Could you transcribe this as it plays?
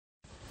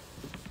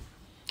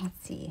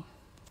Let's see.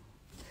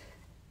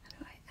 How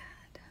do I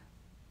add?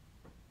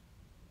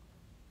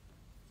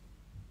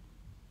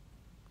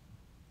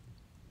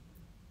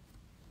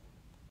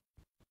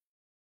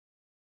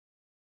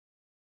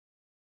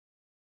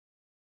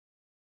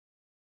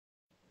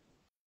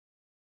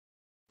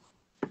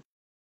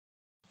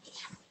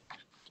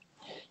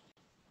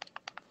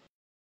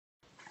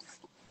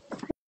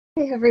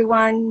 Hey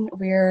everyone,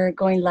 we're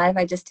going live.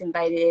 I just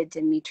invited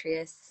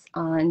Demetrius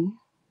on.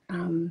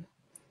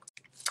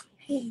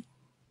 Hey.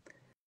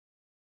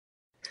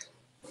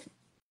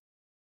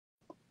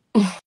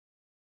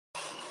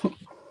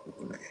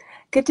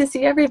 Good to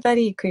see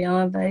everybody.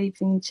 Kriyan, Bari,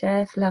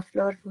 Pinchef, La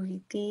Flor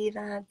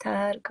Fugitiva,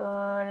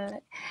 Targol.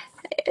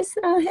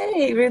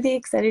 Hey, really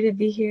excited to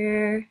be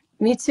here.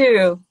 Me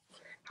too.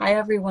 Hi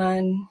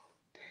everyone.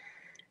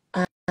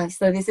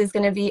 So this is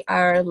going to be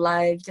our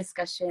live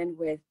discussion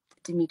with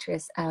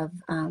Demetrius of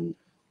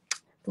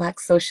Black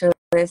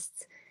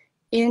Socialists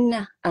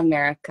in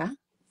America,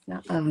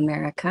 not of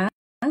America.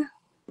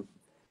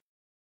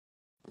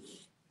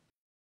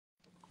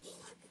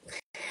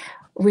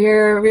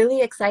 We're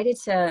really excited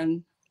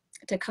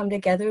to come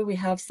together. We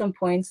have some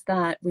points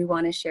that we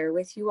want to share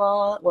with you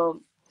all.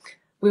 Well,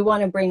 we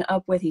want to bring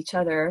up with each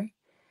other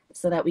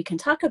so that we can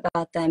talk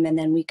about them and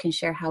then we can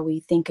share how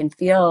we think and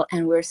feel.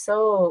 And we're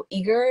so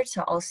eager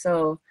to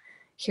also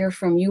hear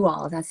from you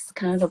all. That's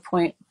kind of the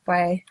point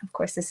why, of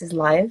course, this is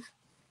live,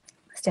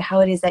 as to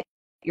how it is that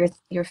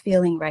you're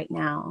feeling right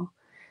now,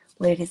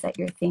 what it is that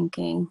you're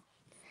thinking.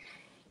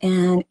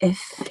 And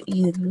if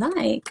you'd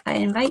like, I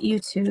invite you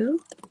to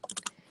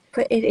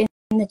put it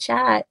in the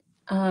chat.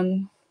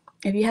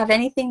 If you have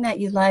anything that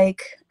you'd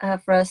like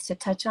for us to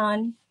touch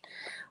on,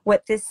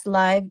 what this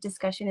live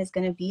discussion is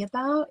going to be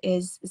about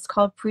is it's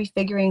called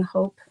Prefiguring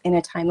Hope in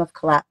a Time of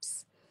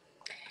Collapse.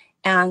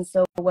 And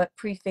so what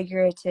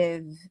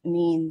prefigurative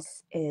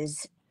means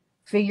is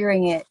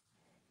figuring it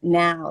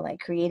now,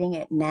 like creating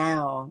it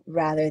now,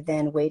 rather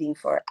than waiting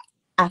for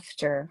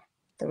after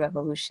the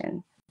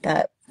revolution.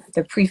 That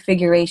the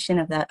prefiguration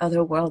of that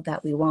other world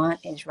that we want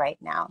is right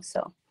now.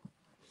 So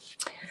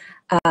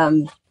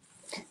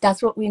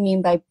that's what we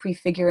mean by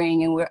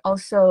prefiguring. And we're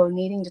also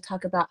needing to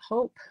talk about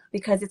hope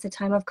because it's a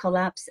time of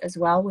collapse as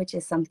well, which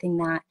is something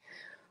that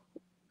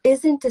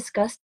isn't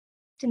discussed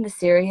in the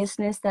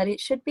seriousness that it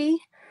should be,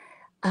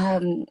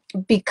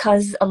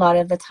 because a lot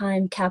of the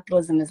time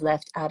capitalism is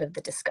left out of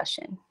the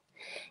discussion.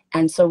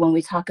 And so when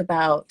we talk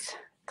about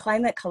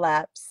climate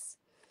collapse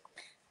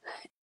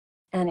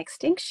and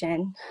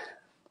extinction,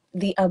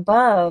 the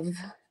above,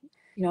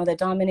 the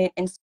dominant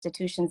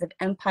institutions of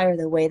empire,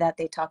 the way that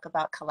they talk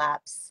about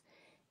collapse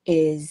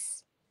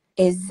is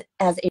as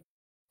a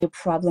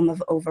problem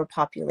of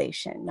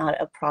overpopulation, not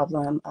a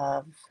problem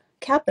of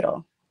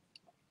capital,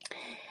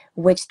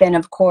 which then,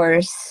 of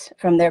course,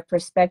 from their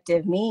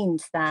perspective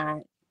means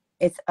that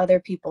it's other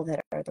people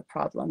that are the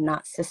problem,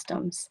 not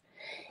systems.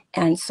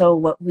 And so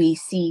what we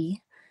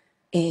see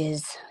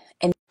is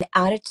an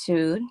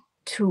attitude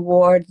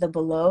toward the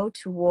below,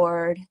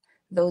 toward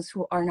those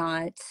who are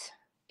not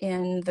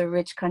in the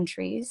rich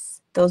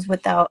countries, those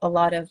without a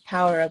lot of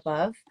power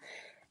above.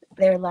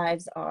 Their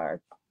lives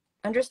are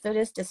understood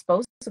as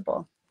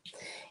disposable.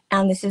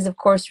 And this is, of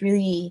course,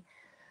 really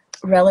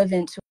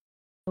relevant to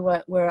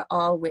what we're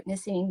all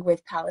witnessing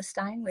with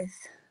Palestine, with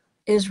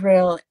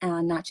Israel,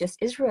 and not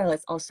just Israel,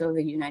 it's also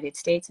the United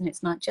States, and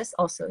it's not just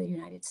also the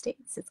United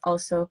States, it's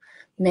also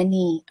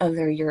many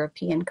other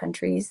European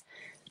countries,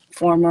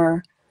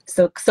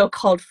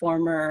 so-called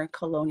former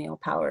colonial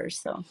powers.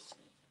 So,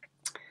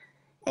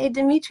 hey,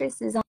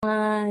 Demetrius is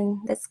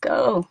on. Let's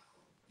go.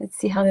 Let's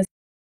see how this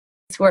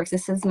works.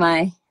 This is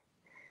the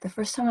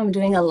first time I'm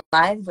doing a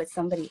live with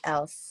somebody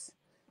else.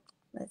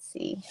 Let's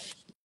see.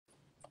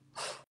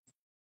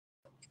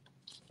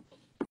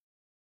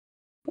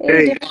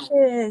 Hey, how's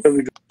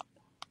it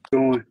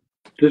going?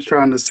 Just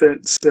trying to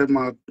set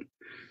my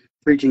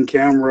freaking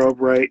camera up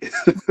right.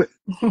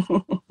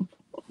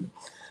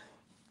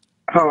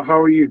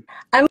 How are you?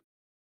 I'm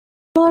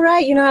all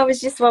right. I was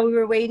just, while we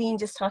were waiting,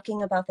 just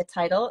talking about the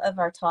title of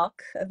our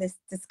talk, of this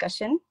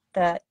discussion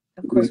that,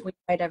 of course, we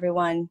invite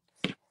everyone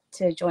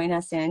to join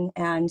us in.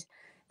 And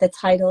the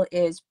title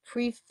is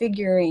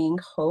Prefiguring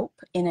Hope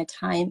in a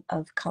Time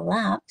of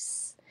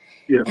Collapse.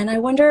 Yeah. And I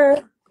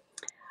wonder,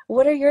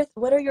 what are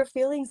your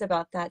feelings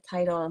about that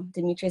title,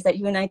 Demetrius, that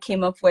you and I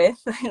came up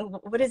with?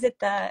 What is it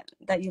that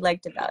you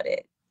liked about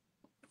it?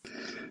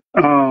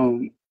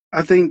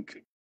 I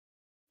think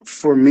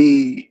for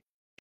me,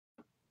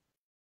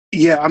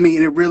 yeah, I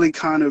mean, it really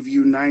kind of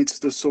unites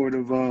the sort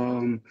of,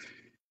 in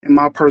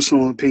my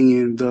personal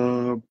opinion,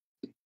 the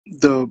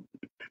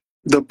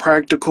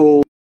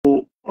practical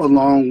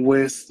along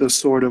with the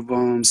sort of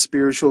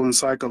spiritual and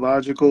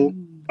psychological,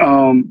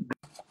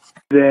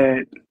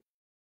 that,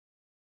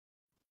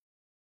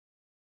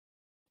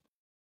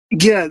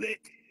 yeah,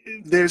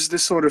 there's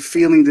this sort of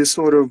feeling,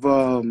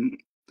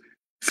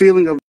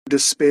 feeling of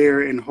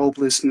despair and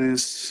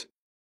hopelessness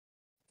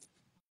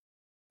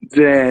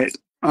that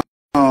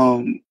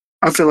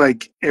I feel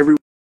like everyone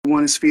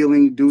everyone is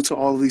feeling due to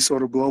all of these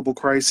sort of global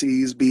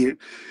crises, be it,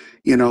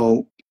 you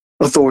know,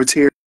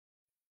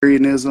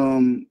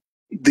 authoritarianism,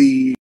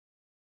 the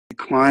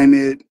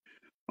climate,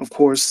 of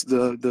course,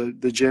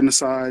 the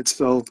genocide.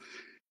 So,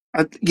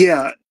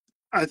 yeah,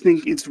 I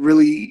think it's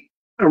really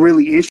a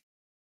really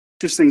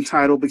interesting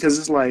title because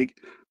it's like,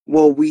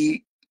 well,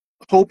 we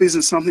hope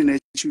isn't something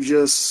that you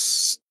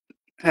just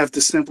have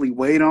to simply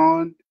wait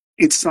on.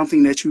 It's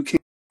something that you can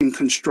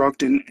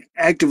construct and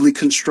actively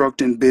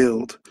construct and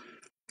build.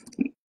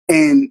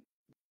 And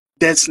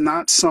that's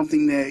not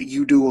something that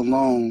you do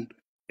alone.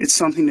 It's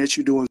something that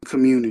you do in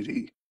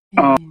community.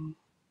 Um,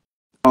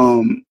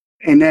 Amen.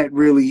 and that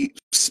really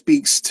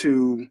speaks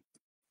to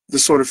the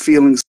sort of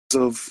feelings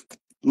of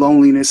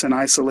loneliness and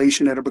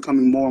isolation that are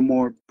becoming more and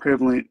more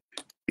prevalent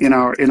in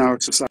our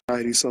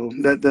society. So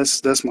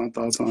that's my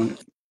thoughts on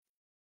it.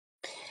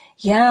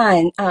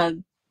 Yeah,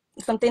 and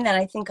something that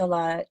I think a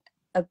lot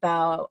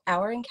about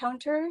our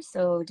encounter.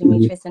 So Mhm.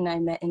 Demetrius and I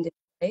met in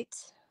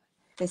Detroit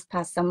this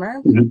past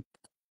summer, Mhm.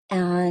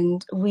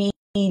 and we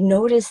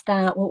noticed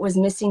that what was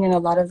missing in a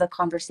lot of the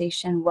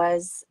conversation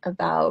was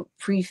about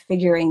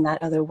prefiguring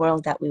that other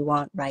world that we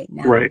want right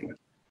now, Right.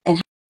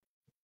 and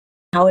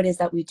how it is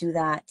that we do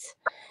that.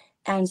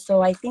 And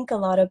so I think a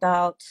lot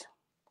about,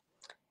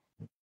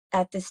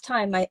 at this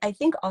time, I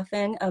think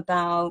often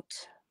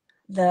about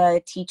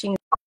the teachings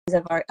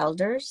of our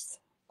elders.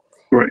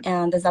 Right.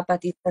 And the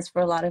Zapatistas,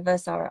 for a lot of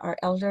us, are our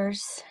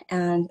elders.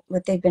 And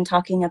what they've been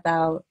talking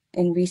about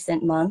in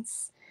recent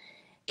months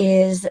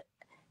is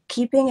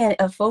keeping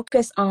a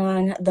focus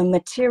on the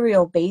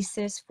material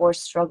basis for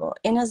struggle,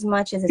 in as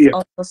much as it's Yeah.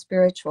 also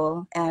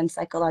spiritual and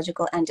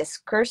psychological and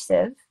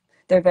discursive.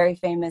 They're very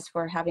famous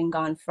for having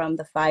gone from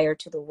the fire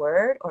to the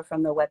word, or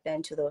from the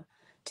weapon to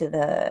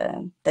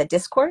the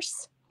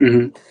discourse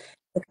Hmm.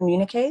 that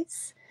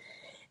communicates.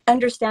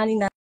 Understanding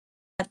that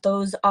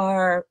those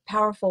are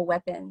powerful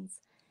weapons,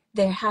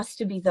 there has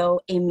to be,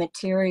 though, a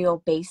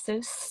material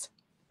basis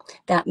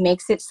that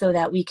makes it so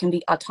that we can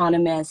be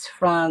autonomous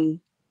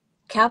from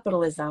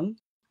capitalism,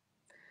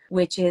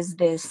 which is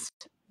this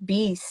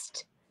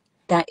beast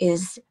that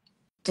is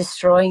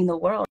destroying the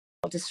world,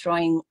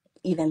 destroying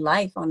even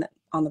life on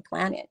the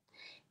planet.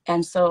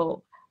 And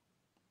so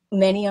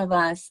many of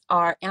us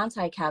are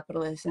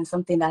anti-capitalist, and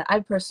something that I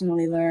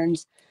personally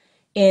learned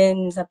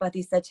in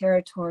Zapatista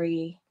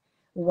territory,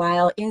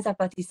 while in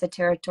Zapatista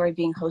territory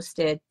being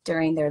hosted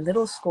during their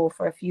little school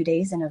for a few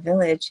days in a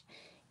village,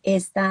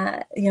 is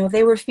that,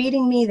 they were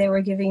feeding me, they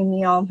were giving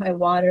me all my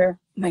water,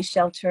 my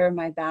shelter,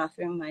 my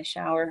bathroom, my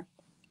shower.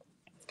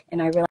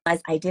 And I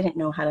realized I didn't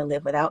know how to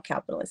live without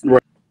capitalism.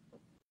 Right.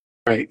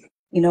 Right.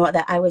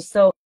 That I was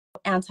so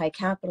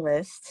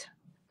anti-capitalist,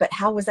 but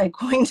how was I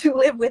going to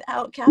live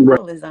without Right.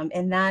 capitalism?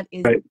 And that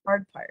is the Right.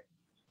 hard part.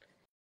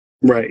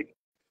 Right.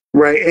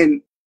 Right.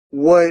 And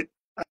what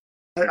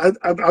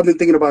I've been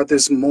thinking about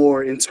this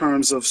more in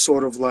terms of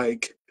sort of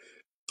like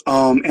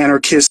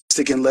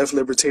anarchistic and left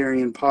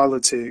libertarian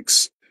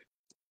politics,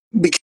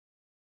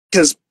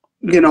 because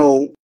you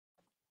know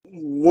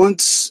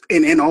once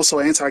and also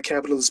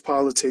anti-capitalist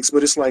politics,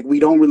 but it's like we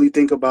don't really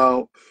think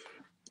about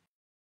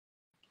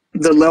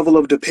the level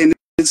of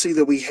dependency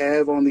that we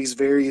have on these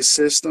various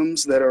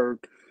systems that are,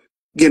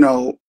 you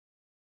know,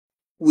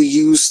 we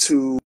use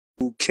to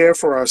care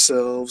for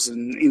ourselves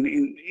and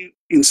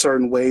in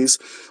certain ways,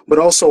 but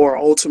also are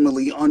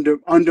ultimately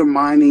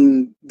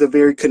undermining the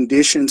very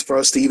conditions for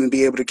us to even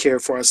be able to care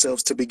for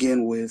ourselves to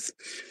begin with.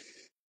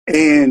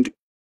 And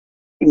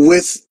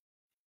with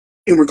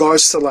in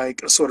regards to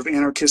like a sort of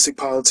anarchistic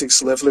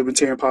politics, left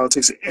libertarian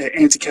politics,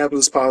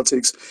 anti-capitalist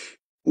politics,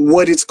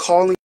 what it's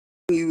calling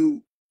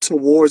you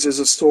towards is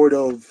a sort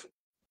of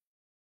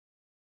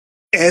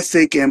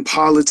ethic and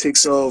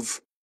politics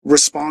of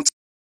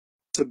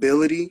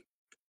responsibility,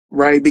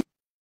 right?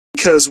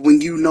 Because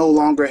when you no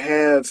longer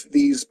have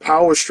these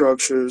power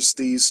structures,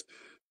 these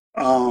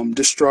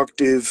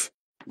destructive,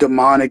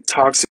 demonic,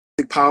 toxic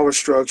power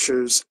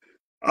structures,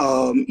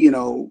 you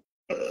know,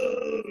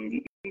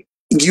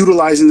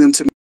 utilizing them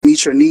to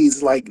meet your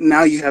needs, like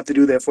now you have to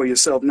do that for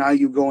yourself. Now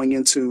you're going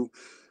into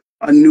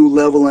a new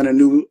level and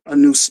a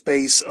new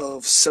space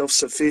of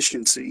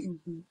self-sufficiency.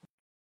 Mm-hmm.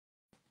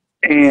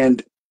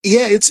 And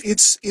yeah,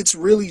 it's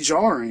really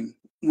jarring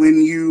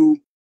when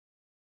you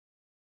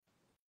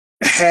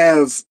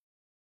have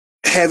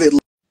have it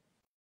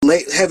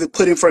have it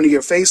put in front of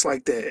your face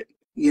like that.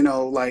 You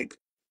know, like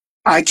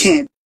I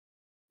can't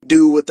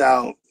do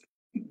without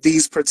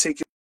these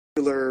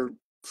particular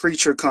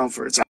creature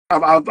comforts.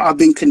 I've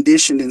been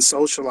conditioned and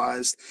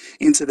socialized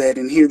into that,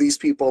 and here these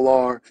people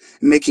are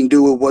making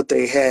do with what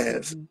they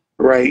have,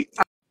 Mm-hmm. right?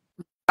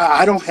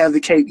 I don't have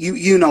the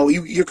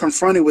you're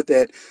confronted with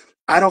that.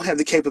 I don't have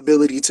the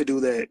capability to do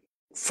that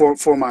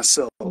for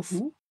myself.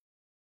 Mm-hmm.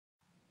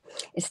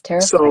 It's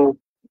terrifying. So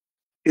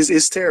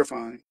it's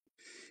terrifying.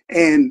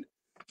 And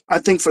I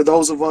think for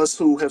those of us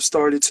who have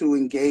started to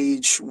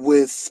engage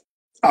with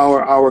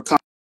our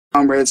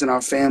comrades and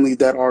our family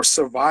that are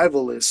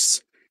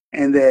survivalists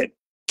and that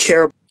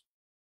care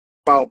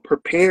about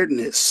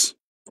preparedness,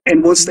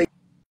 and once Mm-hmm.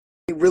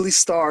 they really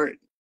start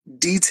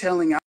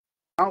detailing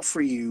out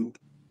for you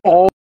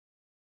all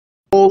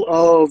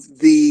of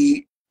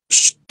the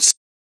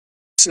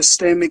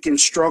systemic and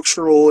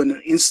structural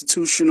and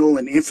institutional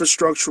and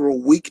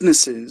infrastructural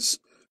weaknesses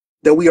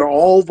that we are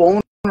all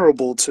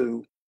vulnerable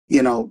to,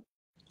 you know,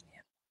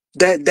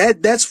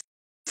 that's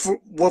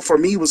what for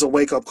me was a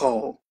wake up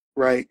call,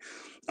 right?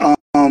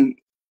 Um,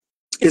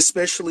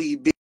 Especially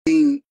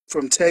being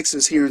from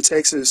Texas, here in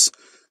Texas,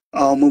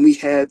 when we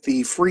had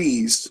the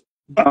freeze,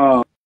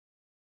 um,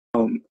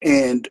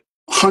 and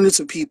hundreds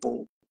of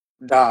people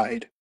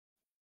died,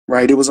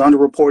 right? It was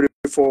underreported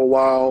for a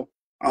while,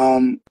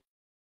 um,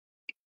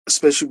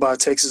 especially by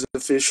Texas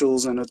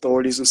officials and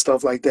authorities and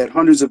stuff like that.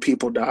 Hundreds of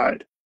people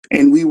died,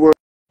 and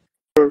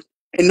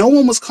and no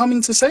one was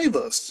coming to save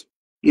us,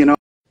 you know.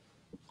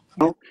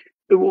 Yeah.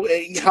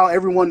 How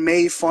everyone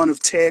made fun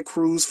of Ted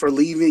Cruz for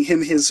leaving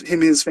him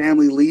his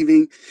family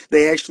leaving.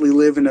 They actually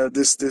live in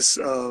this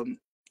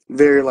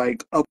very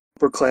like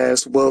upper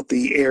class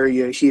wealthy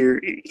area here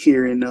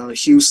in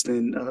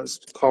Houston,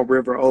 called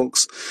River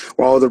Oaks,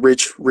 where all the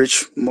rich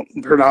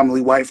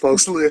predominantly white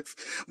folks live.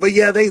 But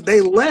yeah,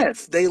 they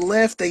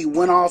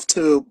went off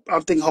to, I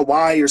think,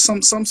 Hawaii or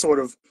some sort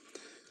of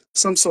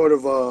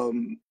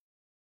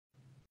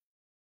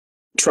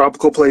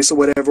tropical place or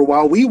whatever,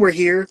 while we were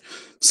here,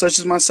 such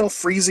as myself,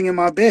 freezing in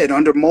my bed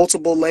under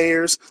multiple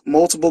layers,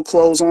 multiple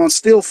clothes on,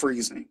 still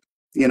freezing.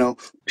 You know,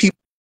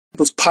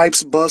 people's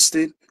pipes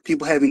busted,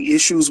 people having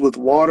issues with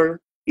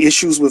water,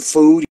 issues with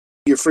food,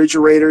 your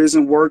refrigerator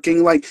isn't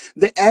working. Like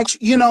the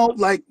actual,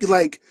 like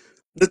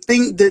the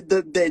thing,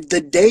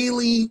 the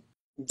daily,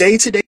 day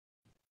to day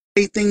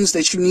things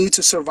that you need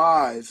to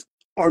survive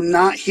are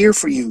not here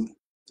for you.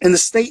 And the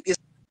state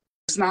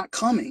is not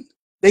coming.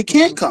 They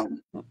can't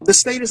come. The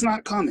state is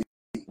not coming.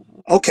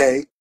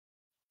 Okay,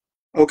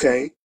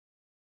 okay.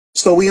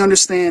 So we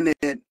understand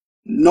that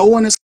no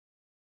one is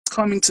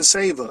coming to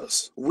save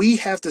us. We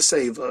have to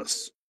save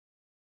us.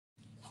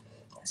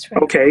 That's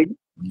right. Okay.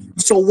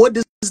 So what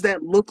does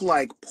that look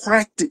like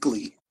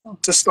practically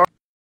to start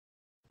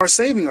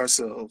saving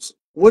ourselves?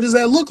 What does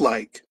that look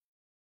like?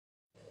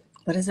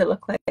 What does it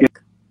look like? You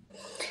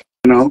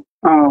know?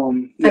 I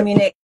Yeah. mean,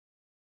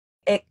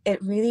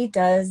 it really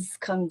does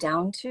come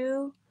down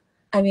to,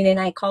 I mean, and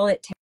I call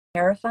it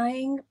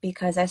terrifying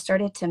because I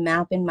started to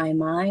map in my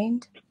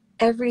mind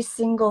every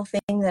single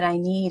thing that I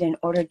need in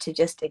order to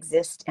just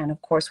exist. And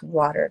of course,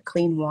 water,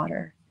 clean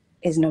water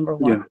is number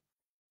one,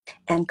 Yeah.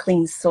 and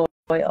clean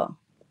soil,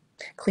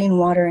 clean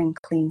water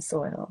and clean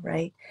soil,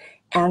 right?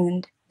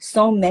 And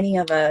so many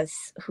of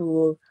us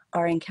who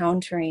are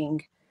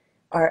encountering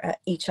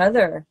each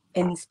other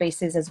in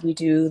spaces as we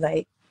do,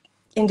 like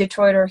in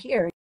Detroit or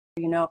here,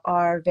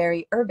 are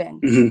very urban.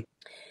 Mm-hmm.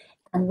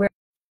 And we're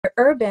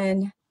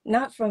urban,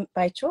 not from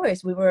by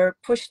choice. We were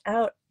pushed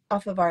out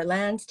off of our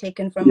lands,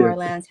 taken from Yeah. our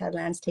lands, had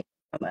lands taken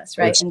from us,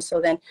 right? Yes. And so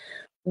then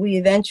we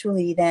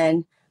eventually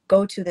then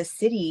go to the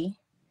city,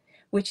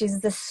 which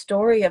is the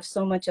story of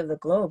so much of the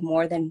globe.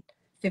 More than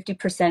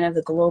 50% of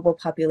the global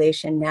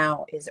population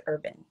now is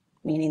urban,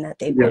 meaning that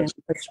they've been Yes.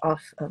 pushed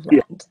off of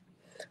Yeah. land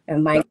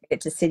and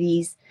migrated to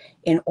cities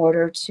in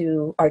order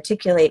to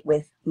articulate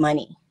with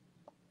money,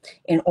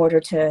 in order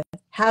to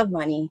have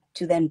money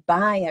to then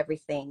buy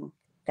everything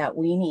that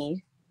we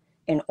need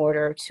in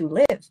order to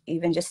live,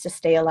 even just to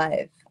stay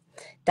alive.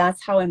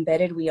 That's how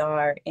embedded we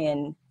are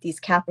in these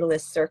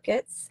capitalist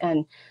circuits.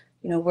 And,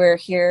 we're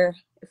here,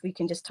 if we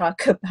can just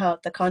talk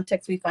about the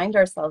context we find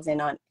ourselves in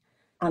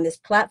on this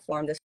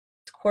platform, this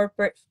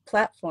corporate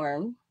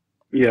platform,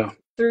 Yeah.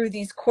 through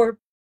these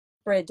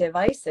corporate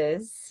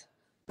devices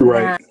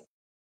Right.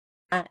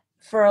 that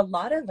for a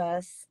lot of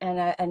us,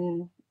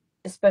 and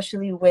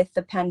especially with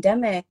the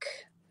pandemic,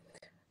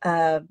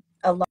 uh,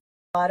 a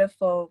lot of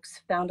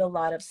folks found a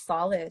lot of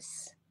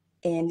solace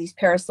in these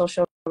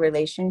parasocial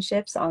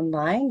relationships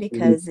online Mm-hmm.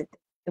 because it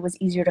was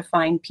easier to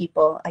find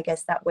people, I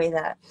guess, that way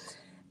that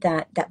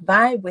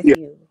vibe with Yeah.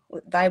 you,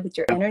 vibe with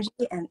your energy,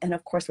 and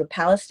of course with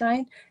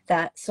Palestine,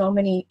 that so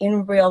many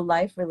in real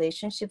life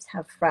relationships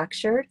have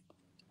fractured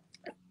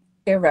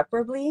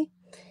irreparably,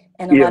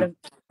 and a lot Yeah. of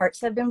hearts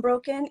have been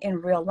broken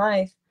in real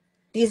life.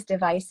 These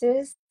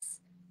devices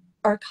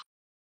are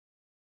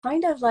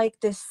kind of like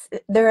this,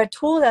 they're a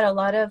tool that a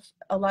lot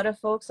of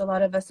folks, a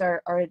lot of us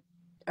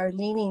are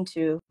leaning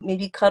to,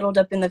 maybe cuddled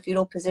up in the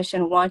fetal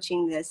position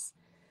watching this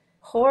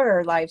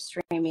horror live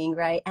streaming,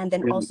 right? And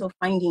then Yeah. also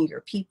finding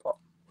your people,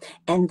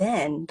 and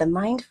then the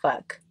mind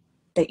fuck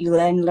that you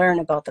then learn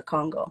about the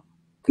Congo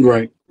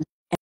Right.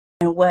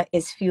 and what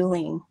is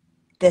fueling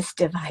this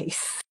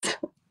device.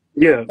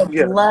 Yeah. The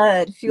Yeah.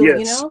 blood fuel,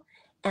 Yes.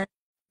 and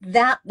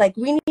that, like,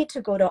 we need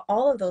to go to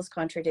all of those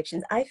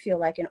contradictions, I feel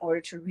like, in order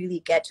to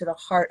really get to the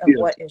heart of Yes.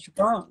 what is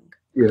wrong.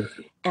 Yes.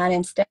 And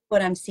instead,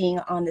 what I'm seeing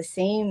on the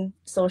same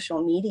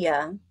social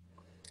media,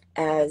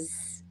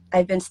 as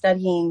I've been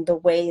studying the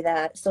way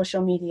that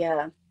social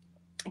media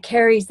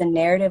carries the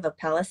narrative of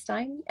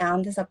Palestine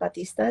and the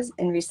Zapatistas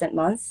in recent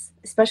months,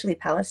 especially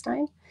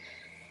Palestine.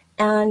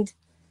 And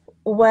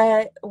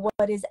what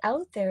is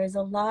out there is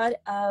a lot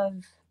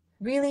of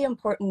really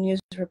important news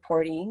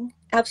reporting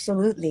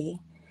Absolutely.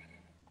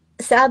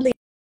 Sadly,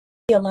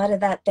 a lot of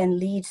that then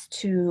leads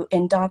to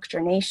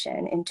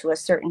indoctrination into a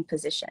certain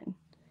position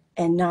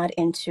and not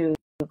into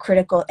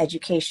critical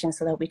education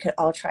so that we could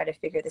all try to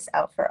figure this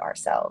out for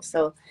ourselves.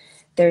 So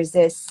there's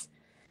this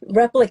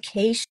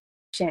replication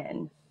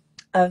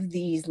of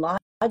these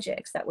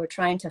logics that we're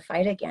trying to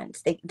fight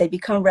against. They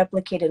become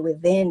replicated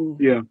within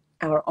Yeah.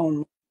 our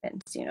own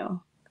movements,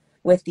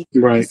 with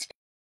Right. these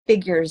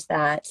figures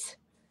that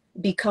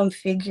become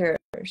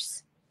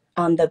figures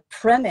on the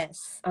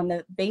premise, on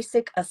the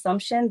basic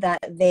assumption that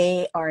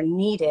they are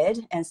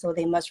needed, and so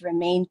they must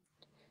remain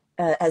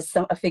as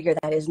a figure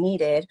that is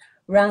needed,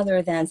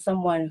 rather than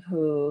someone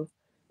who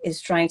is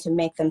trying to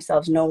make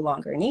themselves no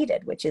longer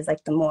needed, which is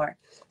like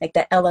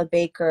the Ella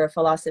Baker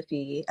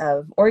philosophy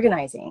of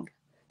organizing,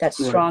 that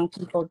Right. strong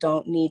people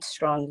don't need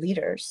strong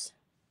leaders.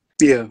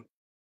 Yeah.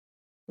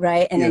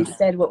 Right. And Yeah.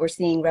 instead, what we're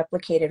seeing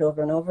replicated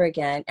over and over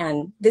again.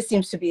 And this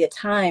seems to be a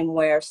time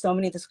where so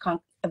many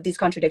of these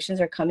contradictions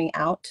are coming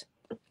out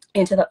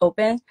into the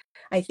open.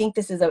 I think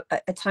this is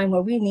a time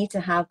where we need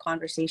to have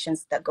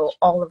conversations that go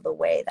all of the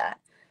way, that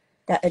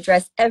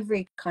address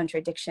every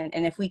contradiction.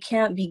 And if we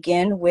can't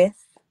begin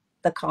with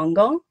the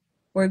Congo,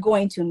 we're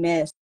going to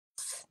miss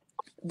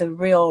the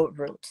real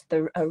root,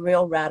 a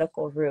real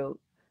radical root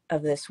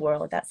of this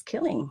world that's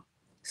killing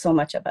so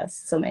much of us,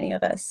 so many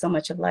of us, so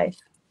much of life.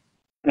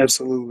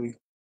 Absolutely.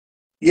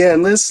 Yeah,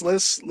 and let's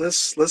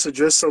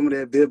address some of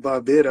that bit by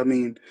bit. I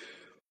mean,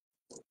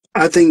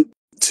 I think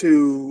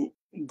to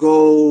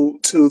go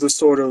to the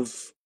sort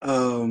of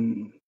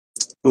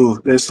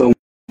there's so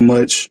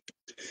much.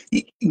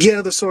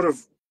 Yeah, the sort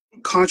of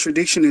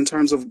contradiction in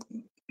terms of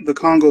the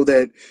Congo,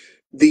 that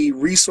the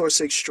resource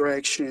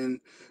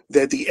extraction,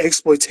 that the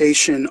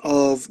exploitation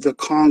of the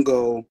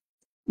Congo,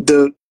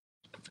 the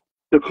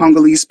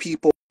Congolese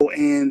people,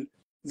 and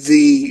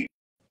the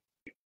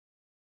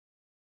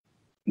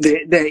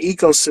that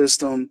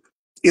ecosystem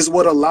is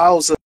what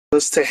allows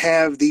us to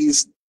have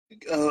these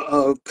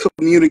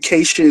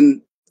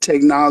communication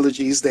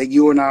technologies that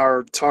you and I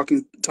are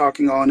talking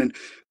on and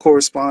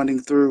corresponding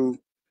through,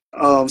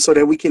 so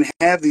that we can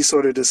have these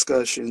sort of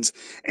discussions,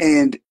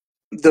 and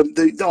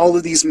the all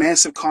of these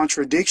massive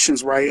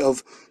contradictions, right,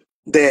 of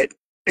that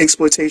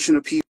exploitation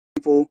of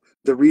people,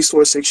 the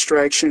resource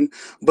extraction,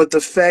 but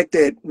the fact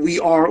that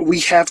we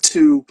have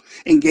to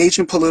engage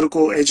in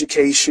political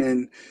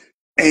education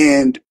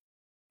and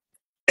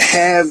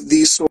have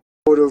these sort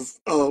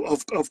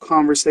of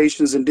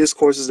conversations and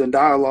discourses and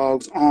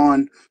dialogues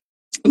on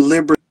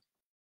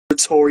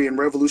liberatory and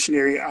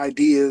revolutionary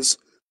ideas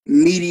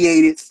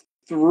mediated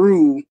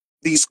through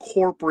these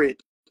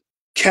corporate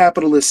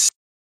capitalist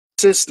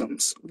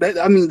systems.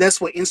 I mean, that's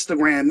what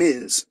Instagram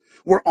is.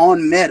 We're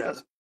on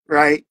Meta,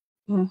 right?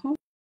 Mm-hmm.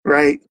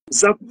 Right?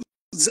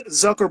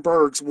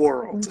 Zuckerberg's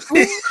world.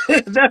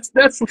 Mm-hmm.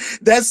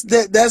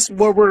 That's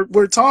what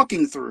we're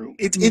talking through.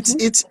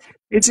 Mm-hmm.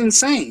 It's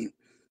insane.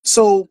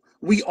 So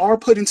we are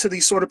put into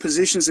these sort of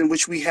positions in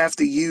which we have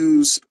to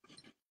use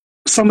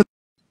some of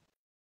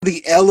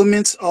the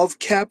elements of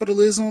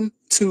capitalism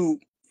to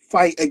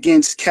fight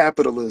against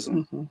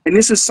capitalism. Mm-hmm. And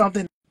this is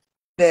something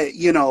that,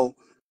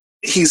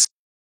 he's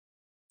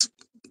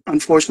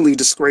unfortunately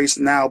disgraced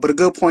now, but a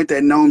good point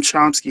that Noam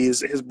Chomsky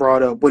has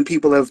brought up when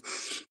people have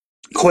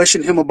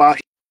questioned him about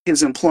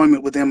his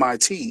employment with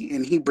MIT.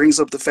 And he brings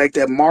up the fact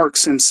that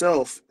Marx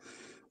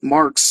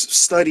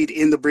studied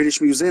in the British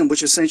Museum,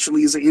 which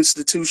essentially is an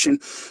institution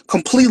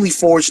completely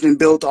forged and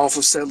built off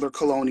of settler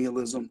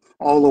colonialism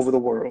all over the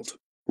world,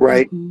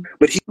 right? Mm-hmm.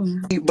 But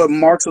Mm-hmm. but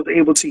Marx was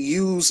able to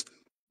use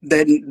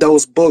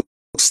those books,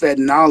 that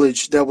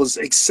knowledge that was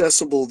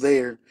accessible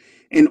there,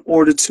 in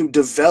order to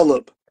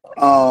develop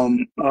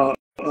um, uh,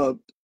 uh,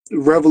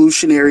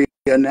 revolutionary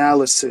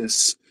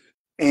analysis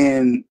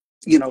and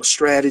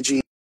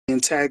strategy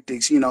and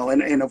tactics,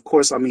 and of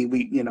course, I mean,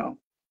 we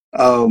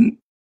um,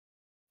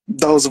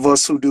 those of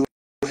us who do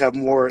have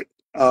more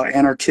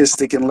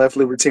anarchistic and left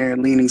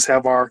libertarian leanings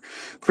have our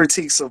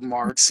critiques of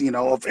Marx,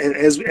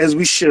 as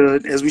we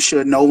should.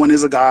 No one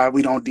is a god.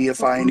 We don't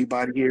deify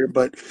anybody here,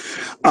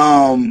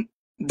 um,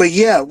 but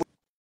yeah,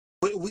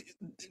 we,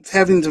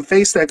 having to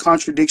face that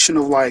contradiction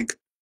of, like,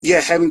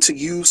 yeah, having to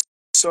use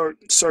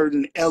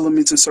certain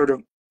elements and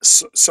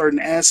certain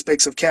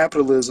aspects of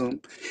capitalism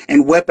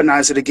and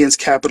weaponize it against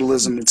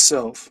capitalism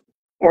itself,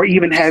 or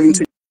even having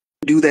to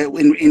do that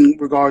in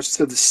regards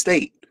to the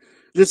state,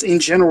 just in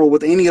general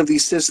with any of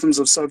these systems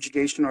of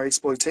subjugation or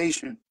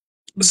exploitation.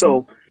 Mm-hmm.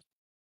 So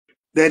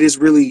that is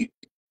really,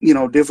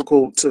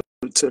 difficult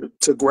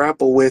to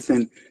grapple with,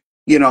 and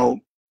you know,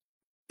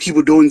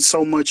 people doing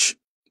so much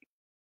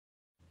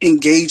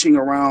engaging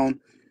around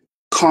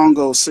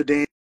Congo,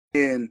 Sudan,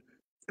 and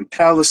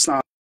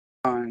Palestine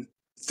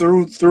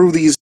through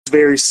these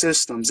various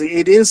systems.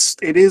 It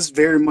is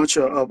very much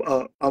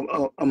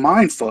a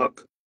mind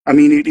fuck. I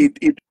mean,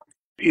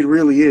 it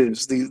really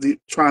is, the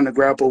trying to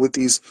grapple with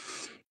these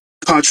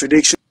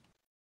contradictions.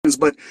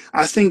 But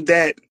I think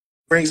that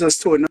brings us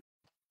to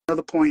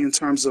another point in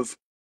terms of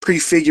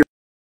prefiguration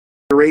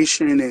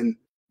and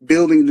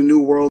building the new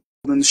world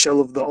than the shell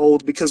of the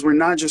old, because we're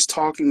not just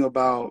talking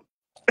about,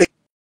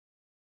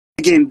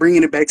 again,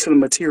 bringing it back to the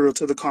material,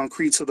 to the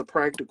concrete, to the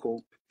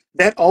practical.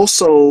 That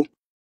also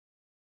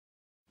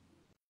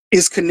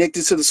is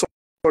connected to the sort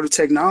of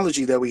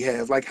technology that we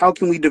have. Like, how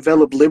can we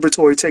develop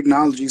liberatory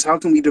technologies? How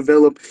can we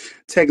develop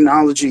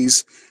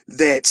technologies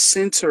that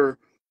center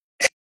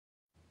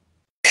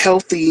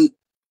healthy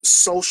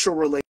social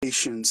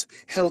relations,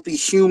 healthy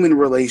human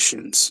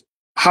relations?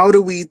 How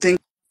do we think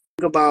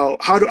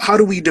about how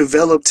do we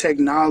develop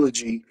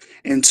technology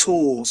and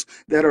tools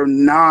that are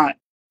not,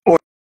 or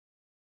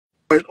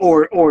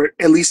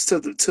at least to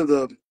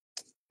the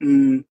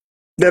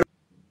that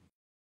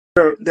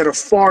are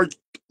far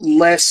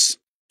less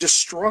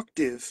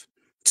destructive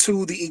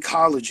to the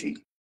ecology?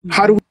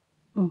 How do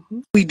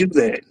we do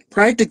that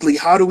practically?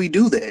 How do we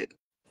do that?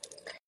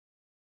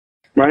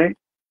 Right.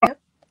 Yep.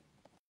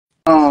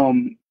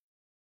 Um,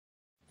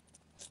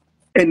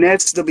 and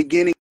that's the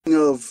beginning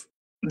of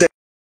that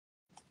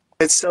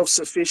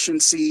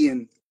self-sufficiency,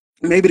 and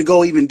maybe to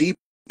go even deeper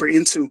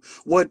into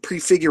what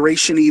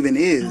prefiguration even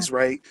is,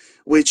 right?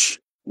 Which,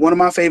 one of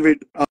my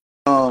favorite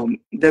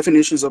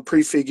definitions of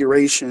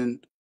prefiguration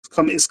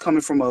is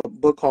coming from a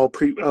book called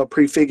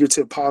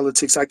Prefigurative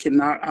Politics. I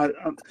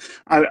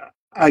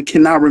I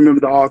cannot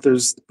remember the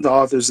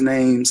author's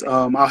names.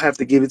 I'll have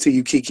to give it to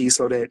you, Kiki,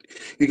 so that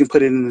you can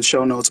put it in the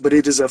show notes. But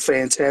it is a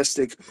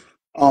fantastic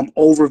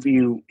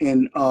overview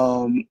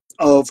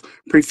of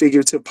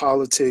prefigurative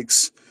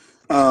politics,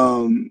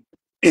 um,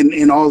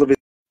 in all of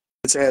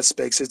its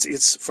aspects.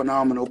 It's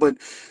phenomenal. But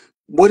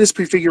what is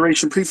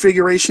prefiguration?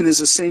 Prefiguration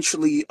is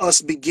essentially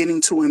us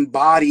beginning to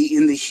embody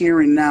in the here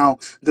and now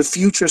the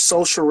future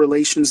social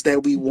relations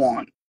that we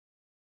want,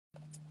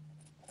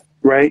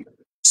 right?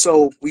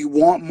 So we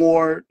want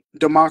more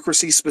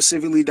democracy,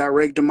 specifically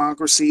direct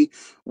democracy.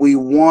 We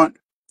want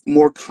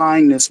more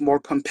kindness, more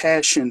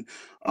compassion,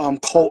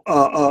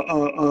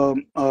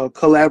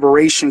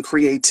 collaboration,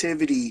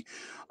 creativity,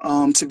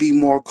 to be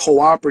more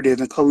cooperative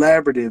and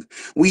collaborative.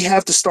 We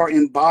have to start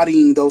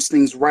embodying those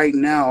things right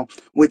now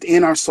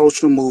within our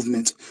social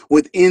movements,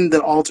 within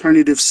the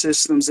alternative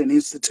systems and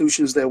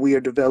institutions that we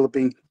are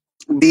developing,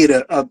 be it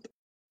a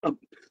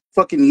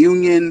fucking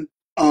union,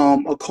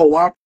 a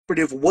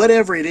cooperative,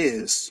 whatever it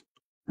is,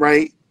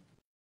 right?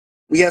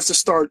 We have to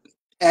start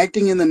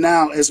acting in the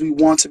now as we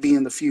want to be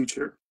in the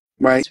future,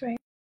 right? That's right.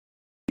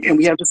 And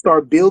we have to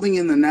start building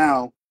in the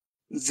now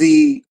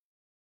the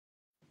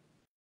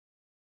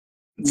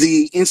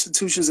the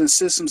institutions and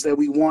systems that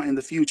we want in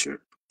the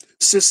future,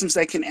 systems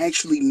that can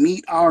actually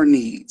meet our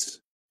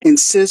needs, and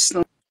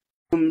systems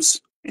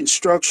and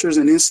structures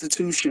and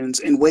institutions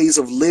and ways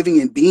of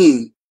living and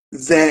being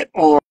that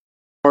are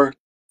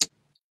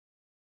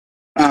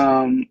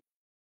um,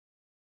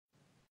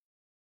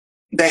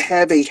 that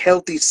have a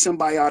healthy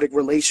symbiotic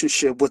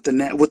relationship with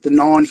with the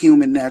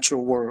non-human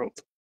natural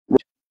world,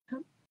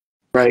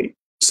 right?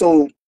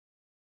 So,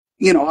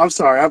 I'm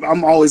sorry,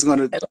 I'm always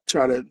going to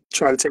try to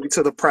take it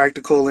to the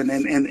practical and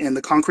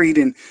the concrete,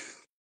 and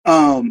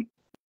um,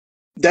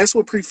 that's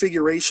what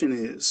prefiguration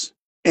is,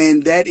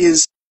 and that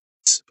is,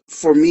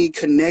 for me,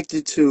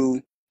 connected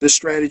to the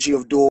strategy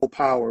of dual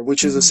power,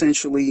 which is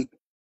essentially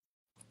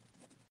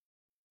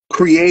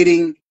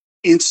creating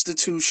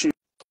institutions.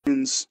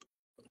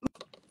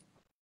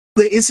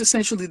 It's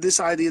essentially this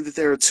idea that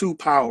there are two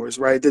powers,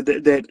 right?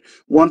 That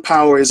one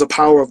power is a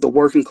power of the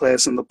working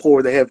class and the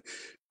poor. They have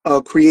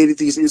created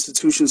these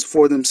institutions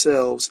for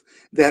themselves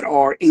that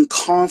are in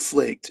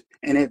conflict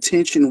and at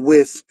tension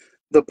with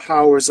the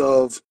powers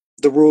of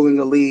the ruling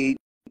elite,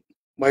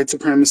 white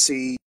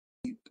supremacy,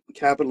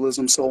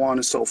 capitalism, so on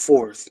and so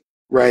forth,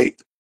 right?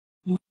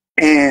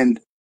 And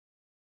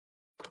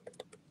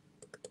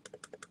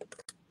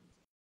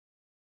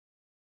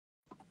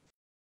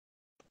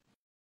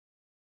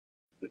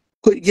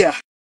yeah,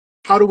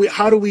 how do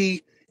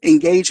we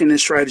engage in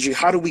this strategy?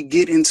 How do we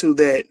get into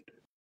that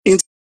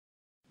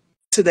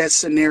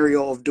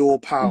scenario of dual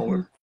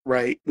power,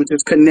 right? Which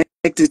is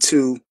connected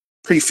to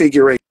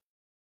prefiguration,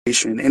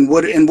 and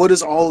what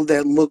does all of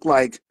that look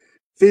like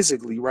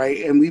physically,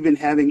 right? And we've been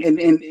having,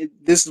 and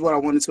this is what I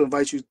wanted to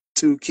invite you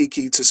to,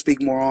 Kiki, to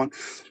speak more on.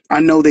 I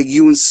know that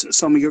you and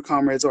some of your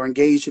comrades are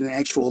engaged in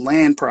actual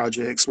land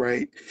projects,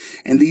 right?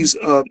 And these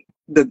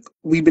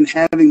we've been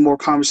having more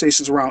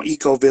conversations around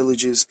eco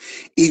villages,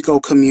 eco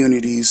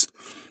communities,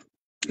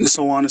 and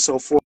so on and so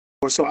forth.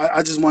 So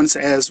I just wanted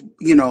to ask,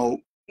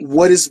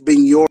 what has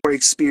been your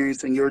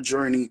experience and your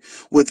journey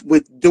with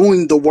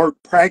doing the work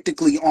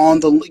practically on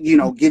the,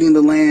 getting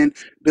the land,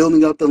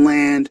 building up the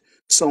land,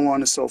 so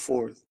on and so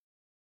forth.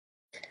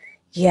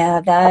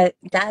 Yeah,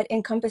 that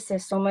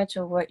encompasses so much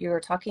of what you were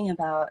talking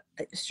about.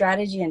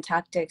 Strategy and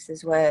tactics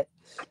is what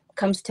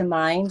comes to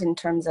mind in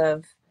terms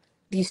of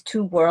these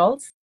two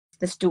worlds.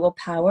 This dual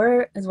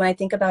power is, when I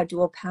think about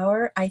dual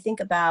power, I think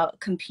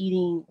about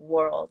competing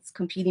worlds,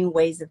 competing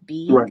ways of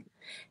being, Right.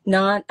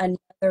 not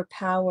another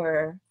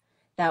power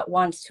that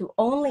wants to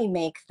only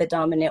make the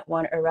dominant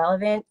one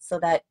irrelevant so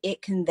that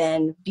it can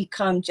then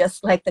become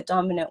just like the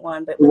dominant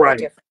one, but with a Right.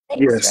 different face,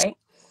 Yes. right?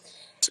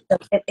 So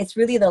it's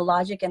really the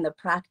logic and the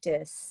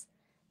practice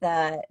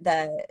that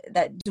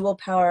dual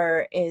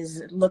power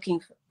is looking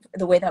for.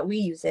 The way that we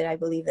use it, I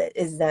believe, that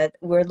is that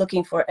we're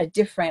looking for a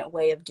different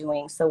way of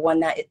doing. So one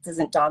that it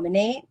doesn't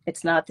dominate.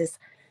 It's not this,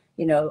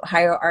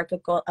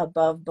 hierarchical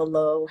above,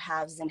 below,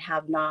 haves and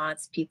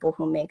have-nots, people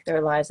who make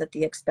their lives at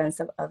the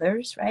expense of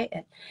others, right?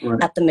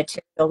 Right. At the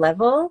material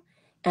level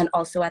and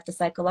also at the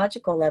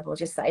psychological level,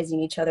 just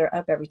sizing each other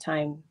up every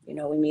time, we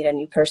meet a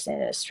new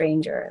person, a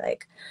stranger,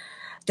 like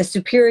the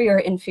superior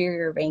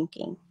inferior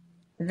ranking.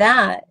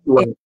 That is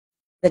Right.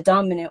 the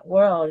dominant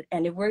world.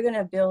 And if we're going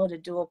to build a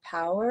dual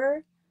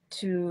power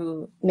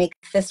to make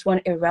this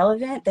one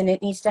irrelevant, then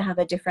it needs to have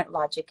a different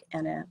logic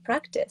and a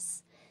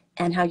practice.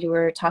 And how you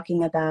were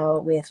talking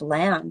about with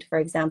land, for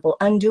example,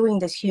 undoing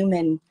this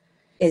human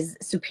is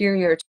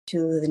superior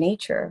to the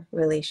nature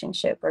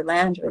relationship or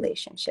land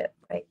relationship,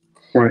 right?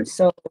 Right.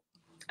 So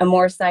a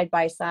more side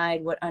by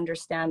side would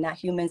understand that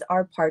humans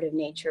are part of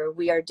nature.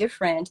 We are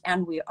different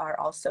and we are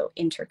also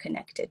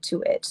interconnected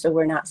to it. So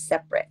we're not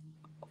separate.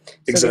 So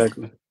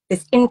Exactly.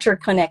 this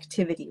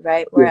interconnectivity,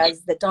 right? Yes.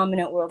 Whereas the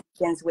dominant world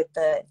begins with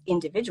the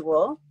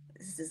individual.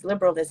 This is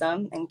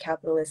liberalism and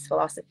capitalist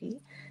philosophy,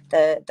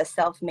 the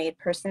self-made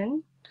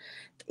person,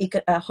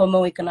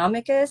 Homo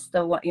economicus,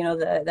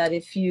 that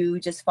if you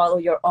just follow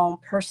your own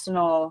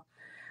personal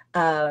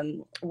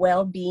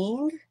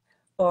well-being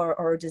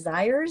or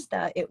desires,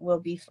 that it will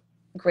be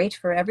great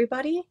for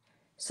everybody.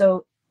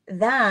 So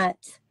that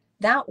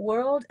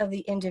world of the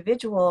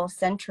individual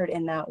centered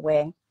in that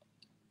way,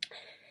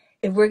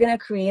 if we're going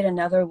to create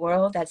another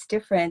world that's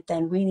different,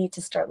 then we need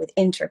to start with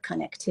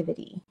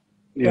interconnectivity,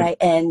 Yeah. right?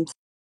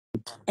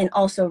 And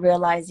also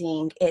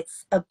realizing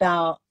it's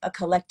about a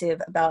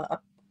collective,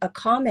 about a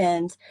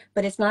common,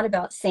 but it's not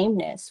about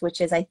sameness,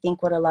 which is, I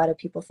think, what a lot of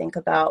people think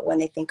about when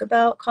they think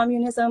about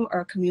communism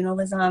or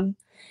communalism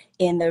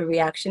in the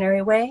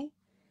reactionary way.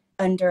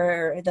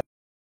 Under the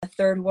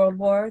Third World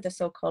War, the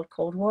so-called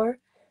Cold War,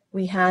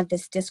 we had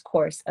this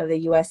discourse of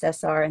the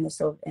USSR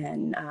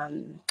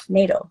and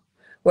NATO,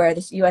 where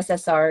the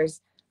USSR's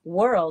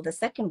world, the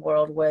second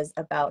world, was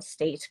about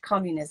state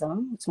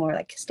communism. It's more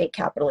like state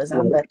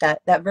capitalism, Right. but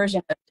that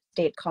version of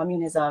state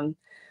communism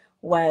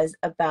was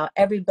about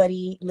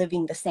everybody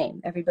living the same,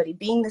 everybody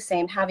being the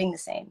same, having the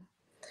same.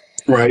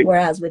 Right.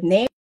 Whereas with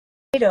NATO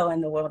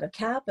and the world of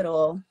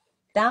capital,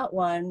 that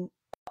one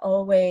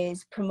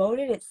always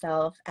promoted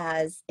itself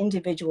as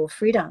individual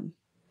freedom.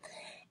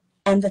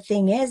 And the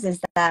thing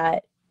is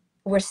that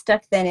we're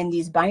stuck then in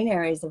these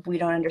binaries if we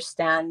don't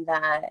understand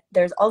that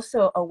there's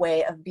also a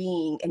way of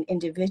being an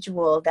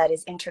individual that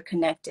is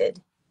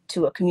interconnected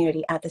to a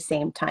community at the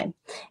same time.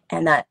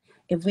 And that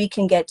if we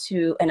can get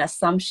to an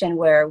assumption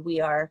where we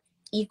are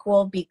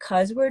equal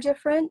because we're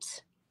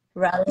different,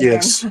 rather than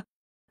Yes.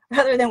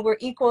 we're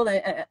equal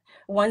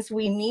once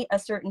we meet a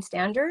certain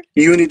standard.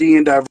 Unity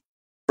and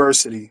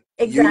diversity.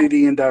 Exactly.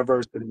 Unity and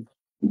diversity.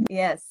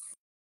 Yes.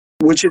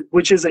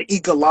 Which is an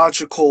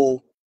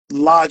ecological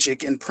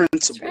logic and That's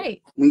principle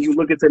right. when you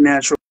look at the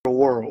natural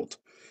world.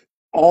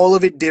 All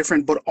of it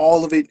different, but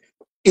all of it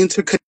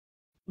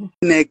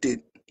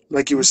interconnected,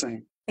 like you were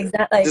saying.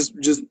 Exactly.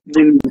 Just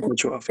didn't mean to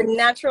cut you off The here.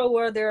 natural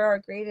world, they're our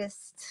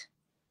greatest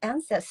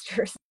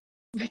ancestors.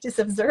 We just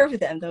observe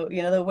them,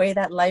 the way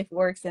that life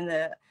works in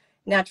the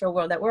natural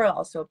world that we're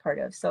also a part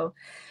of. So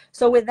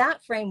with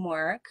that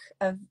framework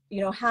of,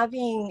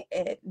 having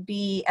it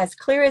be as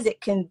clear as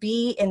it can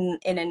be in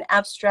an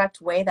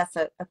abstract way, that's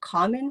a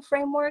common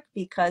framework,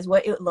 because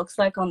what it looks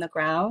like on the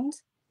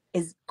ground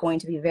is going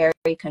to be very,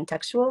 very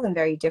contextual and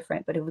very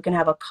different. But if we can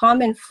have a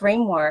common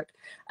framework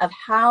of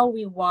how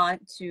we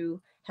want to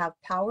have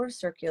power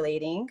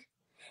circulating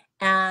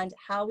and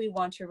how we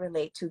want to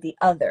relate to the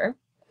other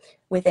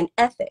with an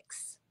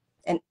ethics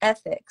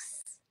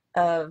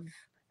of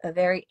a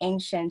very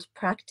ancient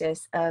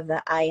practice of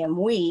the I am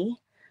we,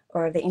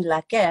 or the in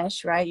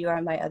Lakesh, right? You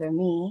are my other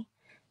me,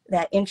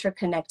 that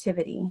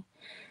interconnectivity.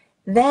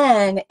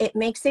 Then it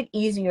makes it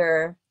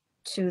easier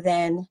to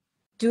then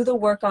do the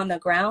work on the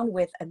ground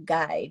with a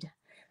guide.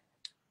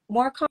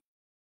 More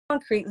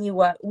concretely,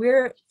 what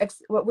we're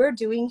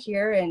doing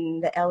here in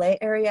the LA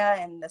area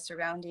and the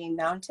surrounding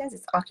mountains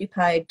is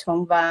occupied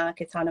Tongva,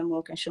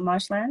 Ketanamuk, and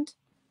Chumash land.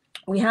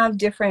 We have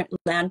different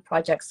land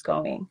projects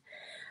going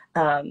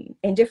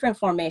in different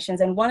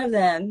formations, and one of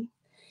them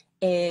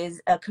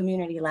is a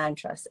community land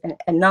trust,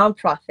 a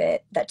nonprofit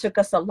that took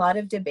us a lot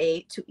of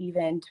debate to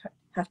even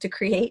have to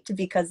create,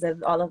 because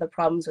of all of the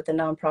problems with the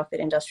nonprofit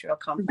industrial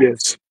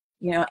complex.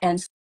 Yes.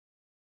 And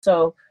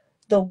so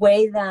the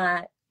way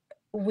that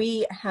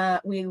we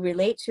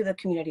relate to the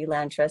community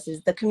land trust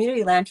is the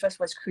community land trust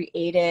was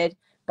created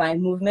by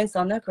movements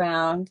on the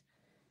ground.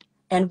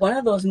 And one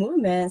of those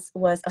movements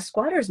was a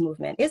squatters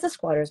movement, is a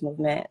squatters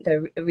movement,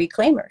 the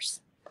reclaimers,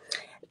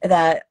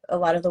 that a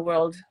lot of the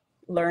world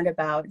learned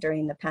about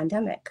during the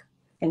pandemic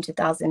in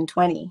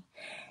 2020.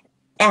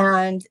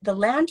 And the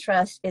land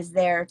trust is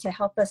there to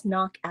help us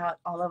knock out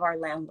all of our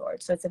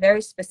landlords. So it's a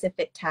very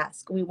specific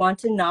task. We want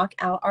to knock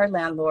out our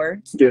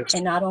landlords. Yes.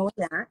 And not only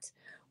that,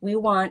 we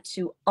want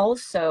to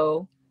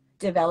also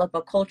develop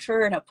a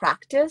culture and a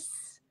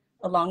practice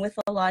along with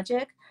the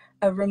logic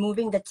of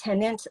removing the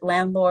tenant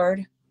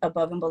landlord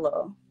above and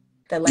below,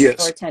 the Yes.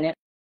 landlord tenant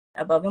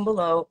above and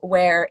below,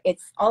 where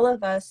it's all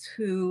of us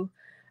who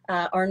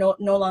are no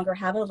longer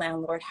have a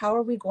landlord. How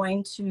are we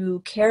going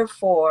to care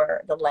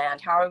for the land?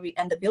 How are we,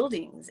 and the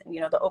buildings,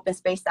 the open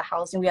space, the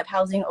housing? We have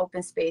housing,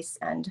 open space,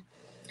 and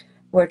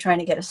we're trying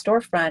to get a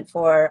storefront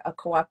for a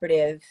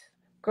cooperative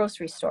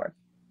grocery store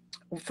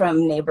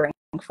from neighboring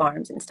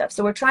farms and stuff.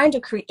 So we're trying to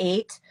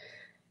create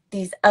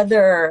these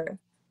other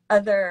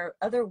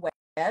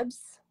webs,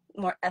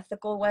 more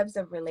ethical webs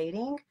of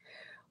relating,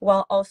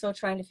 while also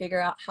trying to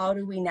figure out how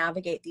do we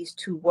navigate these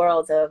two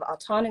worlds of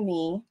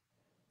autonomy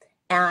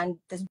and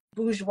this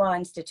bourgeois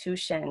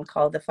institution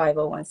called the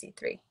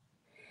 501c3.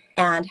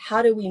 And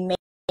how do we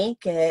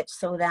make it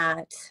so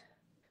that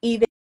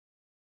even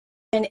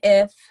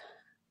if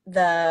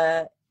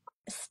the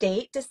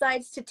state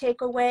decides to take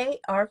away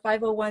our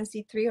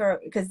 501c3, or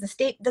because the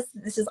state,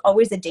 this is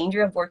always a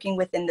danger of working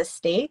within the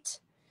state,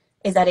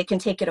 is that it can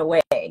take it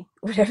away,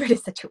 whatever it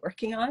is that you're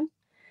working on,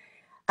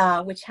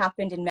 which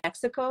happened in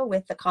Mexico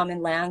with the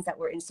common lands that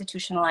were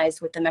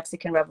institutionalized with the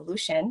Mexican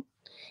Revolution.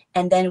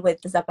 And then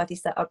with the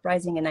Zapatista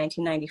uprising in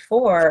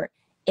 1994,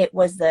 it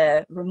was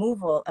the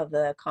removal of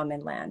the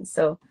common land.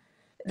 So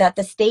that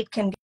the state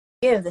can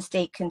give, the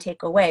state can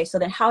take away. So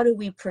then how do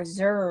we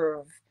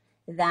preserve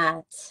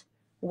that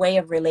way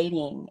of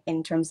relating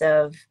in terms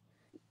of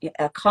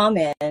a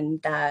common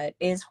that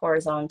is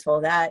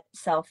horizontal, that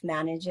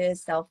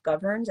self-manages,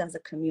 self-governs as a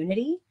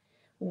community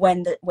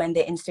when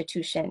the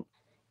institution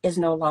is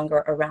no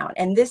longer around?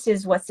 And this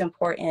is what's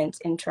important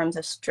in terms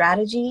of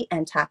strategy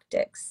and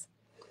tactics.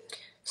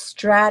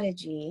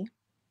 Strategy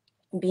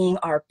being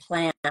our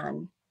plan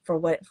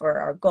for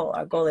our goal.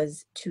 Our goal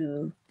is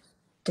to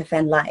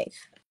defend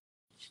life,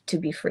 to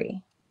be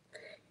free.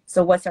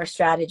 So what's our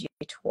strategy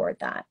toward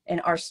that?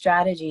 And our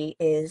strategy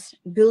is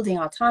building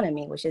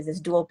autonomy, which is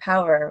this dual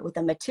power with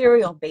a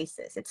material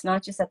basis. It's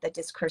not just at the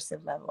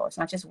discursive level. It's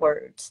not just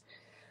words.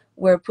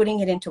 We're putting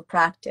it into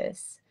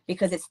practice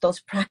because it's those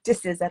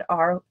practices that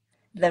are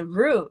the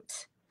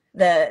root,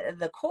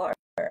 the core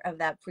of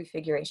that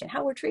prefiguration.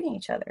 How we're treating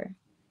each other.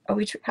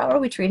 How are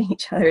we treating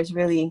each other is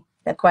really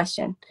the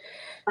question.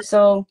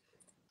 So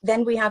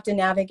then we have to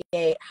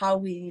navigate how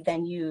we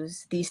then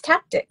use these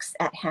tactics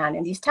at hand.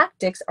 And these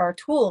tactics are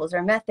tools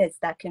or methods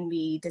that can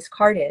be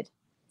discarded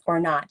or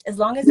not. As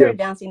long as they're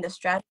advancing the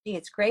strategy,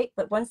 it's great.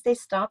 But once they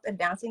stop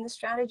advancing the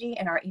strategy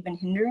and are even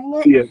hindering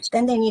it, Yes.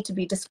 then they need to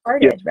be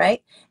discarded, Yes.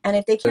 right? And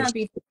if they Yes. can't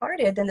be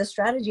discarded, then the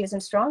strategy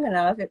isn't strong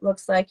enough. It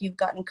looks like you've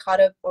gotten caught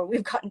up, or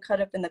we've gotten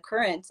caught up in the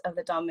current of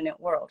the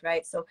dominant world,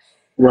 right? So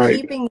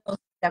keeping those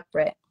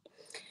separate.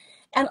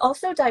 And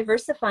also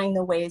diversifying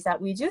the ways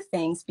that we do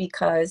things,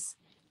 because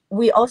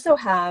we also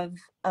have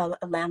a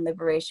land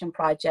liberation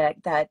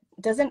project that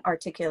doesn't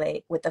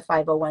articulate with the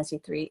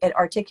 501c3. It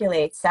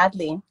articulates,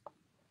 sadly,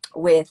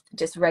 with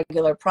just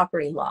regular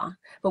property law.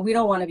 But we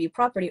don't want to be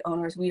property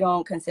owners. We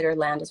don't consider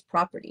land as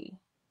property.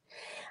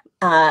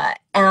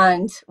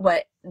 And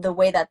the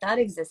way that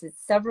exists is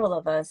several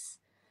of us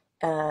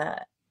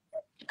have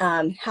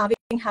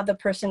the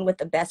person with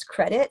the best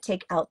credit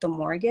take out the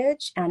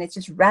mortgage, and it's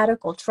just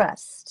radical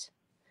trust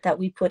that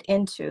we put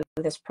into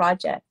this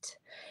project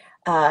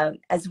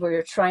as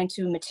we're trying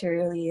to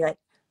materially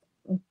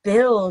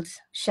build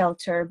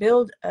shelter,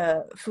 build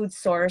a food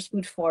source,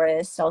 food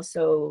forests,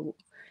 also,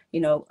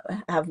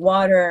 have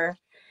water.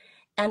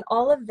 And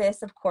all of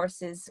this, of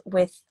course, is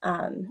with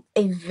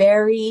a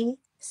very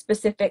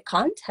specific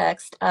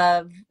context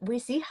of, we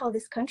see how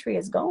this country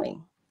is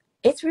going.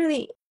 It's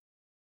really,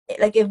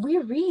 if we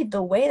read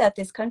the way that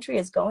this country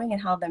is going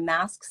and how the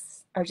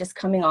masks are just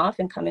coming off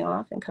and coming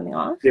off and coming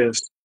off,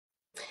 Yes.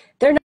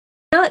 they're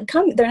not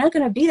going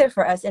to be there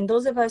for us. And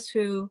those of us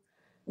who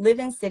live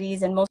in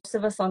cities, and most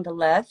of us on the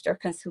left, or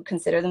who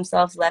consider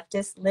themselves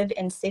leftists, live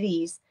in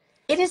cities,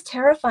 it is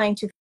terrifying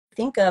to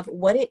think of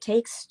what it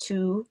takes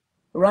to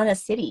run a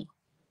city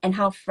and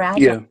how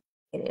fragile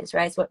it is,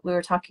 right? It's what we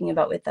were talking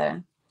about with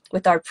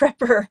our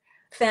prepper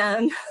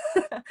fam.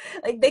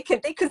 They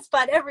can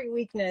spot every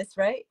weakness,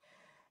 right?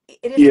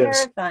 It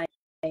is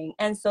terrifying.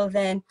 And so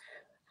then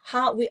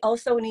how we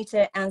also need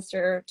to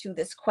answer to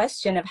this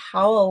question of,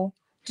 how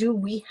do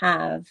we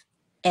have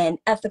an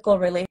ethical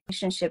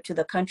relationship to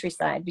the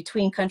countryside,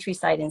 between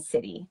countryside and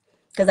city?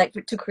 Because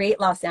to create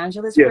Los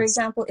Angeles, for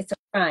example, it's a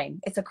crime.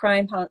 It's a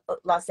crime how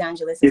Los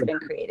Angeles has been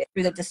created,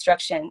 through the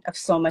destruction of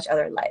so much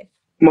other life.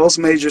 Most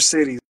major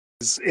cities,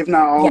 if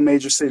not all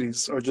major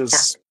cities, are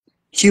just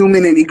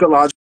human and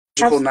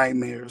ecological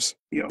nightmares.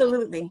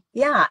 Absolutely.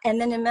 Yeah. And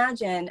then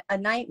imagine a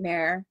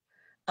nightmare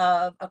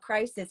of a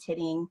crisis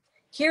hitting.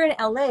 Here in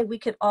LA, we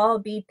could all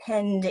be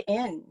penned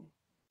in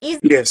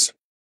easily,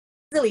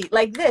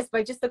 like this,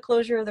 by just the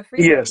closure of the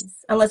freeways,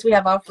 unless we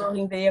have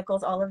off-roading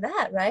vehicles, all of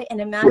that, right? And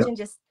imagine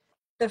just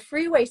the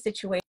freeway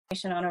situation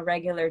on a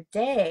regular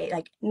day.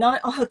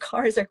 Not all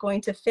cars are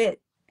going to fit,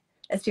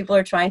 as people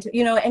are trying to,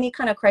 any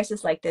kind of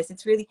crisis like this.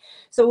 It's really,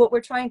 so what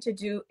we're trying to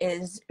do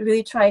is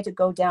really try to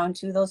go down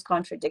to those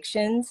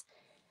contradictions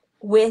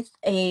with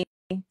a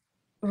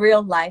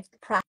real life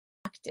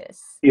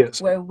practice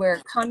Yes. where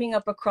we're coming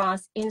up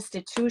across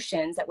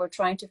institutions that we're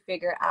trying to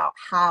figure out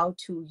how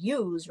to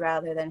use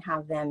rather than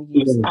have them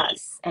use Yeah.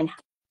 us.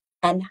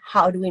 And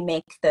how do we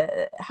make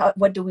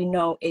what do we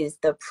know is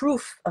the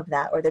proof of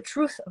that, or the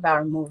truth of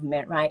our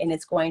movement, right? And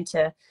it's going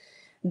to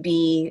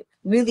be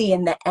really,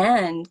 in the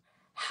end,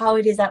 how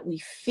it is that we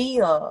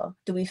feel.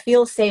 Do we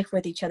feel safe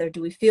with each other? Do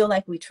we feel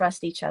like we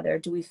trust each other?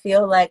 Do we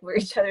feel like we're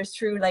each other's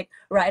true, like,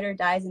 ride or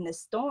dies in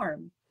this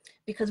storm?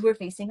 Because we're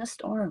facing a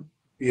storm.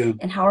 Yeah.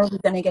 And how are we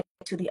going to get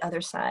to the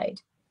other side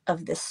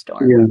of this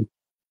storm? Yeah.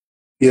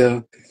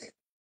 Yeah.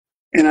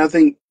 And I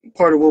think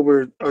part of what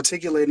we're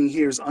articulating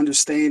here is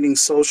understanding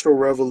social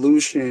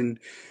revolution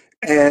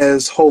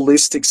as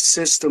holistic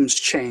systems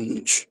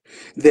change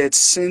that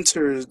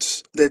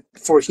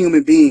for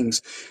human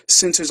beings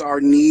centers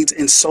our needs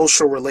in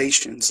social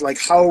relations. Like,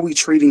 how are we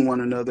treating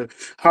one another?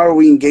 How are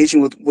we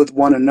engaging with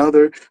one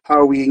another? How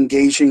are we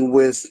engaging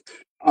with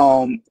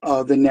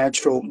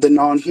the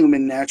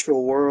non-human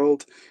natural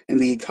world and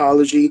the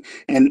ecology?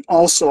 And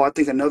also, I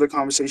think another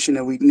conversation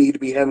that we need to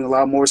be having a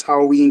lot more is how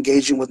are we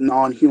engaging with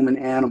non-human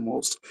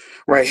animals,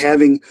 right?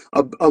 Having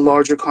a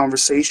larger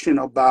conversation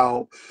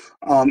about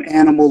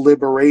animal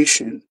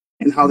liberation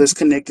and how that's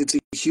connected to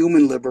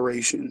human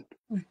liberation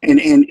and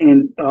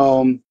and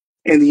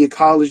the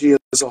ecology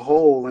as a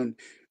whole. And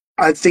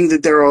I think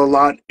that there are a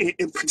lot,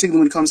 particularly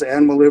when it comes to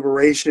animal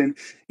liberation.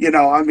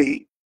 I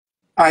mean,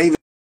 I even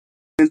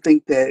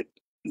think that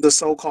the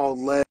so-called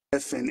left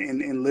and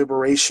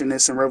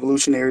liberationists and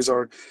revolutionaries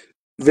are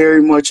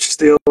very much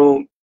still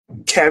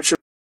captured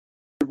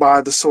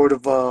by the sort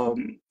of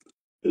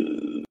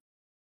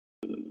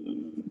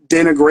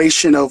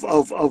denigration of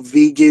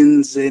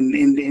vegans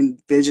and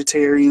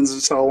vegetarians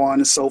and so on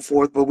and so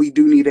forth. But we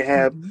do need to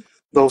have Mm-hmm.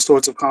 those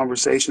sorts of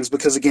conversations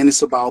because, again,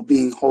 it's about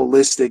being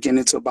holistic and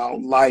it's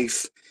about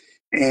life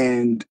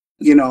and,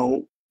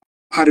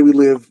 how do we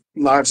live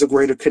lives of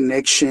greater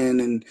connection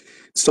and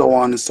so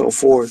on and so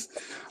forth.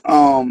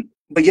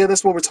 But yeah,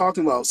 that's what we're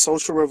talking about: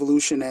 social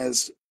revolution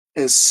as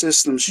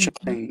systems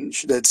Mm-hmm.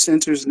 change that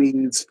centers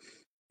needs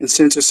and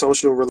center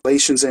social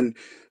relations. And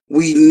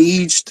we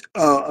need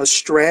a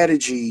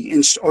strategy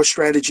or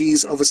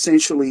strategies of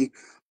essentially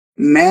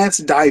mass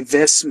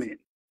divestment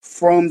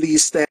from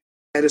these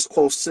status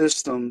quo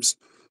systems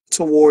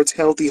towards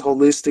healthy,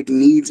 holistic,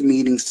 needs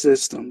meeting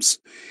systems.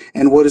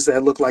 And what does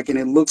that look like? And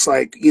it looks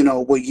like,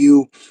 what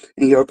you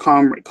and your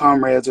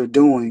comrades are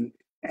doing.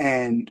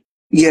 And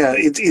yeah,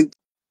 it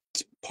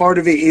part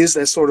of it is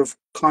that sort of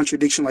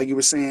contradiction, like you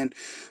were saying,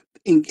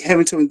 in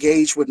having to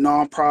engage with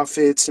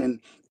nonprofits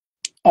and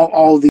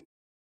all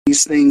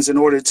these things in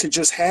order to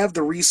just have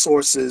the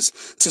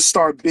resources to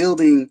start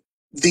building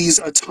these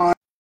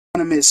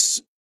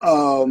autonomous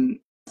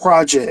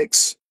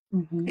projects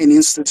Mm-hmm. and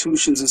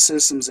institutions and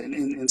systems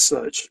and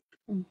such.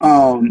 Mm-hmm.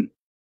 Um,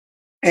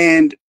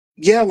 and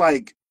yeah,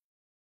 like,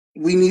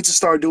 we need to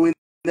start doing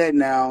that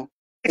now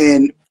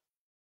and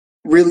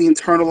really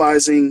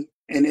internalizing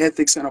an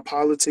ethics and a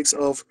politics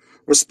of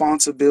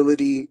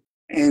responsibility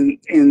and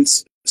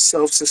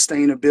self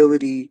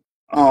sustainability.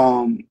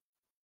 Um,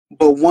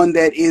 but one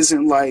that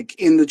isn't like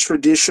in the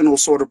traditional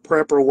sort of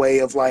prepper way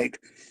of like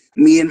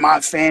me and my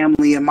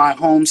family and my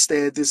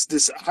homestead. This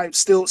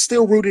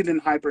still rooted in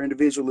hyper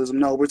individualism.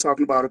 No, we're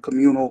talking about a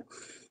communal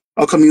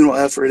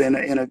effort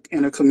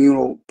and a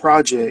communal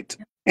project.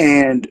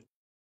 And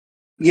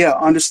yeah,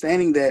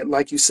 understanding that,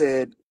 like you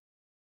said,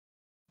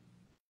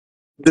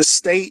 the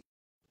state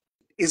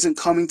isn't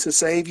coming to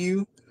save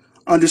you.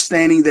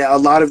 Understanding that a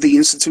lot of the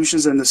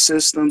institutions and the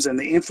systems and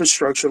the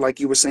infrastructure,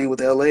 like you were saying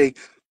with LA,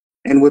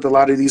 and with a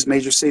lot of these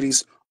major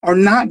cities, are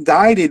not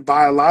guided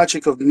by a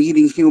logic of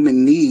meeting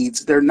human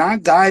needs. They're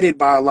not guided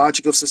by a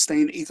logic of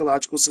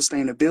ecological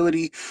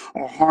sustainability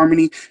or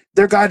harmony.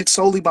 They're guided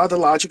solely by the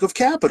logic of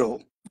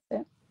capital,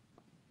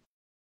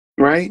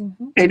 right?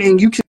 Mm-hmm.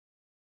 And you can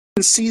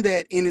see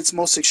that in its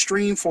most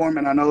extreme form.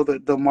 And I know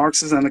that the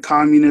Marxists and the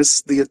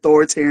communists, the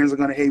authoritarians, are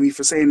going to hate me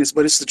for saying this,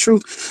 but it's the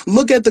truth.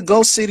 Look at the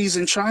ghost cities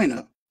in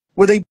China,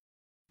 where they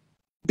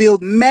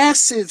build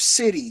massive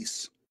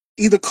cities,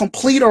 either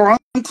complete or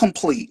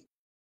incomplete,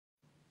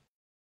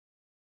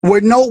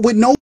 with no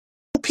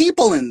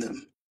people in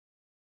them,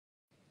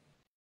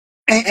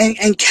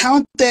 and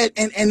count that,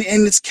 and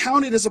it's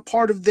counted as a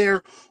part of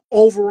their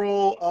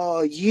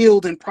overall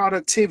yield and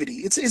productivity.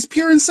 It's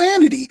pure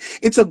insanity.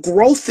 It's a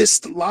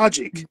growthist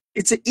logic.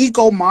 It's an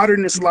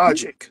eco-modernist Mm-hmm.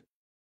 logic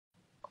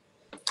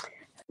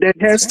that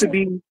That's has to right.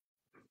 be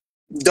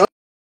done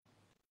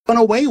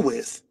away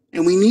with.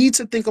 And we need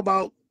to think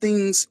about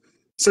things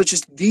such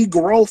as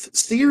degrowth Yeah.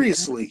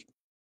 seriously.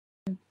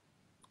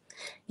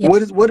 Yeah.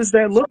 What does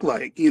that look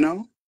like?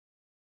 You're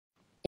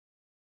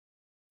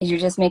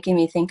just making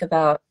me think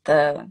about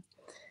that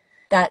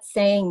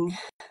saying,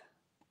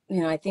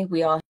 I think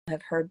we all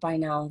have heard by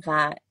now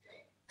that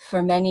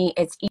for many,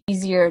 it's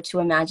easier to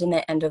imagine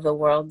the end of the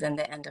world than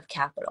the end of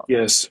capital.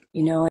 Yes.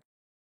 You know,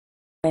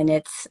 and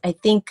I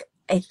think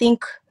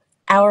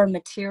our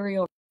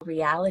material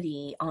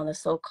reality on the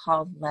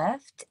so-called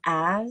left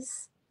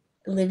as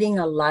living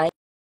a life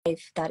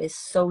that is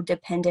so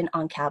dependent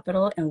on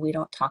capital and we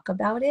don't talk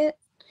about it,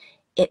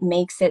 it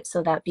makes it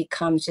so that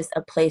becomes just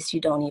a place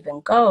you don't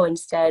even go.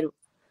 Instead,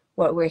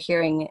 what we're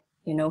hearing,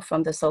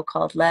 from the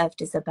so-called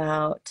left is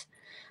about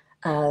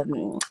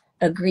um,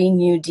 a Green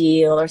New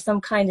Deal or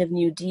some kind of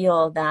New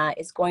Deal that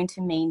is going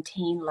to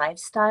maintain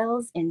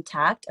lifestyles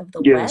intact of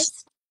the Yes.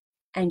 West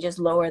and just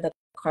lower the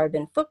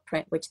carbon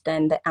footprint, which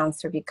then the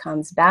answer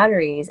becomes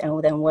batteries.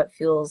 And then what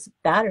fuels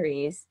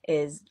batteries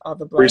is all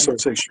the blowing.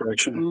 Resource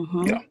extraction.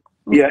 Mm-hmm. Yeah.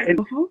 Yeah.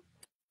 Mm-hmm.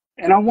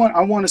 And I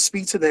want to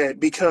speak to that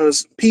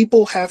because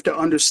people have to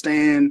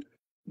understand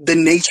the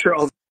nature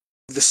of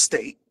the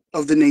state,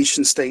 of the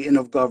nation state, and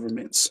of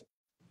governments.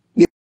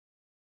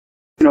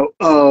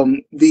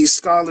 The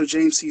scholar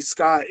James C.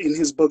 Scott, in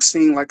his book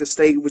Seeing Like a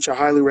State, which I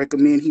highly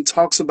recommend, he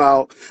talks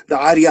about the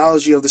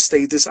ideology of the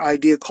state, this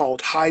idea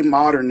called high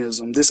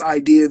modernism, this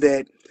idea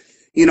that,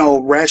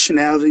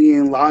 rationality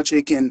and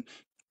logic and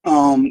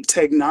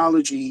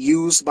technology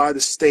used by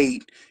the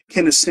state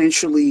can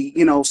essentially,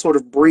 sort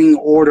of bring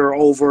order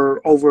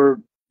over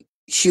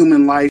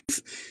human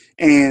life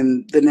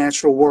and the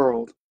natural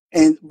world.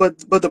 But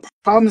the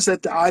problem is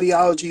that the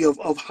ideology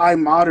of high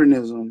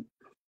modernism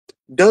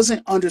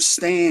doesn't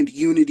understand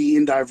unity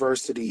in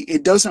diversity.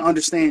 It doesn't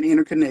understand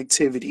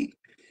interconnectivity.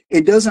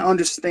 It doesn't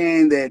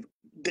understand that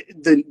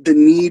the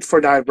need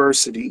for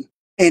diversity,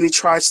 and it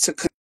tries to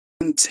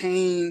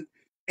contain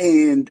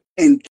and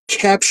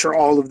capture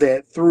all of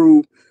that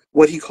through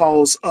what he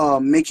calls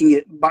making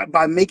it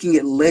by making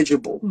it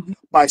legible, Mm-hmm.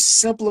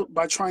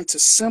 by trying to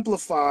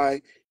simplify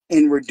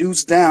and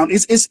reduce down.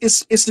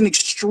 It's an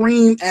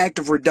extreme act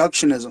of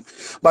reductionism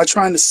by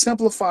trying to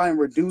simplify and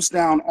reduce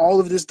down all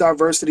of this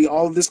diversity,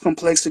 all of this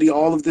complexity,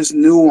 all of this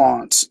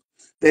nuance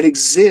that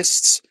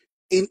exists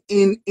in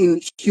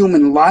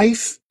human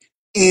life,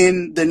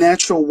 in the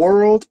natural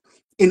world,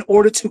 in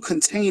order to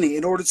contain it,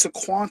 in order to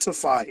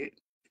quantify it.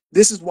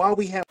 This is why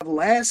we have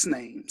last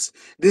names.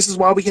 This is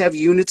why we have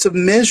units of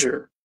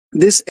measure.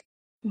 This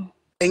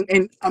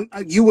and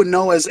you would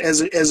know as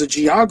a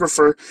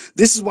geographer,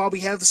 this is why we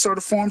have the sort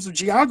of forms of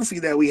geography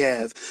that we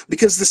have,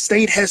 because the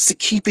state has to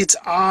keep its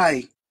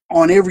eye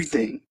on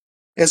everything,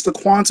 has to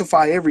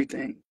quantify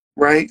everything,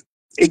 right?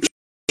 It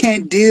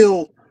can't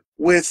deal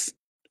with,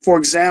 for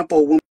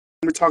example, when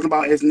we're talking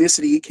about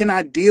ethnicity, it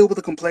cannot deal with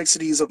the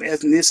complexities of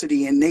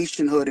ethnicity and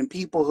nationhood and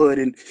peoplehood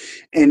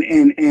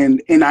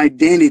and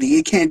identity.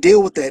 It can't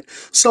deal with that.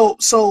 So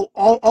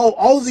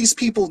all of these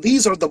people,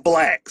 these are the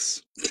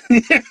blacks.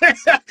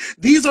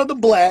 These are the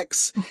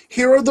blacks.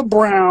 Here are the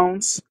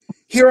browns.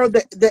 Here are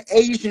the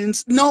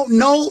Asians. No,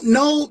 no,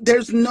 no.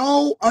 There's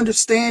no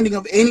understanding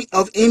of any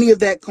of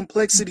that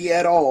complexity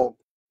at all.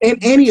 In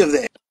any of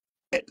that.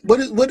 What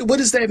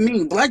does that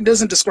mean? Black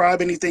doesn't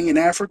describe anything in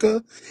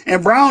Africa,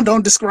 and brown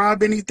don't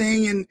describe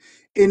anything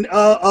in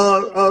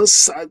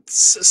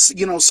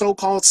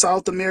so-called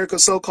South America,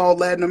 so-called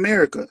Latin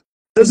America.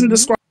 Doesn't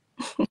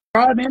Mm-hmm.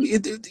 describe any,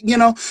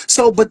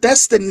 so, but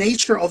that's the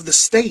nature of the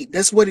state.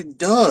 That's what it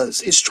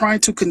does. It's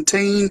trying to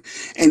contain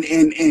and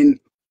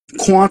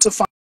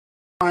quantify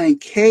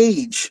and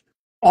cage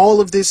all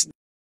of this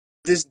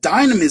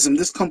dynamism,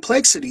 this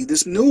complexity,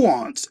 this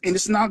nuance, and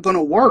it's not going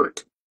to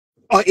work.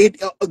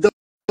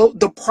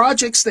 The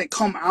projects that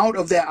come out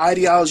of that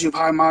ideology of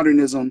high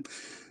modernism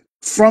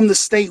from the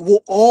state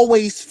will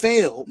always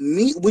fail.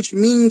 Which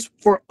means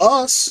for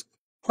us,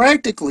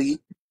 practically,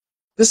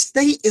 the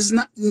state is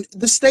not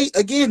the state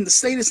again. The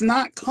state is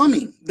not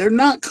coming. They're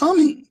not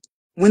coming.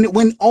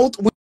 When all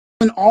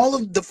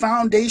of the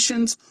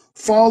foundations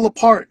fall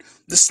apart,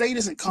 the state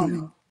isn't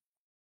coming. No,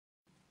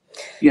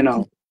 You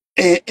know,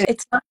 and,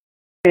 it's not.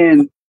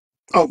 and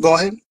oh, go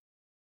ahead.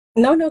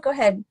 No, no, go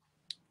ahead.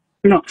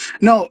 No,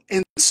 no,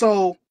 and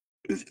so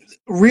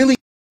really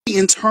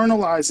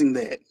internalizing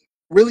that,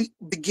 really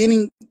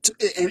beginning to,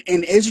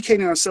 and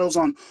educating ourselves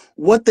on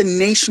what the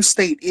nation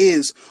state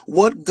is,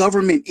 what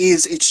government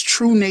is, its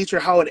true nature,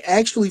 how it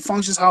actually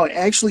functions, how it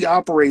actually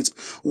operates,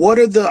 what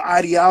are the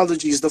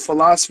ideologies, the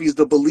philosophies,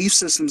 the belief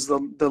systems,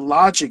 the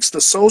logics,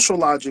 the social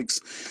logics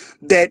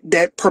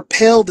that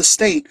propel the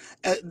state.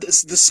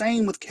 It's the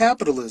same with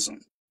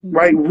capitalism,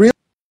 right? Mm-hmm.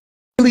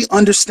 Really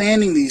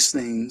understanding these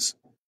things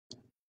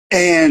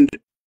and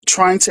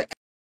trying to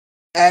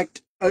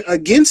act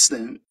against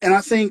them. And I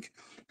think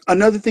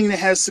another thing that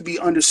has to be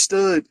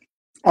understood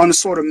on a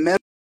sort of meta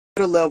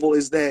level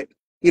is that,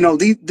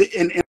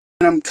 and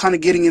I'm kind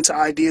of getting into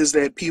ideas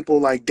that people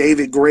like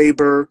David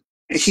Graeber,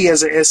 he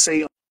has an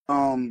essay,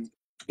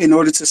 in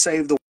order to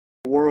save the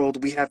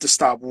world, we have to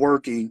stop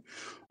working.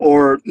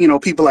 Or,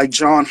 people like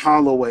John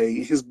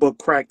Holloway, his book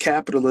Crack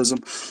Capitalism,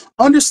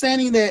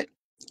 understanding that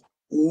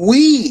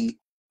we,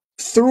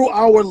 through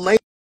our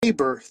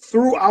labor,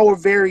 through our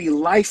very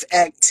life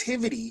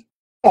activity,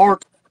 are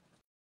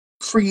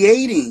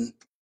creating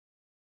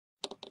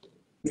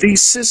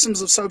these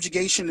systems of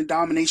subjugation and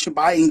domination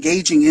by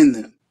engaging in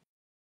them.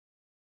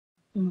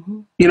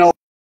 Mm-hmm. You know,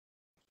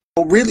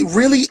 really,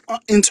 really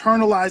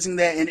internalizing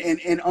that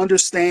and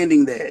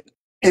understanding that.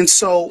 And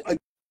so,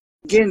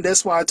 again,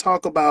 that's why I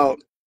talk about,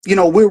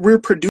 we're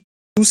producing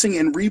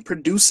and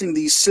reproducing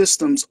these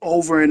systems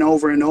over and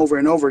over and over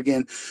and over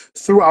again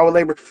through our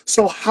labor.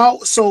 So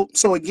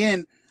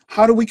again,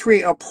 how do we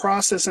create a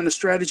process and a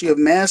strategy of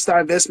mass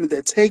divestment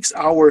that takes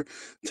our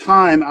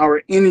time,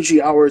 our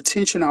energy, our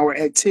attention, our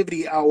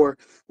activity, our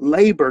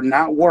labor,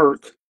 not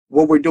work?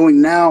 What we're doing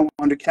now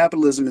under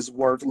capitalism is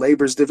work.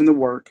 Labor is different than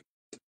work.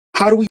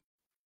 How do we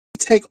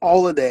take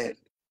all of that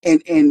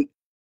and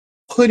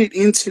put it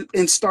into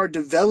and start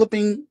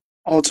developing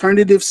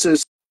alternative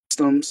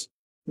systems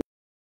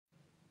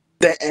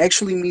that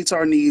actually meets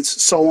our needs,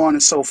 so on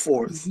and so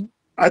forth? Mm-hmm.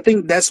 I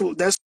think that's what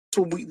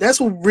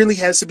really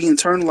has to be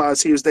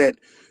internalized here, is that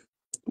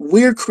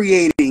we're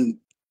creating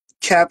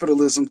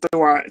capitalism through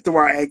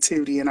our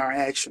activity and our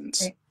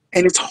actions, Right.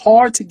 and it's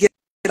hard to get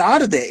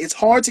out of that. It's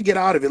hard to get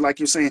out of it, like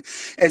you're saying.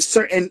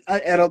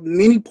 At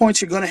many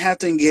points, you're going to have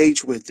to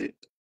engage with it.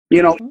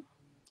 You know, Mm-hmm.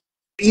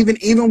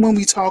 even when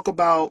we talk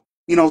about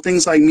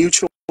things like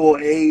mutual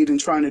aid and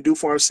trying to do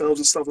for ourselves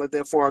and stuff like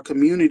that for our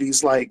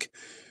communities, like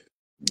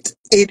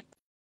it.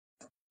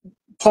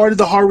 Part of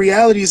the hard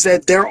reality is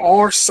that there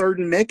are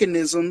certain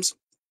mechanisms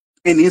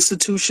and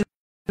institutions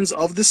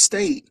of the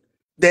state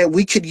that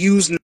we could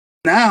use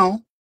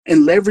now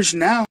and leverage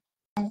now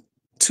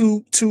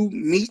to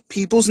meet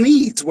people's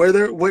needs where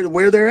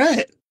they're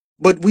at.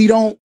 But we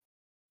don't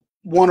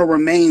want to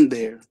remain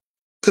there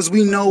because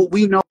we know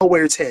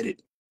where it's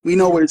headed. We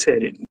know Yeah. where it's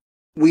headed.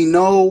 We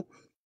know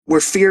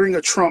we're fearing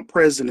a Trump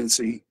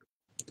presidency,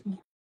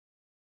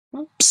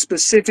 Mm-hmm.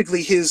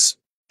 specifically his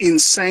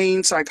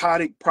insane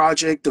psychotic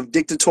project of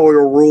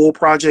dictatorial rule,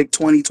 Project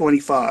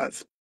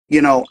 2025.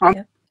 I'm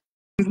Yep.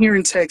 here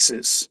in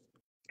Texas,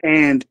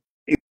 and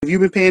if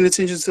you've been paying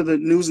attention to the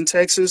news in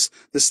Texas,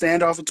 the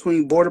standoff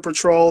between Border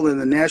Patrol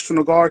and the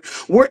National Guard,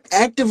 we're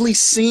actively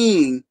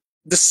seeing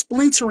the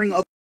splintering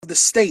of the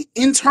state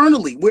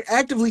internally. We're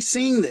actively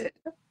seeing that,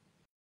 Yes,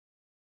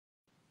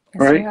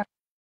 we right? are.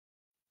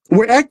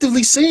 We're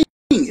actively seeing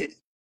it,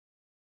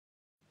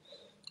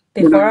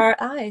 you Before know, our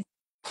eyes.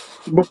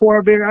 before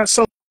our very eyes.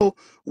 So,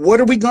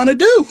 what are we gonna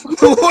do?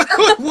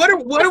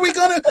 What are we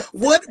gonna?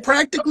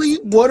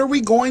 What are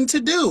we going to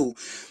do?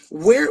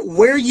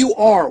 Where you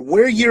are,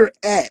 where you're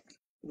at,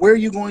 where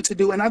you're going to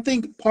do? And I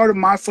think part of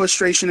my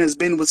frustration has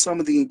been with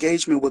some of the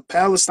engagement with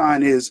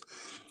Palestine is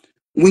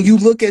when you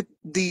look at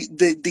the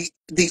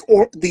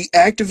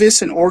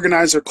activist and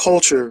organizer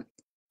culture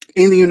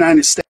in the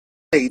United States,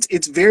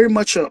 it's very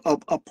much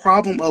a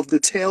problem of the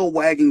tail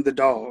wagging the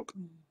dog.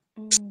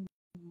 Mm-hmm.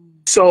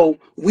 So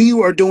we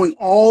are doing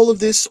all of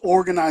this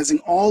organizing,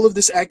 all of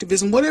this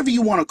activism, whatever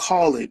you want to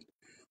call it,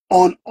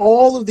 on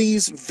all of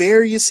these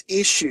various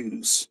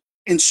issues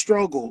and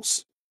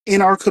struggles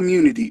in our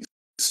communities.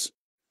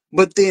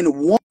 But then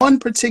one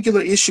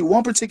particular issue,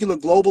 one particular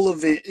global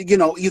event,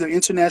 either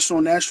international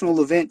or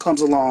national event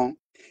comes along,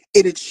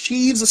 it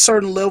achieves a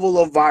certain level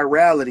of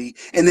virality,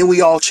 and then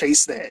we all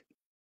chase that,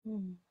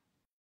 Mm-hmm.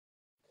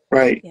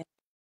 right? Yeah.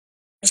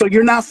 So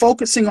you're not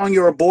focusing on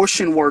your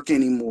abortion work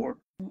anymore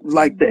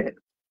like Mm-hmm. that.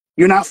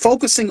 You're not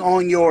focusing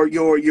on your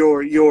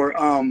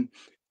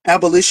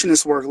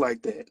abolitionist work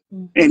like that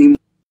Mm-hmm.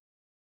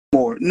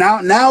 anymore.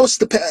 Now it's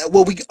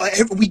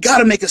we got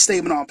to make a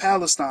statement on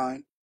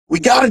Palestine. We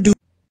got to do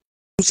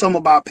something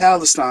about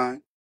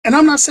Palestine. And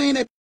I'm not saying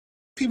that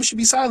people should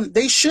be silent.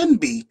 They shouldn't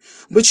be.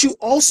 But you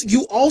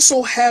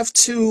also have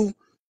to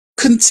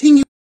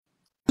continue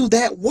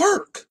that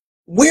work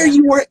where Yeah.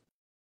 you are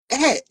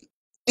at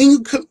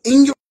in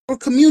your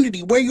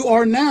community, where you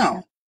are Yeah.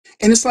 now.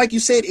 And it's like you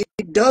said,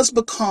 it does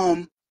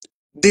become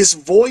this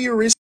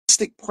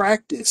voyeuristic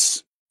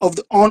practice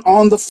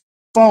on the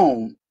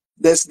phone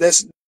that's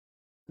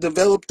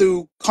developed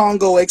through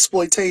Congo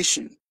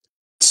exploitation,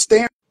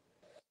 staring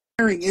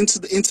into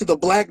the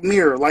black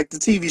mirror, like the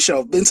TV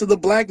show, into the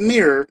black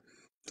mirror,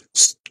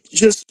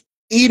 just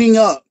eating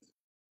up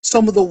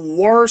some of the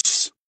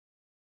worst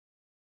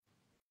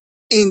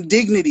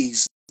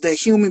indignities that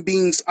human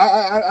beings.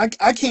 I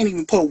can't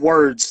even put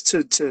words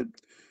to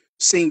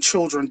seeing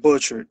children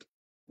butchered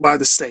by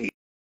the state.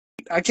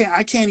 I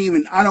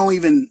don't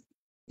even.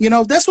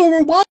 That's what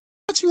we're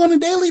watching on a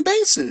daily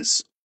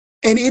basis,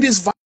 and it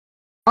is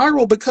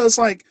viral because,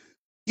 like,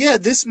 yeah,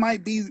 this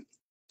might be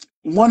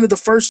one of the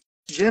first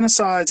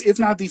genocides, if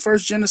not the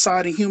first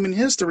genocide in human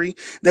history,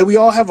 that we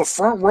all have a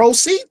front row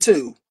seat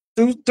to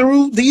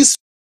through these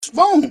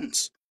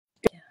phones.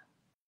 Yeah.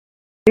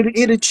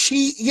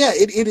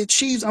 It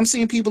achieves. I'm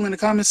seeing people in the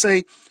comments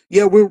say,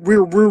 yeah, we're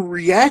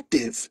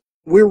reactive.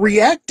 We're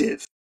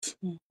reactive.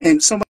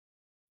 And somebody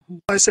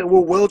said,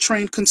 we're well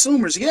trained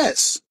consumers.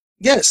 Yes,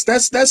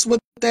 that's what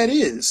that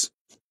is.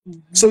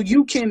 Mm-hmm. So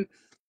you can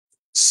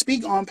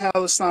speak on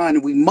Palestine,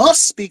 and we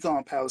must speak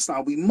on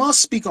Palestine. We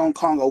must speak on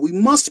Congo. We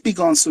must speak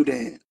on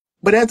Sudan.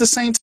 But at the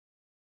same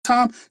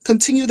time,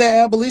 continue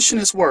that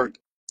abolitionist work.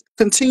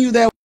 Continue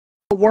that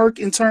work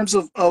in terms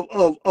of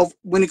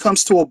when it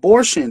comes to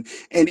abortion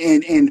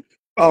and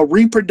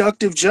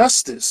reproductive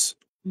justice.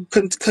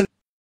 Mm-hmm.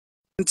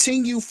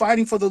 Continue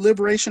fighting for the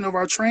liberation of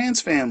our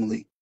trans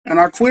family and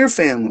our queer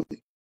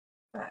family.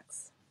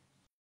 Facts.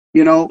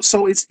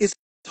 So it's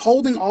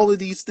holding all of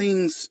these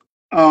things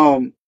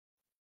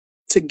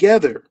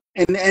together.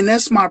 And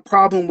that's my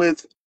problem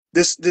with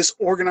this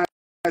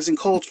organizing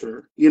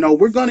culture.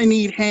 We're going to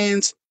need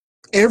hands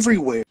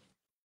everywhere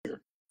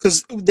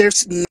because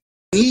there's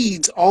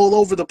needs all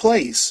over the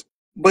place.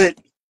 But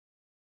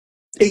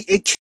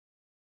it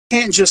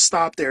can't just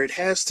stop there. It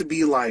has to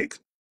be like,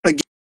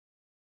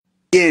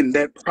 again,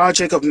 that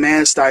project of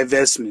mass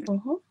divestment.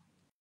 Mm-hmm.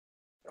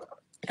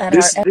 At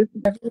our This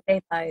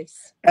everyday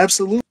lives.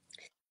 absolutely,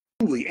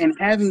 and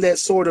having that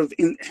sort of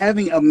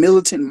having a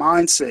militant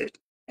mindset,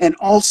 and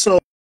also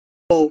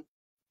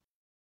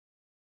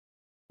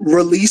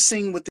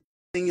releasing within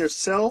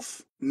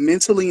yourself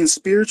mentally and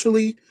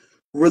spiritually,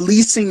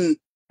 releasing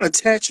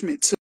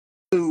attachment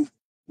to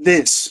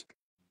this.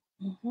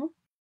 Mm-hmm.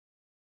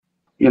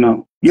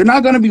 You're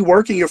not going to be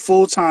working your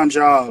full-time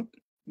job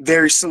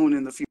very soon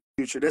in the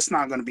future. That's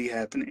not going to be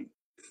happening.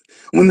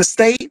 When the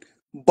state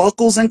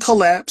buckles and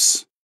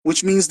collapse,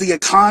 which means the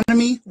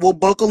economy will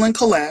buckle and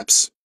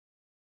collapse,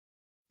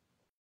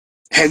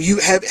 have you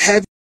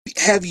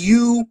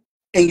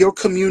and your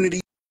community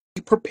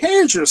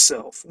prepared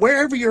yourself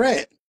wherever you're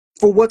at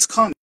for what's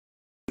coming?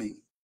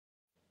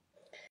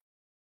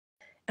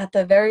 At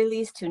the very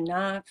least, to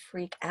not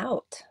freak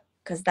out,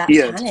 because that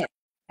Yes. panic,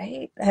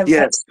 right?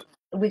 Yes.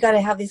 We got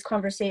to have these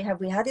conversations. Have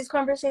we had these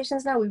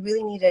conversations now? We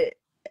really need to,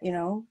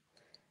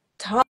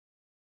 talk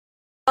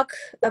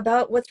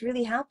about what's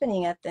really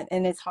happening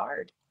and it's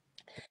hard.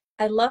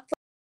 I love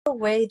the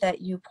way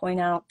that you point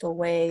out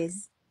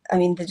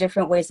the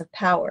different ways of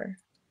power.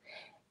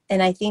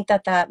 And I think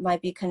that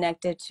might be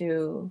connected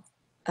to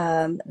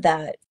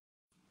that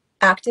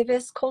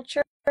activist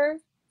culture,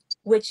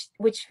 which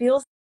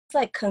feels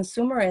like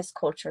consumerist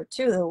culture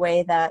too, the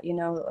way that,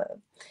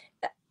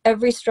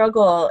 every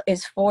struggle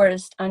is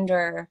forced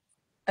under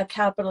a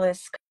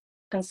capitalist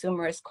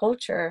consumerist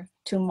culture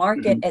to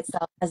market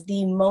itself as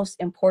the most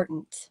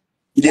important.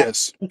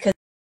 Yes. Because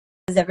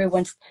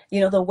everyone's,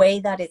 the way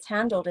that it's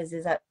handled is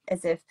that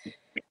as if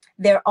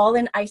they're all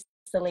in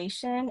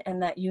isolation,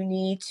 and that you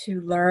need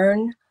to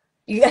learn.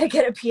 You got to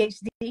get a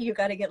PhD. You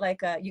got to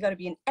you got to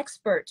be an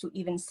expert to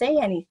even say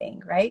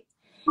anything, right?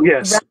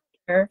 Yes.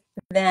 Rather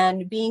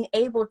than being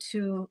able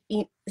to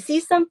see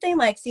something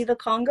like see the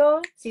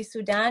Congo, see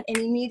Sudan, and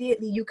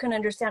immediately you can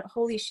understand,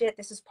 holy shit,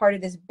 this is part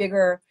of this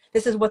bigger,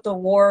 this is what the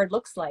war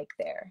looks like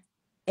there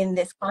in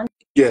this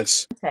context,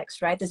 Yes.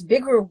 right? This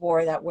bigger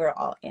war that we're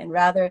all in,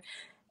 rather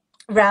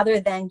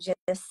than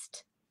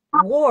just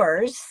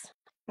wars.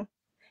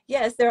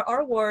 Yes, there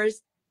are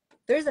wars.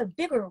 There's a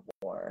bigger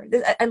war.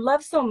 I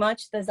love so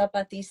much the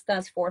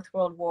Zapatistas' Fourth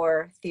World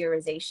War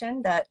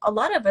theorization that a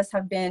lot of us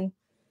have been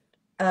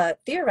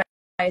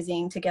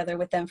theorizing together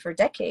with them for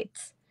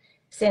decades,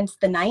 since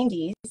the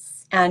 90s.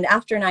 And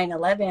after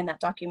 9/11, that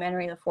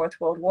documentary, The Fourth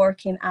World War,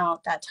 came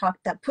out that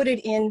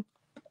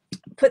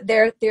put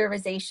their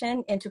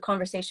theorization into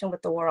conversation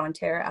with the war on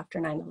terror after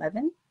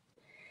 9/11.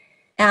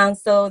 And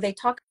so they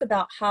talk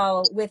about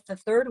how with the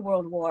Third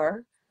World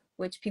War,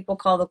 which people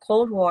call the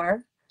Cold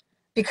War,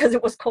 because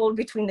it was cold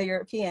between the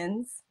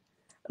Europeans,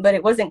 but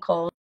it wasn't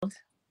cold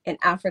in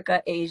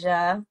Africa,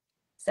 Asia,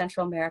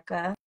 Central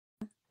America,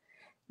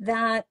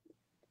 that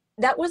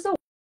was a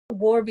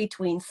war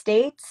between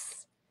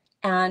states,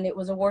 and it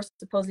was a war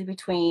supposedly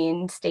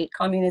between state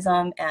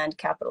communism and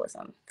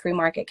capitalism, free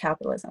market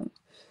capitalism.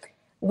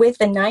 With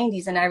the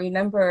 90s, and I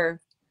remember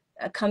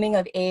coming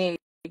of age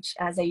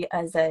as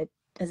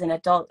an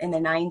adult in the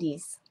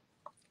 90s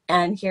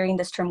and hearing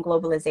this term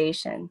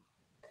globalization.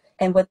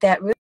 And what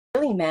that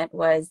really meant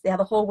was, the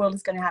whole world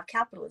is going to have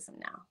capitalism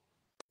now.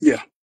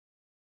 Yeah.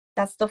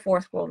 That's the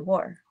Fourth World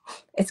War.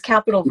 It's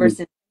capital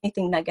versus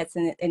anything that gets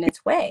in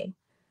its way.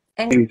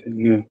 Anything,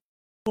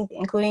 yeah.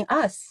 Including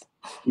us.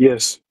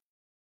 Yes.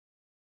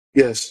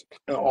 Yes.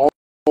 All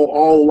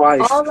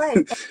life. All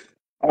life.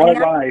 All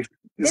life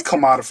is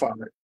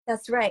commodified.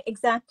 That's right,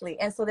 exactly.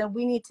 And so then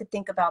we need to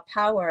think about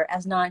power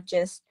as not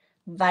just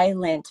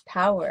violent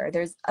power.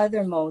 There's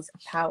other modes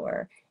of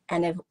power.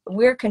 And if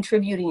we're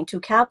contributing to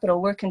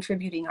capital, we're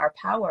contributing our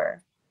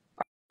power.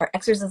 Our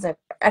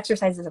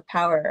exercises of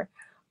power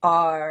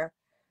are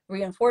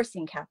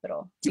reinforcing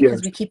capital,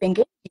 because we keep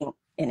engaging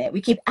in it.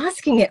 We keep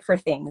asking it for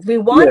things. We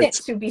want it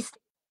to be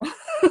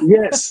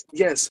Yes,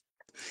 yes.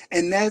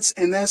 And that's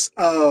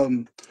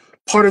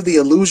part of the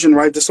illusion,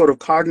 right? The sort of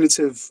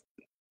cognitive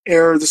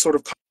error, the sort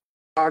of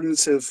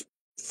cognitive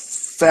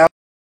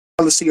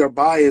fallacy or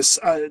bias.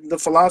 The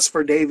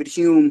philosopher David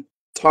Hume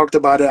talked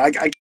about it.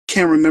 I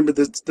can't remember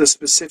the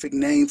specific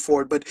name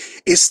for it, but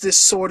it's this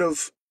sort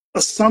of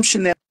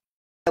assumption that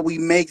we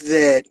make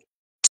that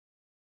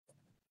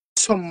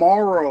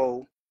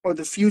tomorrow or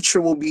the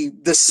future will be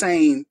the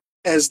same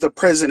as the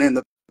present and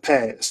the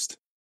past.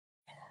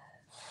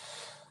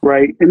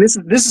 Right. And this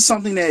is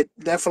something that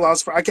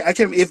philosopher, I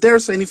can't, if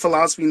there's any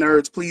philosophy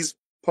nerds, please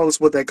post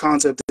what that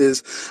concept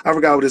is. I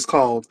forgot what it's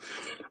called.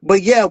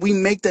 But yeah, we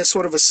make that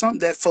sort of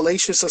that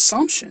fallacious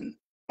assumption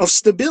of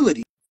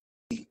stability.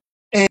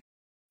 And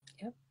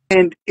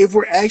and if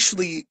we're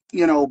actually,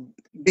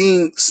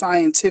 being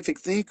scientific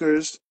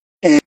thinkers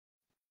and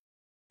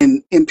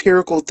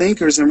empirical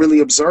thinkers and really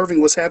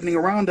observing what's happening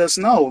around us,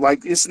 no,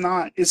 like it's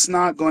not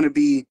going to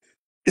be,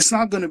 it's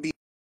not going to be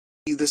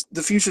this,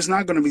 the future is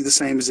not going to be the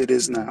same as it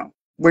is now.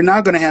 We're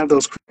not going to have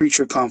those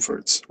creature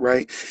comforts,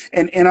 right?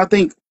 And I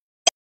think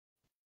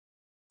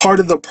part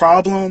of the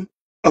problem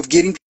of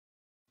getting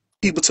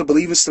people to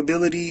believe in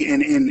stability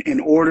and in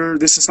order,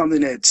 this is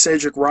something that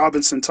Cedric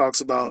Robinson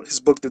talks about, his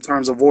book, The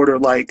Terms of Order,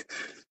 like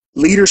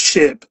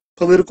leadership,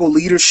 political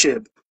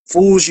leadership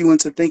fools you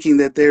into thinking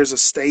that there's a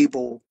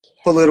stable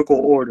political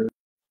order,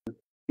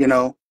 you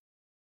know?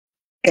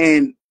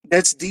 And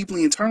that's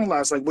deeply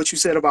internalized, like what you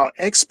said about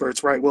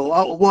experts, right? Well,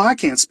 I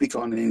can't speak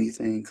on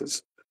anything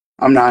because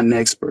I'm not an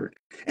expert.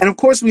 And of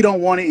course, we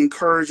don't want to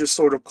encourage a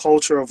sort of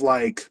culture of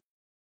like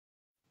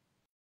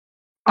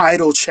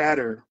idle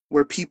chatter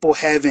where people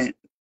haven't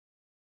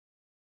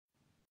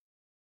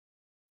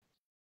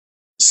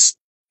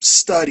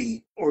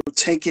studied or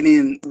taken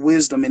in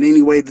wisdom in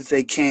any way that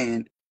they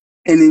can,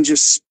 and then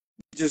just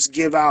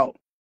give out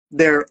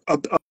their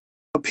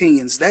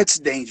opinions. That's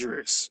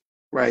dangerous,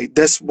 right?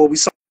 That's what we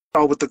saw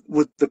with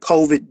the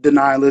COVID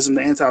denialism,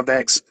 the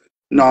anti-vax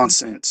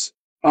nonsense.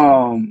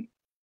 And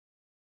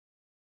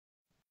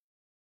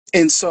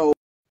so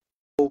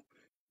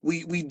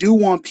we do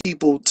want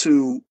people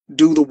to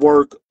do the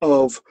work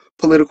of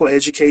political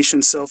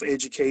education,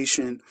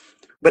 self-education,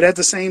 but at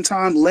the same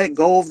time, let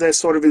go of that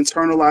sort of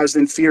internalized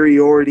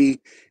inferiority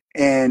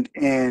and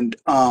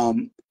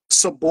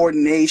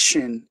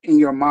subordination in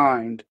your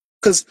mind.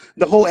 Because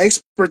the whole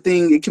expert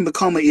thing, it can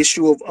become an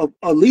issue of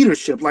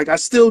leadership. Like I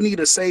still need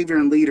a savior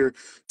and leader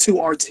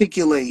to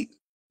articulate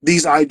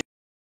these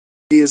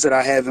ideas that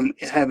I have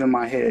in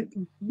my head,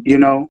 you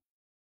know?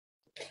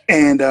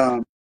 And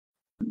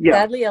yeah,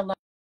 Sadly, a lot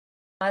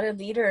of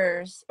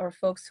leaders or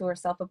folks who are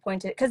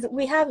self-appointed, because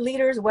we have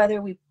leaders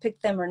whether we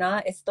pick them or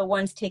not, it's the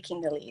ones taking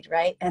the lead,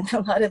 right? And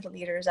a lot of the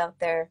leaders out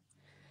there,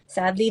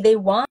 sadly, they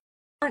want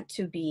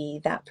to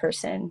be that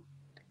person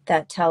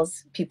that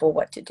tells people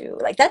what to do.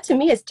 Like that to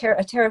me is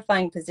a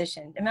terrifying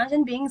position.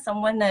 Imagine being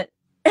someone that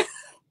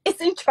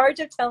is in charge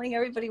of telling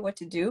everybody what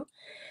to do.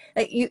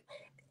 Like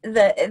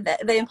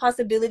the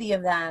impossibility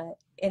of that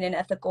in an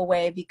ethical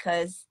way,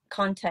 because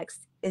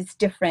context is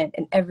different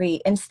in every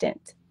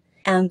instant,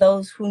 and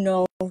those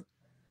who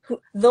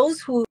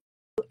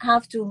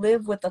have to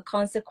live with the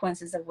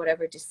consequences of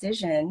whatever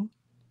decision,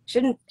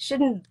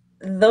 shouldn't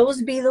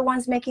those be the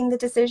ones making the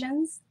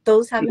decisions,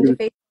 those having to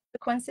face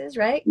consequences,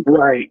 right?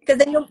 right, Because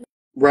then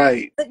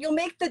right, you'll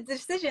make the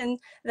decision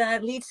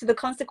that leads to the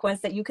consequence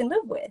that you can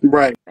live with,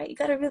 right. right? You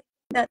got to really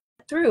think that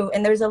through,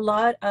 and there's a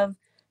lot of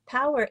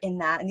power in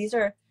that. And these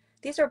are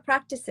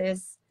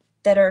practices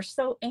that are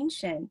so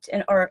ancient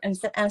and are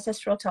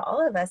ancestral to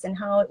all of us, and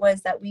how it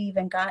was that we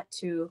even got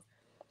to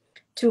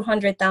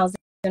 200,000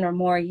 or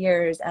more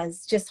years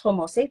as just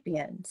Homo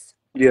sapiens,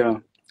 Yeah,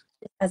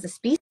 as a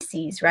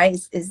species, right?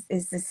 Is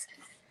this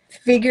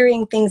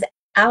figuring things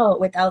out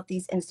without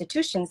these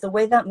institutions. The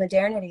way that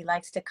modernity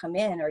likes to come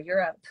in, or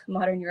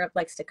modern Europe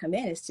likes to come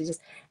in, is to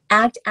just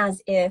act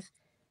as if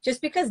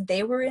just because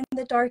they were in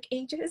the dark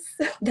ages,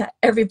 that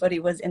everybody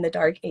was in the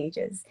dark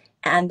ages,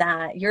 and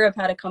that Europe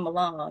had to come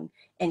along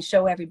and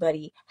show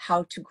everybody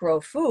how to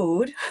grow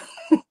food,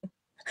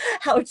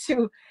 how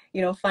to,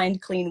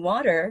 find clean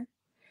water,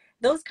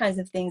 those kinds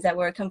of things that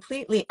were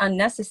completely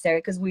unnecessary,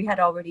 because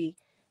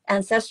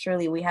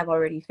ancestrally, we have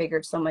already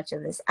figured so much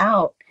of this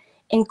out,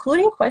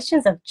 including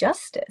questions of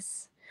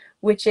justice,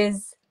 which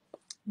is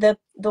the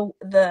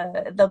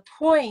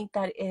point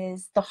that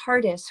is the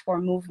hardest for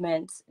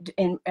movements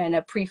in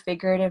a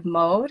prefigurative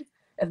mode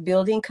of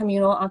building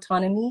communal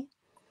autonomy.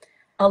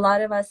 A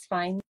lot of us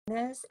find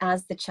this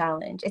as the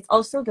challenge. It's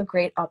also the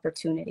great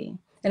opportunity.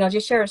 And I'll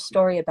just share a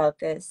story about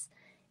this.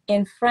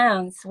 In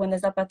France, when the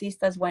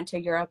Zapatistas went to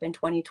Europe in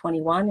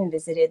 2021 and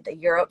visited the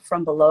Europe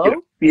from yeah, below,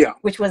 yeah.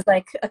 which was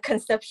like a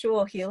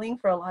conceptual healing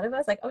for a lot of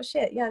us, like, oh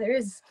shit, yeah, there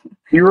is.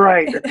 You're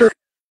right,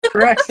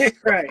 right,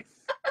 right.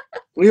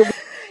 We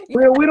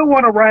don't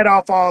want to write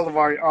off all of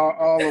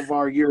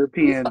our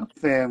European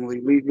family.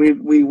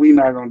 We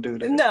not gonna do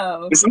that.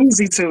 No, It's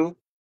easy to.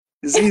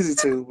 It's easy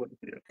to. But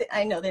yeah.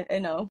 I know that, I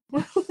know.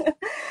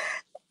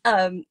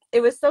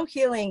 It was so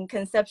healing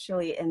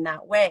conceptually in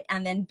that way.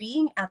 And then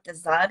being at the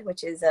ZAD,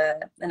 which is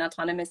an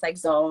autonomous like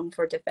zone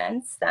for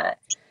defense, that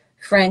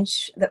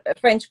the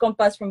French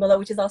compas from below,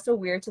 which is also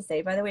weird to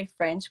say, by the way,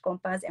 French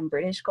compas and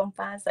British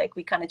compas, like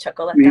we kind of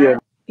chuckle at Yeah.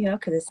 that,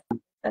 because it's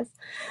us.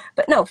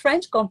 But no,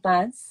 French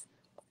compas,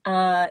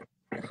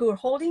 who are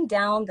holding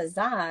down the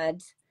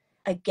ZAD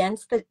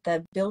against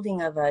the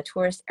building of a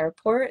tourist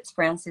airport. It's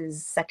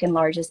France's second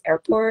largest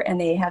airport, and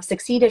they have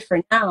succeeded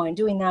for now in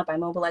doing that by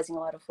mobilizing a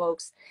lot of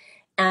folks.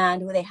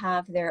 And they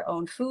have their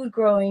own food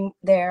growing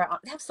there.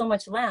 They have so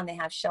much land. They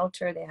have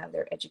shelter. They have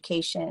their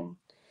education.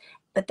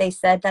 But they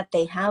said that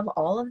they have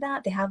all of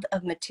that. They have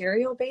a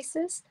material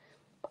basis,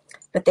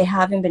 but they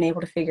haven't been able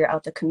to figure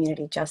out the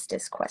community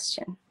justice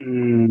question.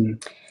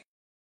 Mm.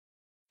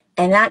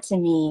 And that to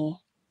me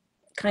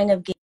kind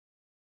of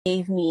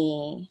gave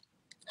me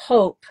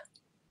hope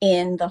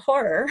in the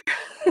horror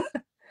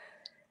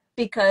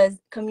because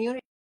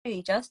community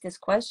justice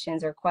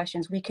questions are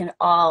questions we can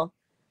all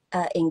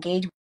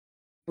engage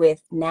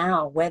with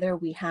now, whether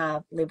we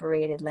have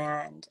liberated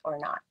land or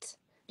not,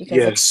 because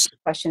it's Yes,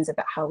 questions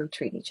about how we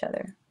treat each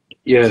other.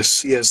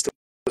 yes, yes.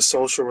 The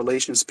social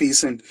relations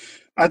piece, and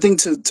I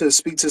think to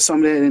speak to some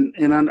of that,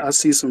 and I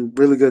see some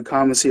really good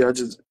comments here. I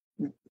just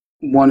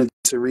wanted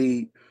to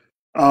read,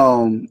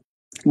 um,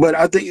 but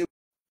I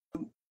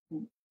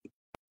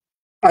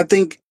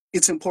think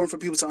it's important for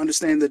people to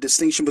understand the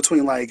distinction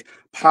between like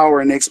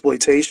power and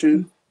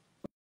exploitation,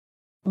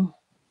 Mm-hmm.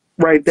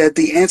 right? That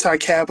the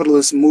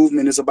anti-capitalist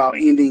movement is about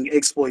ending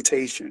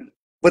exploitation,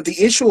 but the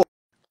issue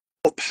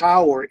of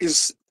power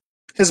is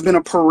has been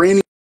a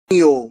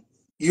perennial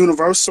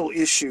universal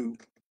issue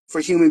for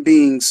human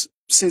beings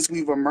since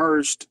we've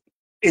emerged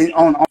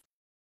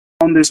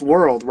on this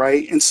world,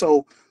 right? And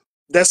so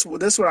that's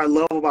what I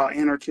love about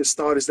anarchist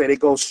thought is that it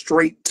goes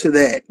straight to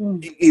that.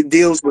 It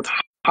deals with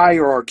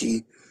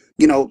hierarchy,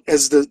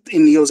 as the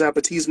in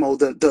neo-Zapatismo,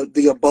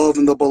 the above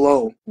and the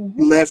below,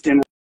 Mm-hmm. left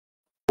and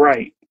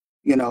right,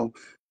 you know,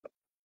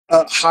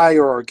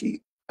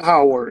 hierarchy,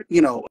 power,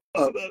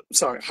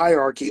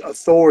 hierarchy,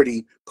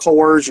 authority,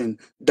 coercion,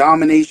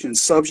 domination,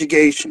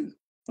 subjugation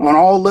on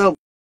all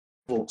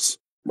levels,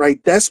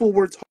 right? That's what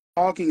we're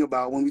talking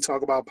about when we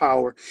talk about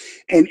power.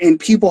 And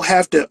people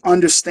have to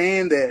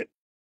understand that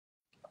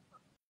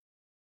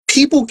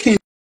people can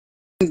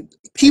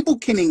people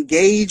can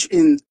engage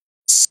in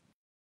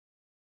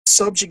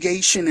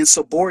subjugation and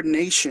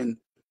subordination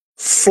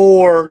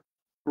for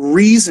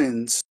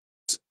reasons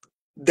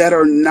that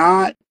are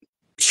not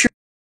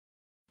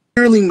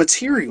purely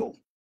material.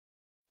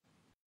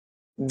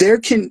 There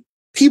can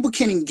People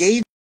can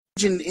engage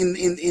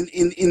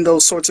in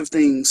those sorts of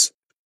things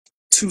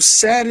to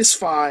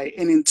satisfy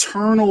an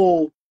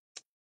internal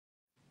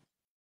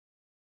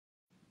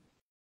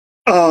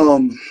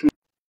um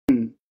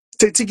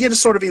to get a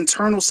sort of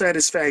internal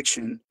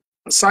satisfaction,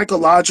 a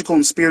psychological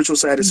and spiritual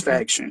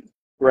satisfaction,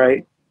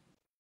 right?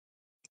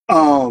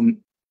 um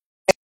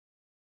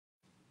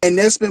and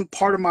that's been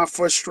part of my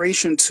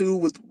frustration too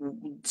with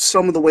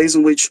some of the ways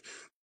in which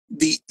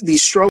the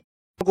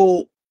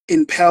struggle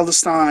in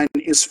Palestine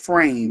is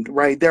framed,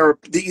 right?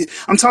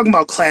 I'm talking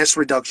about class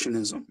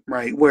reductionism,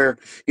 right? Where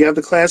you have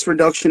the class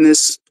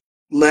reductionists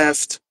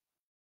left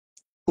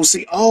who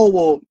see, oh,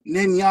 well,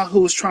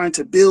 Netanyahu is trying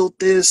to build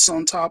this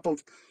on top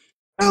of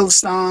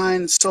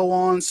Palestine, so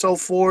on and so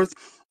forth.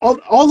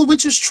 All of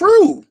which is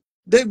true.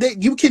 That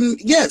you can,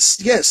 yes,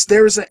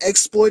 there is an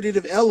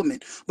exploitative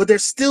element, but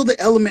there's still the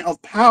element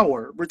of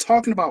power. We're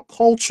talking about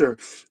culture,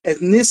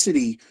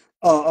 ethnicity,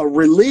 a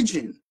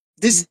religion.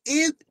 This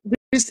is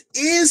this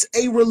is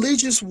a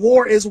religious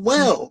war as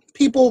well.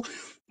 People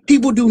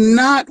do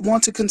not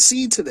want to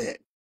concede to that,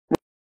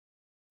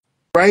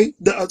 right?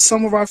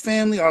 Some of our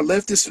family, our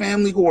leftist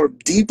family, who are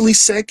deeply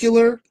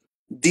secular,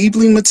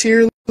 deeply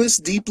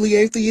materialist, deeply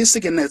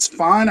atheistic, and that's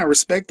fine. I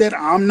respect that.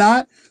 I'm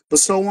not, but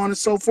so on and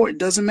so forth. It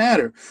doesn't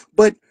matter.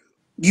 But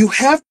you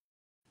have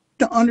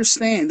to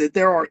understand that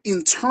there are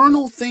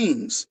internal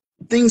things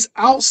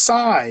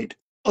outside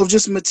of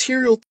just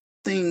material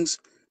things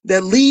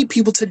that lead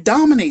people to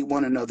dominate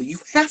one another. You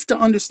have to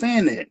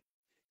understand that.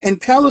 And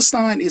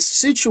Palestine is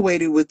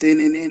situated within,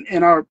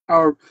 and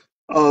our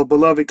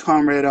beloved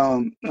comrade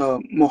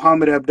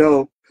Mohammed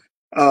Abdo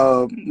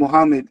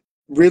Mohammed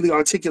really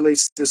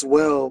articulates this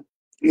well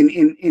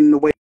in the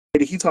way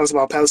that he talks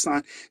about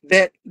Palestine.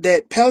 That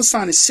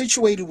Palestine is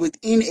situated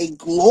within a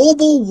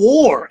global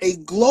war, a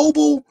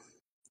global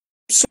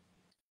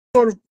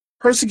sort of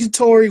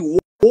persecutory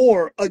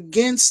war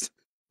against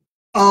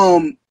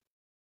um,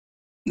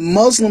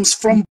 Muslims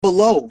from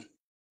below.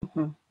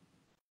 Mm-hmm.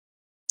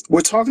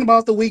 We're talking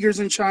about the Uyghurs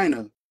in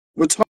China.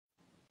 We're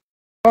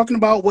talking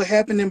about what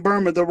happened in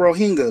Burma, the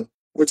Rohingya.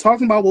 We're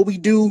talking about what we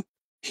do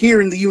here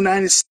in the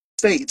United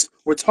States.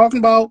 We're talking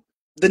about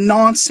the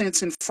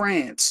nonsense in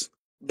France,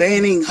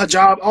 banning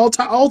hijab, all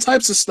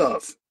types of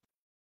stuff.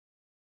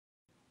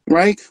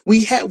 Right?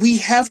 We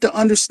have to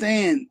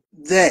understand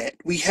that.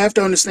 We have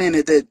to understand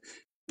that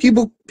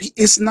people.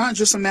 It's not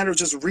just a matter of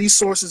just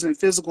resources and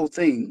physical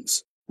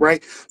things.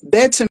 Right?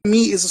 That to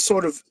me is a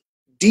sort of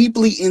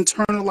deeply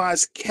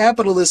internalized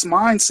capitalist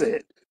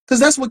mindset. Because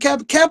that's what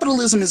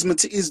capitalism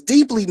is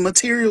deeply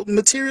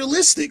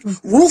materialistic,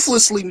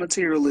 ruthlessly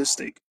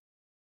materialistic,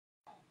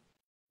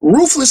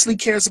 ruthlessly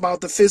cares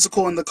about the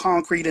physical and the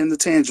concrete and the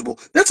tangible.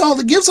 That's all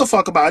it gives a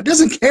fuck about. It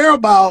doesn't care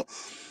about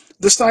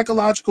the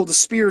psychological, the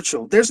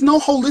spiritual. There's no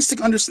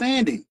holistic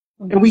understanding.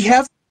 And we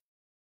have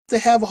to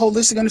have a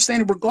holistic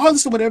understanding,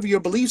 regardless of whatever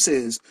your beliefs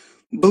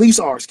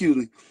are, excuse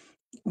me.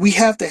 We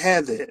have to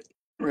have that.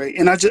 Right.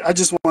 And I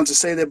just wanted to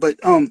say that. But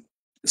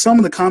some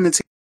of the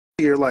comments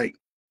here, like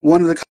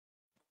one of the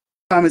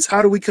comments,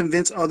 how do we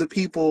convince other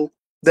people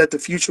that the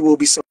future will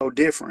be so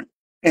different?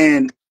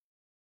 And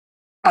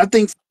I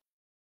think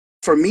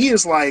for me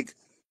is like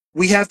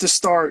we have to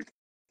start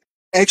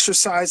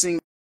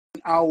exercising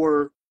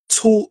our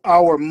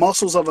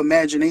muscles of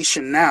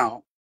imagination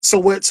now.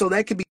 So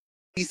that could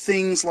be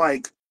things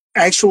like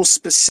actual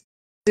specific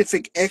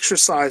specific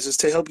exercises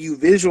to help you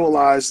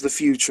visualize the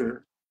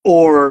future,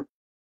 or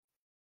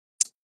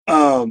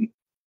um,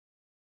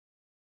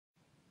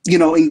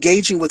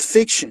 engaging with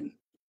fiction,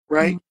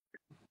 right?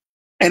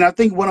 And I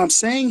think what I'm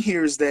saying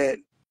here is that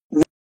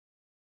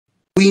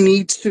we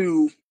need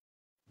to,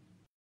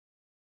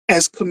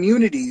 as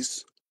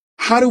communities,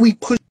 how do we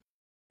push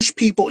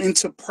people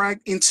into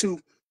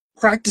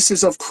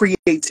practices of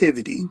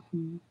creativity,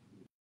 Mm-hmm.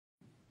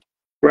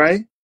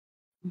 right?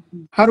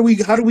 Mm-hmm. How do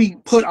we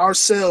put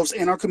ourselves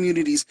and our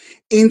communities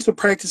into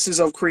practices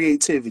of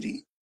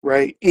creativity,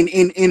 right? In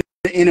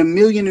a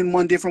million and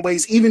one different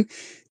ways. Even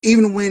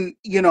when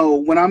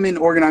I'm in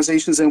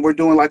organizations and we're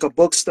doing like a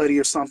book study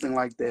or something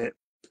like that,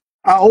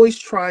 I always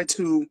try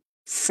to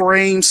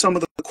frame some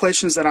of the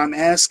questions that I'm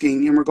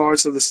asking in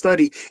regards to the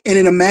study in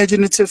an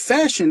imaginative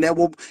fashion that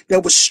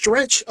will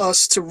stretch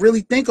us to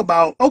really think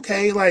about,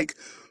 okay, like,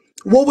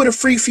 what would a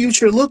free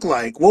future look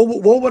like?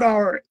 What would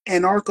our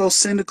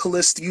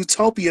anarcho-syndicalist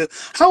utopia,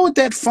 how would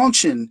that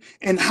function?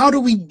 And how do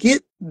we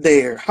get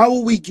there? How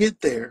will we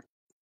get there?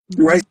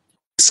 Right?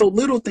 Mm-hmm. So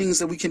little things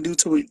that we can do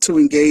to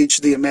engage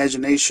the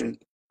imagination,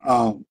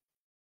 um,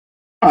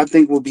 I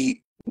think will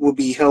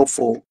be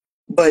helpful.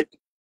 But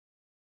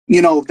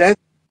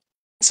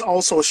that's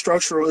also a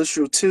structural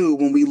issue too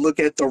when we look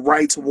at the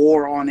right's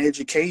war on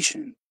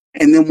education,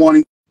 and then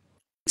wanting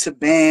to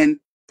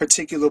ban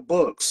particular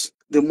books,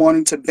 then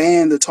wanting to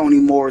ban the Toni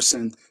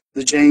Morrison,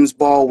 the James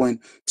Baldwin,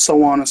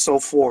 so on and so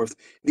forth.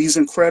 These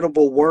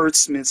incredible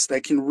wordsmiths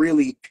that can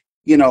really,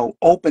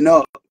 open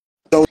up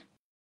those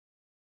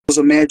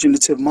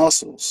imaginative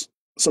muscles.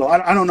 So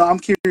I don't know. I'm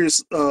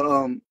curious,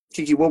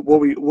 Kiki.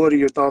 What are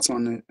your thoughts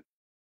on that?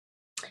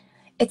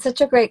 It's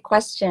such a great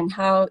question.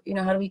 How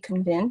do we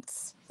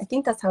convince? I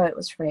think that's how it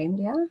was framed.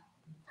 Yeah.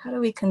 How do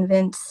we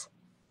convince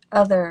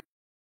other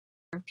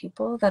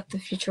people that the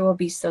future will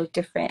be so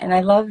different? And I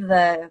love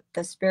the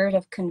spirit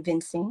of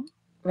convincing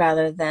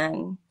rather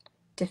than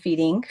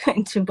defeating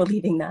into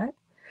believing that.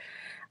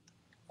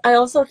 I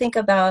also think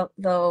about,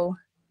 though,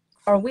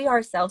 are we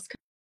ourselves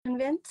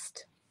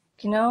convinced?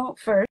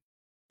 First,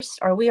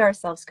 are we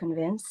ourselves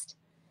convinced?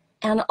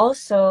 And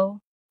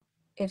also,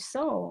 if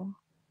so,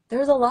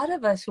 there's a lot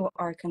of us who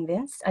are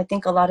convinced. I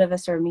think a lot of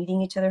us are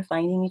meeting each other,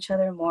 finding each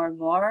other more and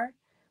more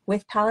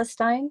with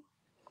Palestine.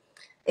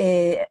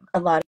 A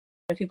lot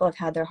of people have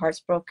had their hearts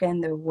broken,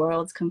 their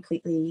worlds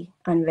completely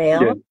Yeah,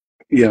 unveiled.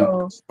 yeah,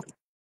 So,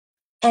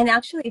 and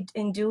actually,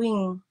 in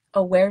doing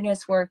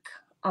awareness work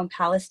on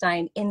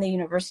Palestine in the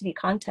university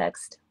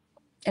context,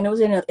 and it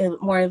was in a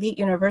more elite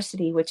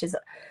university, which is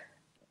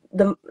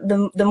the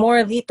more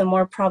elite, the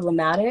more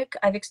problematic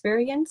I've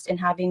experienced in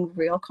having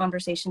real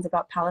conversations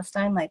about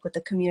Palestine, like with the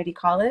community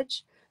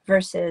college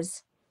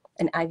versus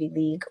an Ivy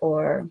League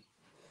or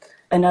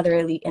another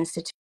elite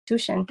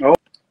institution. oh,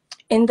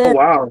 In oh the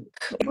wow,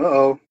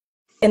 uh-oh,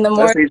 in the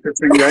more that's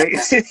interesting, right?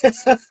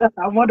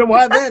 I wonder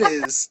why that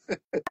is.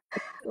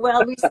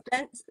 well, we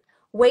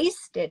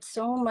wasted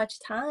so much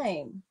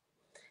time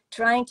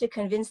trying to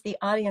convince the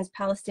audience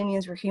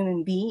Palestinians were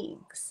human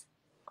beings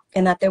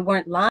and that they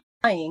weren't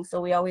lying. So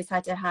we always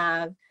had to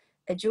have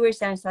a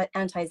Jewish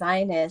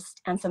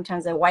anti-Zionist and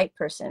sometimes a white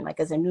person,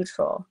 like as a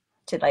neutral,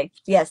 to like,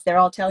 yes, they're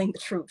all telling the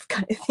truth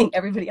kind of thing,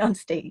 everybody on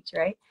stage,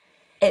 right?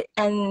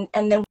 And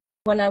then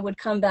when I would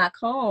come back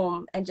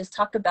home and just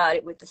talk about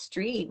it with the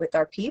street, with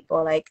our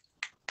people, like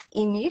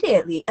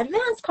immediately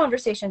advanced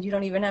conversations, you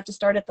don't even have to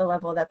start at the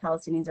level that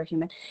Palestinians are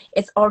human.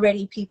 It's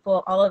already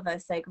people, all of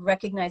us, like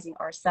recognizing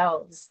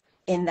ourselves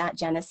in that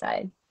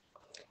genocide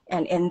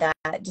and in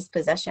that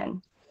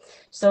dispossession.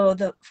 So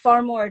the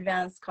far more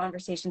advanced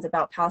conversations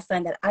about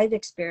Palestine that I've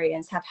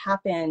experienced have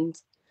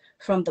happened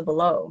from the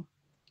below.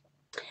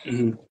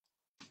 Mhm.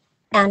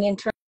 And in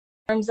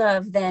terms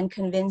of then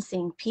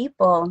convincing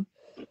people,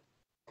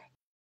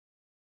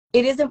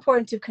 it is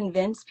important to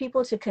convince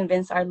people, to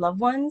convince our loved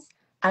ones.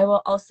 I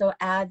will also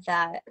add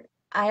that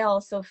I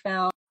also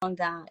found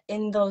that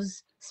in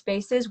those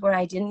spaces where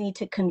I didn't need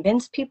to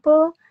convince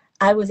people,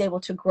 I was able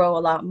to grow a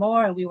lot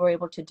more, and we've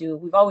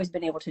always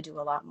been able to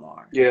do a lot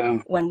more Yeah,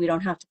 when we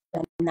don't have to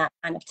spend that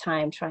kind of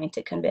time trying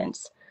to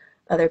convince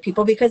other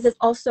people, because it's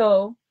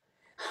also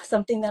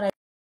something that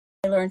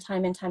I learned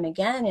time and time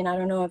again. And I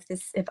don't know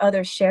if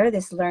others share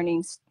these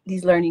learnings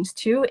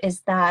too, is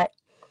that,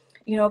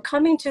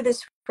 coming to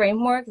this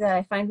framework that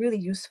I find really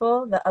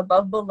useful, the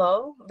above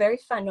below, very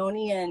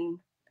Fanonian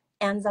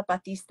and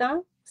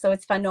Zapatista. So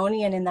it's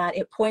Fanonian in that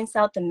it points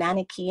out the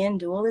Manichaean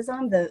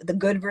dualism, the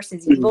good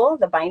versus mm, evil,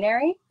 the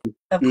binary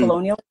of mm,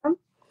 colonialism.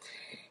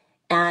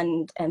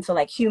 And so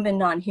like human,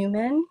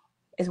 non-human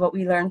is what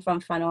we learn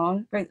from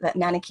Fanon, right? That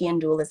Manichaean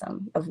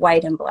dualism of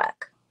white and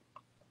black.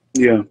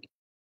 yeah,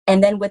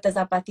 And then with the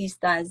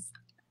Zapatistas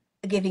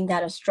giving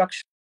that a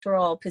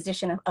structural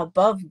position of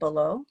above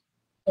below,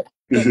 it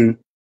hmm,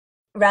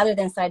 rather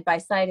than side by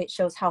side, it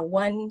shows how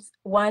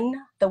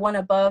the one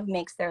above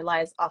makes their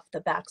lives off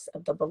the backs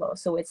of the below.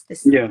 So it's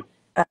this yeah,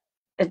 a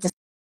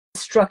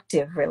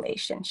destructive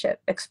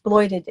relationship,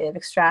 exploitative,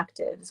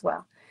 extractive as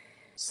well.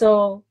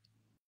 So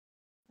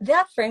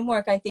that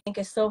framework, I think,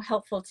 is so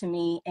helpful to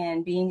me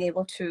in being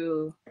able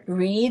to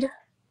read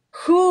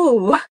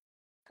who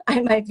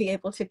I might be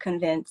able to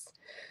convince.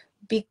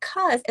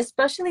 Because,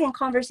 especially in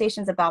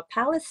conversations about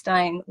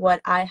Palestine,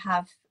 what I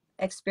have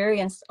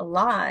experienced a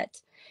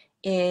lot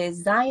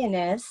is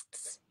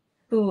Zionists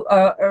who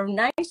are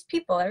nice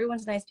people.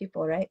 Everyone's nice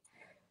people, right?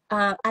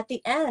 At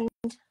the end,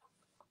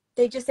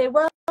 they just say,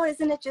 well,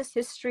 isn't it just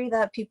history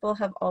that people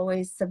have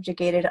always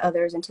subjugated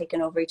others and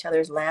taken over each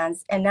other's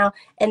lands? And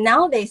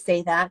now they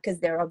say that because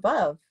they're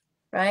above,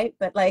 right?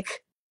 But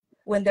like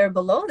when they're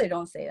below, they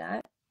don't say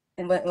that.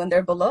 And when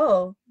they're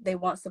below, they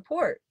want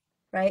support,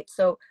 right?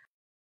 So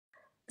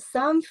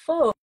some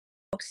folks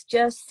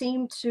just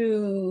seem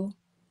to,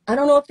 I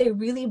don't know if they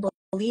really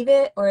believe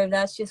it or if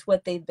that's just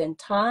what they've been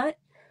taught.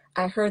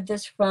 I heard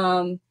this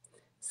from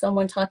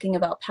someone talking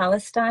about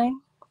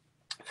Palestine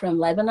from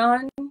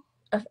Lebanon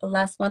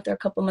last month or a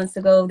couple months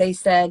ago. They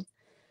said,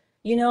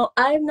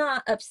 I'm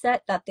not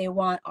upset that they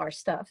want our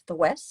stuff, the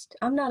West.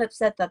 I'm not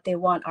upset that they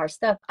want our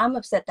stuff. I'm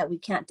upset that we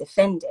can't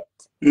defend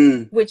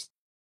it, which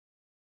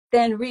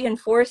then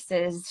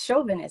reinforces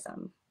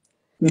chauvinism.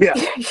 Yeah.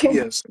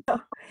 Yes.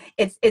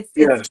 It's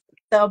Yes.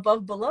 the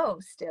above below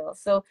still.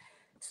 So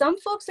some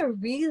folks are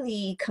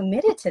really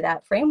committed to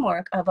that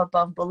framework of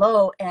above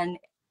below, and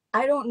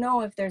I don't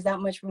know if there's that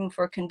much room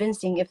for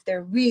convincing if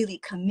they're really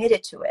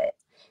committed to it.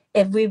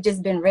 If we've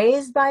just been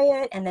raised by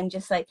it and then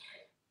just like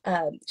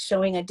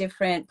showing a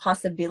different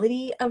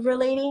possibility of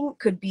relating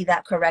could be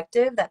that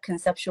corrective, that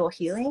conceptual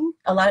healing.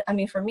 I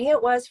mean, for me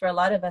it was, for a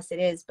lot of us it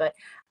is, but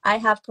I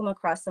have come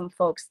across some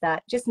folks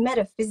that just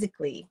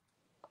metaphysically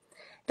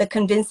the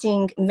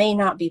convincing may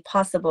not be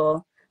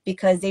possible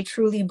because they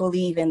truly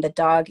believe in the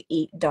dog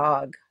eat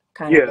dog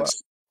kind of world.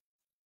 Yes.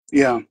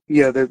 Yeah.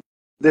 Yeah.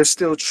 They're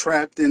still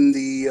trapped in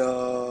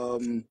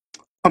the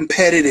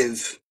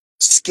competitive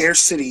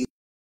scarcity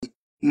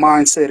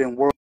mindset and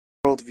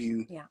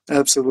worldview. Yeah.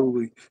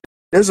 Absolutely.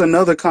 There's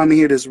another comment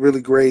here that's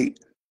really great,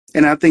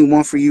 and I think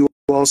one for you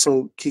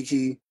also,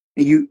 Kiki.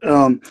 And you,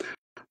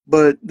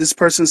 but this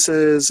person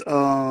says,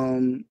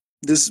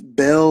 this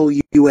Bell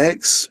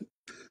UX.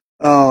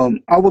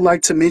 I would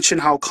like to mention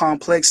how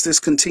complex this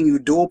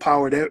continued dual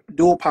power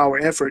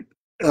effort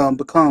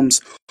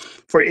becomes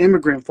for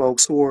immigrant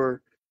folks who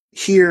are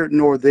here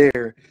nor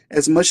there.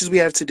 As much as we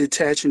have to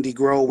detach and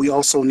degrow, we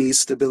also need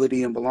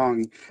stability and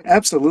belonging.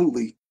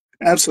 Absolutely,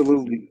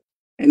 absolutely,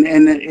 and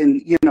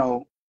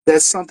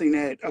that's something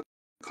that a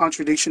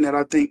contradiction that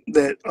I think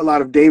that a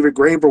lot of David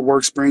Graeber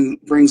works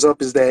brings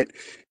up is that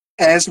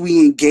as we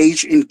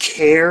engage in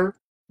care,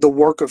 the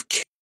work of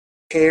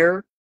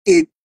care,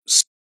 it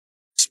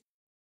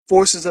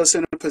forces us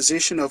in a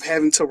position of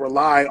having to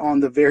rely on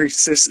the very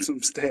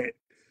systems that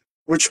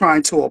we're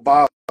trying to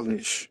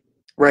abolish,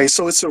 right?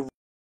 So it's a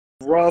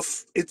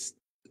rough. It's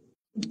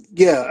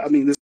yeah. I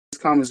mean, this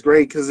comment is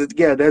great because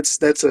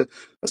that's a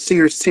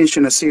serious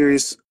tension, a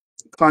serious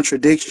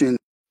contradiction.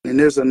 And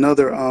there's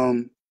another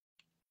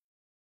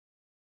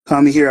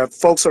comment here.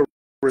 Folks are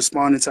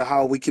responding to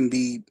how we can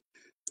be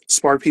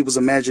spark people's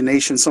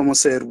imagination. Someone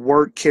said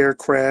work, care,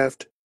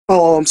 craft.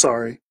 Oh, I'm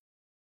sorry.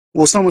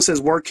 Well, someone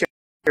says work,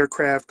 care,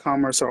 craft,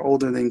 commerce are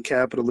older than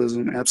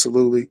capitalism.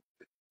 Absolutely.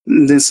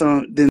 And then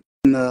some. Then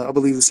I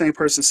believe the same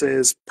person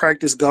says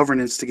practice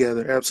governance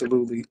together.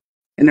 Absolutely.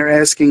 And they're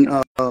asking,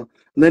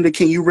 Linda,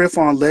 can you riff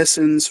on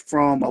lessons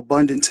from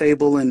Abundant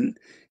Table and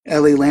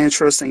LA Land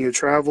Trust and your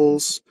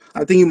travels?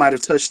 I think you might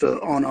have touched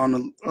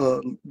on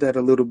that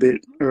a little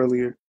bit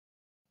earlier.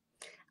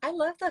 I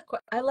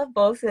love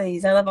both of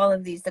these. I love all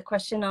of these. The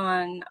question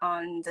on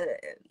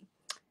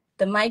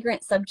the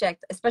migrant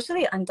subject,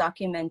 especially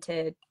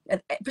undocumented,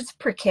 it's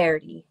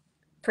precarity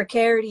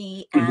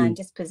Hmm. and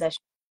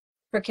dispossession,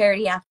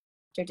 precarity after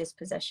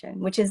dispossession,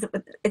 which is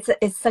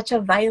it's such a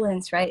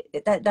violence, right?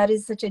 That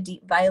is such a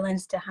deep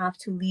violence to have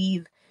to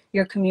leave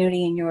your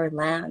community and your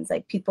lands.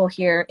 Like people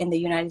here in the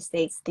United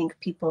States think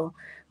people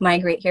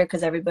migrate here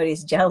because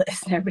everybody's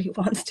jealous and everybody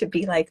wants to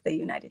be like the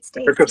United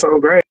States. America's so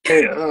great.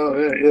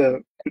 Oh yeah,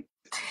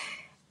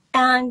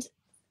 And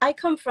I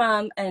come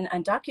from an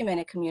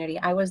undocumented community.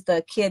 I was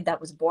the kid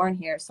that was born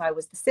here, so I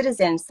was the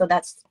citizen. So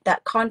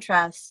that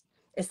contrast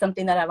is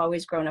something that I've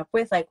always grown up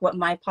with, like what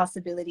my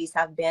possibilities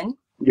have been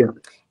yeah,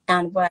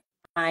 and what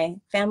my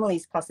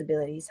family's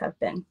possibilities have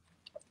been.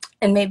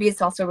 And maybe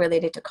it's also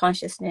related to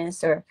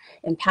consciousness or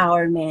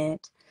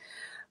empowerment.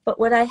 But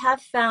what I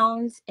have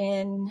found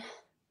in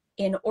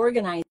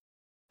organizing,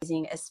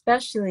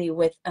 especially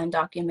with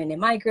undocumented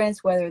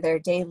migrants, whether they're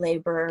day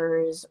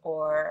laborers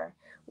or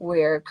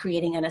we're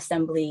creating an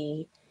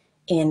assembly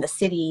in the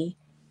city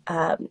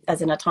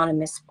as an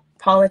autonomous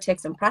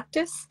politics and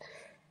practice,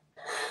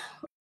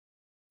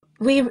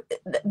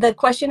 the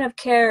question of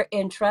care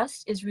and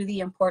trust is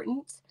really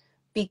important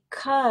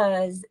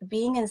because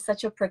being in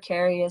such a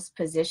precarious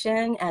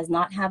position as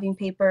not having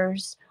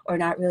papers or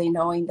not really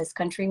knowing this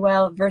country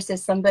well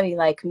versus somebody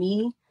like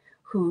me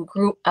who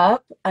grew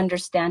up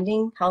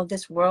understanding how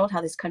this world,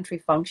 how this country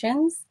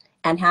functions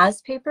and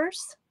has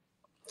papers,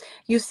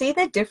 you see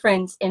the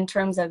difference in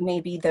terms of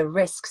maybe the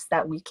risks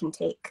that we can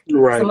take. Some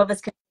right. of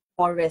us can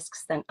more risks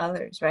than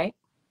others, right?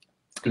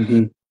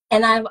 Mm-hmm.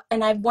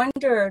 And I've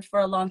wondered for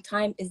a long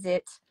time, is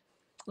it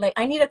like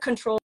I need a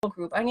control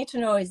group? I need to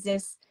know,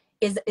 is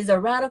a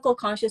radical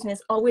consciousness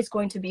always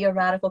going to be a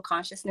radical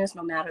consciousness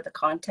no matter the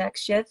context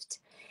shift?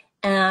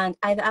 And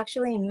I've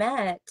actually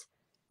met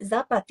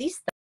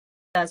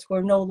Zapatistas who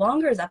are no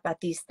longer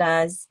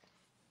Zapatistas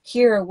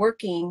here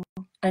working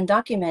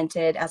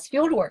undocumented as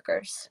field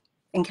workers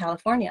in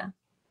California.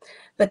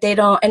 But they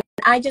don't, and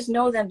I just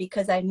know them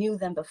because I knew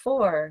them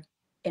before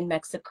in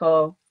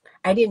Mexico.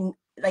 I didn't,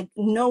 like,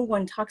 no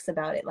one talks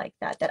about it like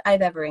that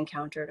I've ever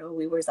encountered. Oh,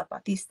 we were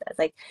Zapatistas.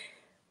 Like,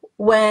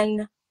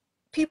 when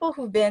people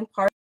who've been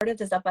part of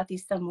the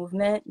Zapatista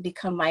movement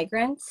become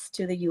migrants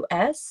to the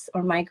US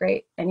or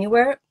migrate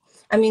anywhere,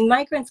 I mean,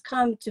 migrants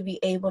come to be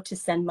able to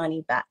send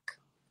money back.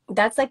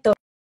 That's like the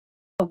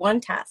one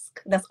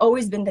task. That's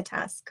always been the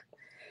task.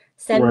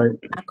 Send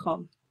Right. back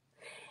home.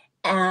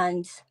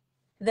 And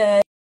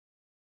the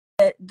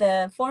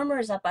former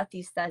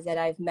Zapatistas that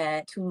I've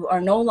met who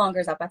are no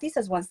longer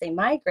Zapatistas once they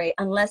migrate,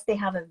 unless they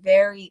have a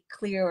very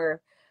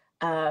clear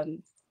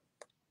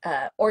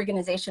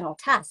organizational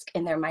task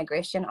in their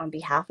migration on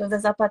behalf of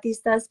the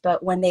Zapatistas,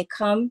 but when they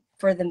come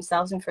for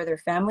themselves and for their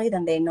family,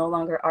 then they no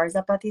longer are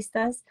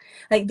Zapatistas.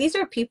 Like, these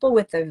are people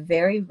with a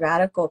very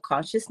radical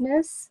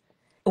consciousness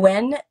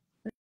when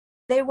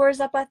they were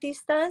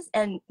Zapatistas,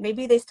 and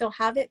maybe they still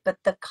have it, but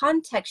the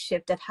context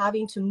shift of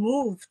having to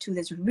move to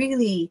this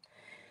really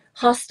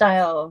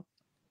hostile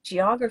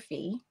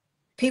geography,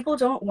 people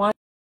don't want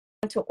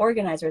to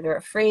organize, or they're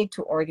afraid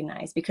to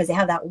organize because they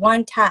have that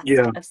one task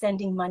Yeah. of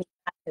sending money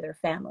back to their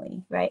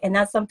family, right? And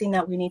that's something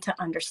that we need to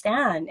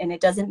understand, and it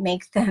doesn't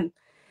make them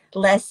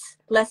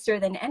lesser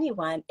than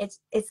anyone. It's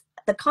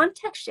the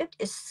context shift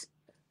is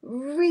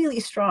really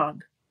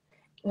strong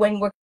when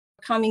we're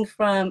coming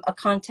from a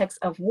context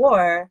of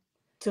war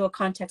to a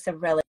context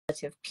of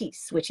relative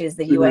peace, which is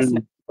the US Mm-hmm.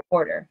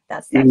 border.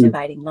 That's that Mm-hmm.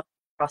 dividing line,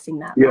 crossing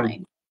that Yeah.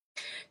 line.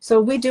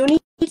 So we do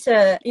need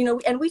to,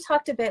 and we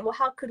talked a bit, well,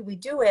 how could we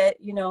do it?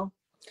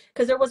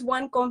 Because there was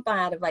one compa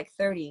out of like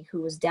 30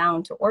 who was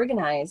down to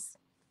organize,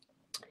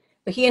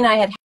 but he and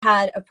I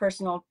had a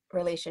personal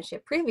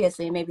relationship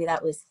previously, and maybe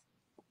that was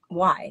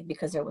why,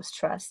 because there was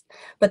trust.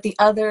 But the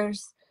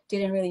others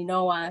didn't really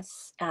know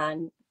us,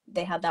 and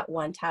they had that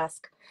one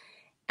task.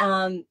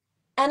 And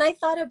I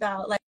thought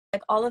about like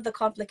all of the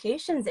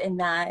complications in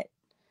that,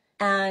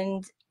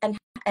 and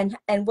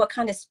what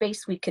kind of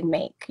space we could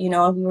make. We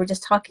were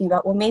just talking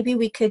about, well, maybe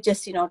we could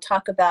just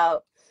talk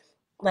about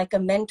like a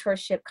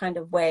mentorship kind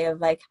of way of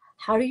like,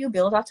 how do you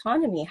build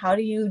autonomy? How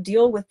do you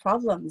deal with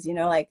problems?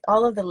 Like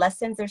all of the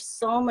lessons. There's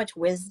so much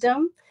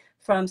wisdom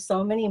from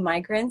so many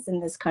migrants in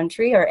this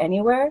country, or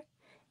anywhere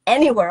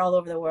all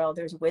over the world.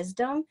 There's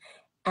wisdom.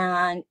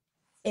 And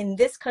in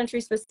this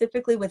country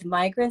specifically, with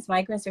migrants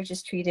are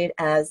just treated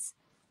as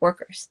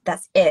workers.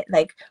 That's it.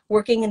 Like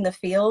working in the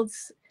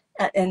fields.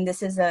 And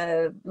this is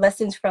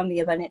lessons from the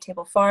Abundant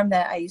Table Farm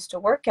that I used to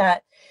work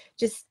at.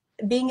 Just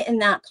being in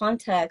that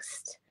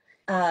context,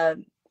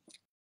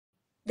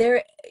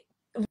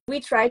 we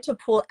tried to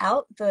pull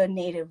out the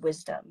native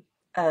wisdom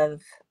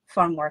of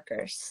farm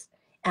workers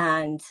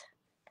and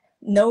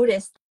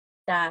noticed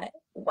that,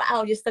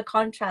 wow, just the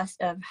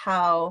contrast of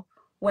how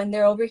when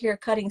they're over here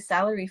cutting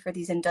salary for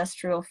these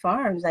industrial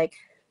farms, like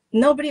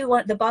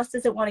the boss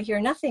doesn't want to hear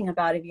nothing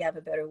about if you have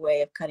a better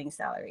way of cutting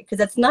salary, because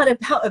that's not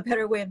about a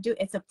better way of doing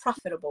it. It's a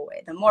profitable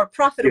way, the more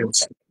profitable Yes.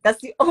 thing.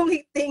 That's the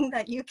only thing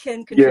that you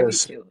can contribute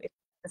Yes. to. It's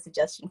a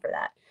suggestion for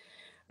that,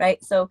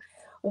 right? So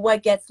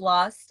what gets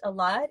lost a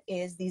lot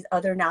is these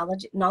other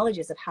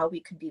knowledges of how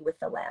we could be with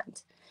the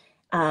land,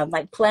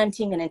 like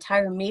planting an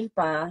entire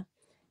milpa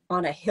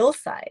on a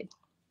hillside.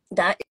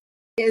 That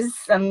is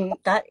some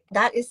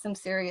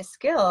serious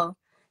skill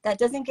that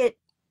doesn't get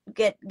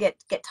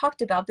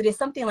talked about, but it's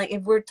something like,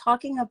 if we're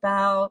talking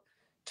about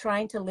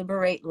trying to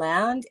liberate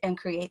land and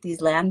create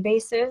these land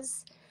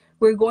bases,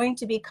 we're going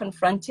to be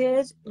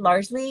confronted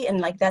largely,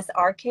 and like that's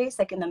our case,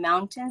 like in the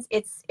mountains,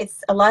 it's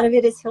a lot of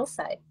it is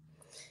hillside.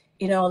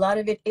 A lot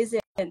of it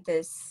isn't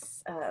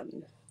this,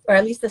 or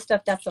at least the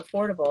stuff that's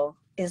affordable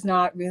is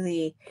not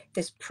really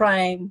this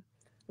prime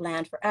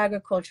land for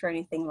agriculture or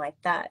anything like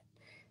that.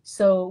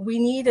 So we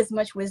need as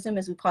much wisdom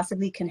as we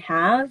possibly can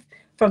have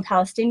from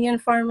Palestinian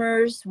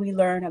farmers. We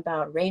learn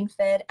about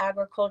rain-fed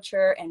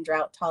agriculture and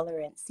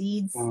drought-tolerant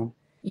seeds. Wow.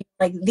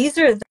 Like, these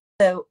are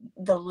the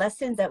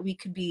lessons that we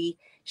could be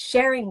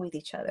sharing with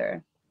each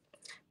other.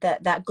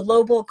 That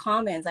global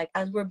commons, like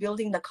as we're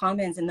building the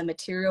commons in the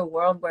material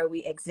world where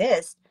we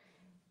exist,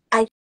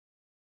 I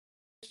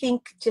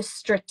think just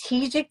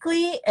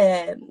strategically,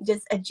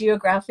 just a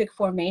geographic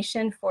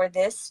formation for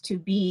this to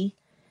be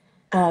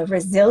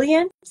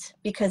resilient,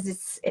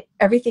 because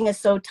everything is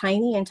so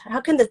tiny. And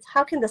how can the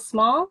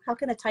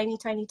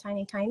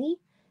tiny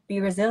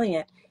be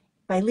resilient?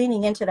 By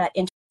leaning into that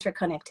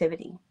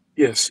interconnectivity,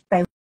 Yes. by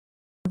Yeah.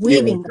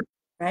 weaving them,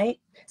 right?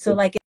 So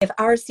like if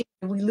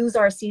we lose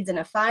our seeds in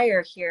a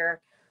fire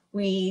here,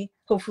 we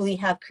hopefully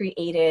have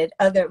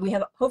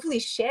hopefully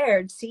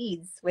shared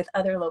seeds with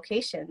other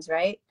locations,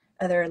 right?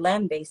 Other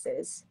land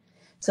bases.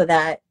 so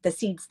that the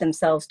seeds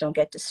themselves don't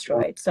get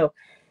destroyed. So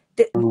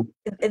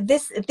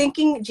this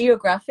thinking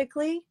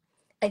geographically,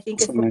 I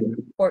think, is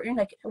important.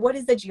 Like, what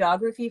is the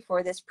geography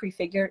for this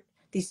prefigured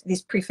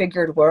these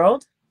prefigured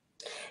world?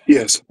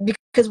 Yes.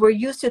 Because we're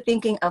used to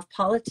thinking of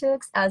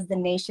politics as the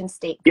nation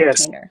state Yes.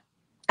 container,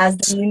 as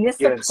the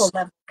municipal Yes.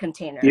 level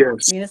container.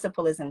 Yes.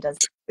 Municipalism does,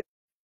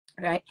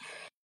 right?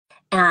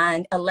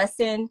 And a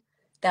lesson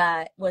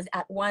that was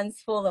at once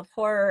full of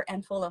horror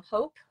and full of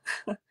hope,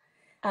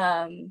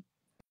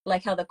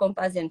 like how the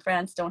compas in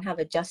France don't have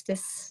a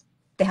justice.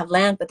 They have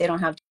land, but they don't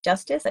have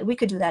justice. Like, we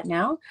could do that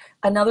now.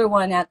 Another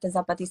one at the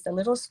Zapatista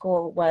Little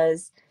School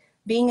was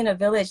being in a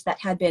village that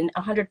had been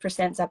 100%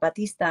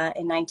 Zapatista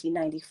in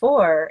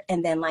 1994.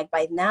 And then, like,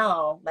 by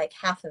now, like,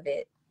 half of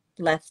it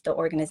left the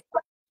organization.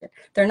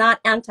 They're not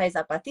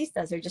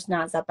anti-Zapatistas. They're just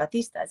not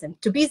Zapatistas.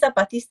 And to be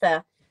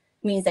Zapatista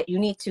means that you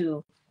need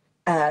to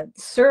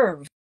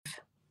serve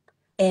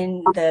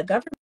in the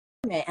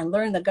government and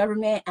learn the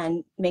government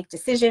and make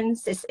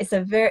decisions. It's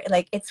a very,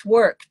 like, it's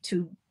work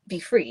to be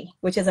free,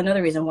 which is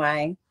another reason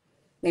why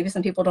maybe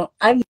some people don't.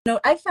 I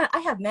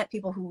have met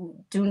people who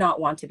do not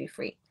want to be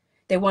free.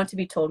 They want to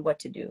be told what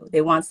to do.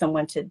 They want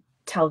someone to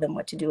tell them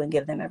what to do and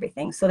give them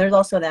everything. So there's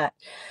also that,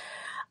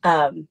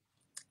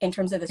 in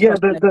terms of this Yeah,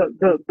 question.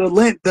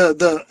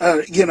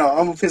 you know,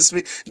 I'm gonna piss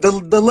me the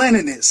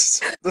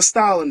Leninists, the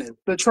Stalinists,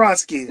 the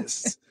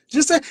Trotskyists.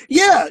 Just say,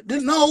 yeah,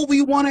 no,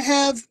 we want to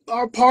have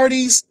our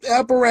party's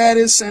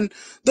apparatus and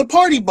the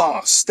party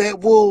boss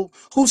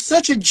who's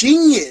such a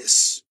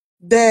genius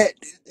that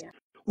Yeah,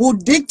 will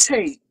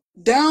dictate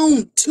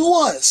down to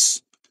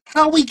us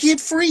how we get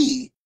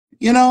free.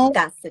 You know?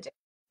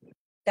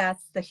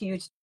 that's the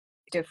huge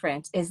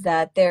difference, is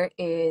that there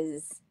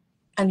is,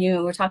 I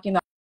mean, we're talking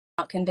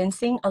about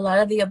convincing. A lot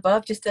of the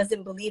above just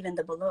doesn't believe in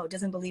the below,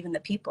 doesn't believe in the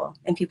people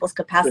and people's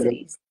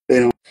capacities. They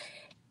don't.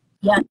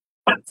 Yeah.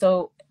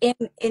 So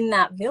in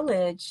that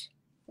village,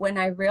 when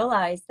I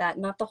realized that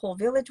not the whole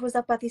village was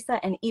Zapatista,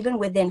 and even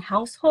within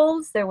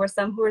households, there were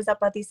some who were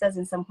Zapatistas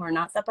and some who are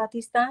not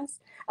Zapatistas,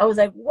 I was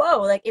like,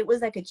 whoa, like, it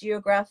was like a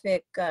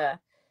geographic,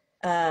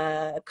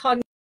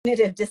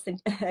 cognitive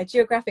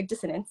geographic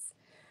dissonance,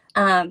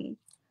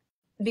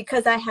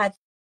 because I had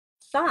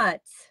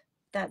thought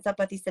that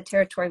Zapatista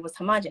territory was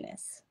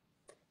homogenous,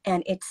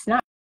 and it's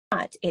not.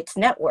 It's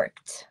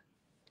networked.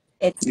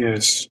 It's,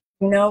 Yes.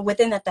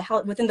 within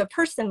within the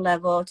person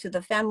level to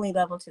the family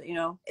level to,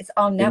 it's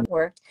all Yes.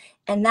 networked,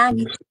 and that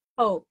gives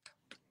hope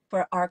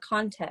for our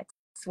context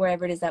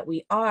wherever it is that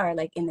we are,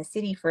 like in the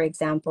city, for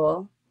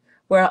example,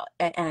 where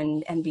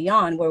and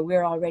beyond, where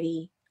we're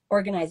already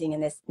organizing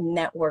in this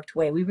networked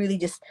way. We really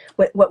just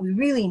what we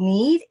really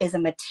need is a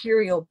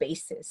material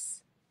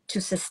basis to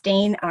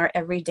sustain our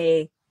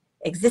everyday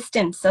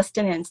existence,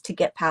 sustenance, to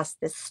get past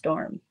this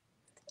storm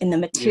in the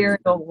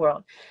material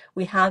world.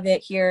 We have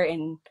it here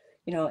in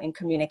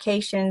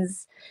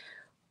communications.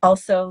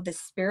 Also, the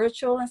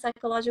spiritual and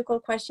psychological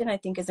question, I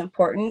think, is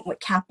important, with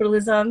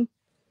capitalism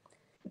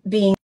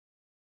being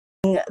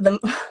the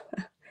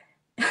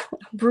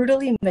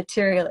brutally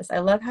materialist. I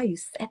love how you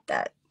said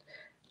that.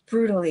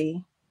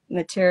 Brutally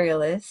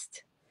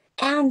materialist.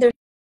 And there's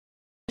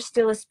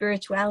still a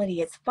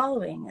spirituality it's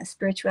following, a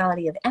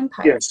spirituality of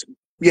empire. Yes.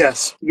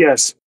 Yes.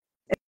 Yes.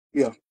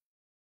 Yeah.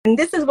 And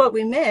this is what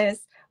we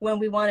miss when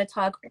we want to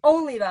talk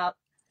only about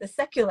the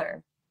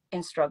secular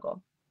in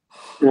struggle.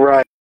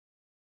 Right.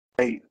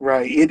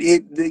 Right.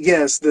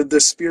 Yes, the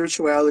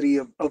spirituality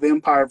of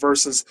empire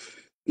versus,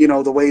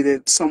 the way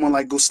that someone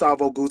like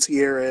Gustavo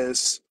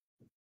Gutierrez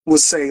would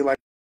say, like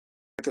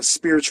a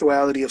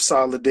spirituality of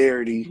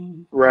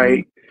solidarity,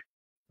 right?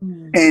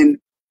 And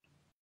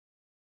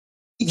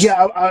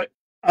yeah,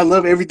 I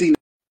love everything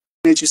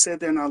that you said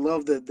there, and I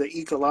love the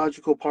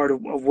ecological part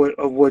of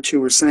what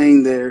you were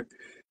saying there.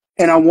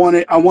 And I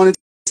wanted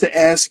to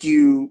ask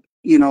you,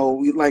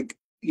 like,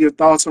 your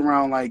thoughts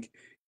around, like,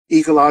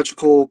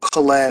 ecological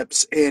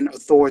collapse and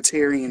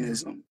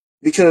authoritarianism,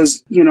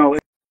 because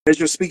as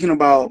you're speaking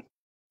about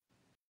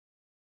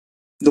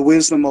the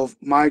wisdom of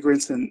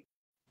migrants and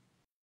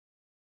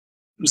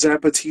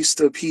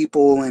Zapatista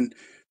people and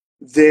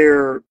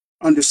their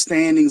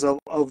understandings of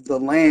the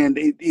land,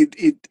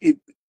 it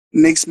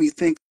makes me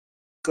think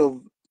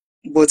of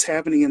what's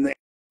happening in the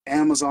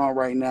Amazon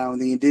right now,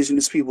 and the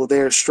indigenous people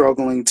there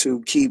struggling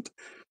to keep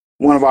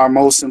one of our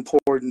most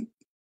important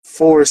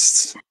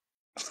forests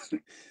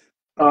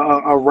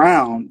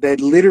around, that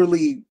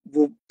literally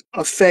will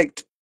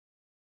affect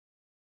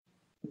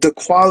the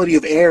quality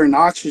of air and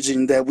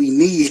oxygen that we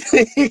need.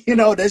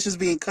 That's just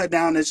being cut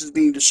down, that's just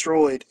being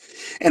destroyed.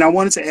 And I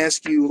wanted to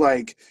ask you,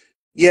 like,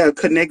 yeah,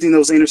 connecting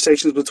those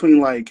intersections between,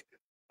 like,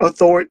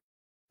 author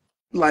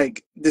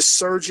like the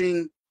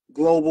surging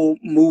global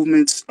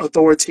movements,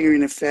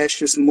 authoritarian and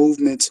fascist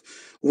movements,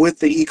 with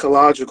the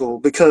ecological,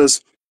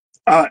 because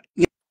uh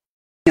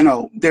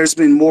there's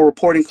been more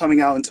reporting coming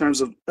out in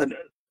terms of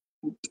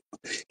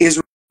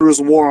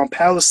Israel's war on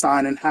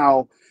Palestine, and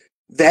how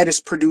that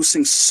is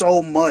producing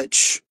so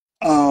much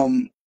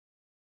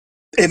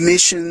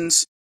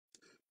emissions,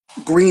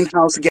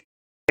 greenhouse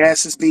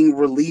gases being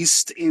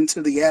released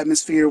into the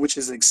atmosphere, which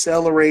is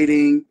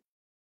accelerating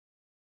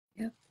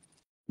Yep.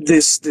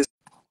 this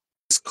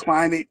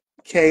climate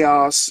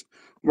chaos,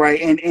 right?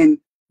 And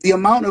the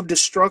amount of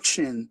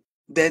destruction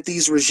that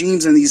these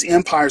regimes and these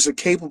empires are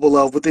capable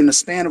of within the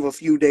span of a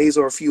few days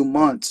or a few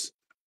months,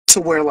 to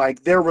where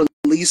like they're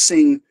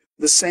releasing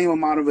the same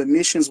amount of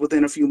emissions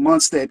within a few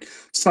months that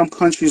some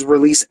countries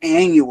release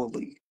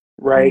annually,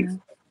 right?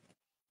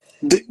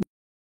 Yeah.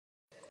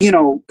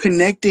 The,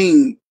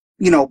 connecting,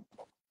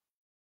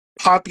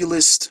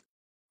 populist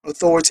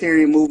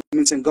authoritarian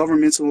movements and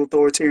governmental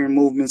authoritarian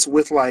movements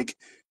with like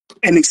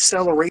an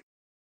acceleration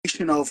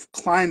of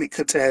climate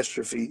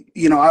catastrophe.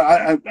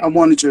 I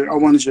wanted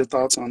your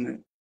thoughts on that.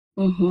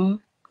 Mm-hmm.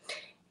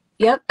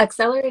 Yep.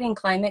 Accelerating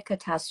climate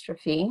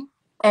catastrophe.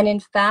 And in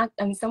fact,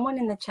 I mean, someone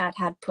in the chat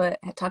had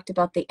talked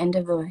about the end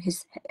of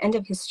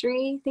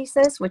history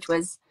thesis, which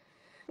was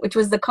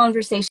the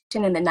conversation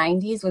in the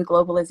 90s with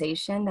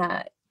globalization,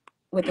 that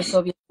with the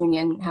Soviet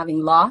Union having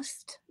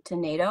lost to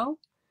NATO,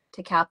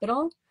 to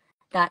capital,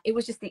 that it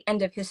was just the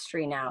end of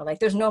history now. Like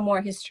there's no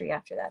more history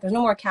after that. There's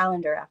no more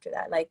calendar after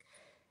that. Like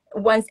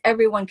once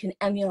everyone can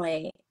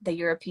emulate the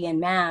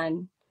European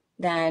man,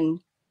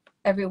 then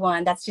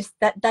everyone,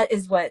 that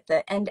is what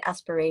the end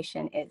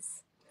aspiration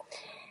is.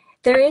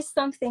 There is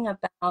something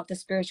about the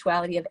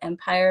spirituality of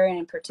empire, and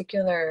in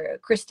particular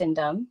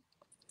Christendom,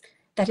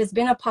 that has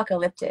been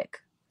apocalyptic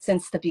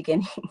since the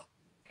beginning.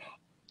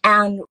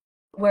 And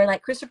where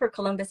like Christopher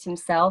Columbus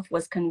himself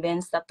was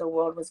convinced that the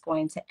world was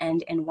going to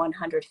end in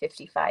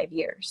 155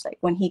 years. Like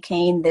when he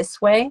came this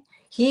way,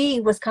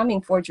 he was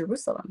coming for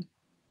Jerusalem.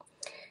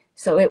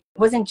 So it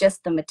wasn't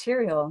just the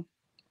material,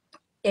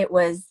 it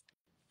was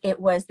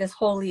this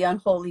holy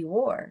unholy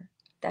war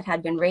that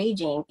had been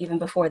raging even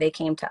before they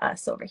came to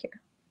us over here.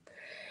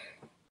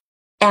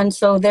 And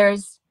so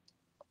there's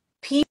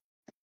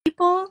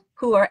people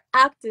who are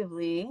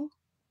actively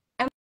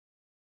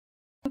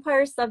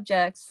empire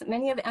subjects,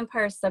 many of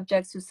empire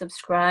subjects who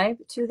subscribe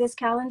to this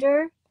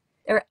calendar,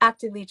 they're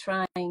actively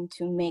trying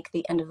to make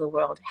the end of the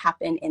world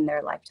happen in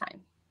their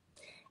lifetime.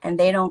 And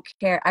they don't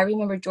care. I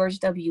remember George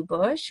W.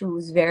 Bush, who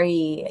was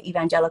very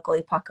evangelical,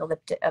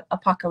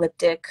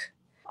 apocalyptic,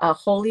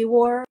 holy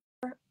war.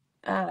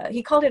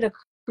 He called it a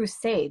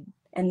crusade.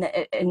 And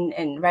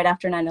right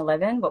after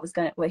 9/11,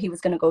 what he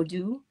was gonna go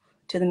do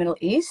to the Middle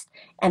East.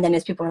 And then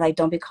his people were like,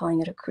 don't be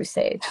calling it a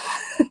crusade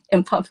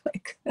in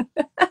public.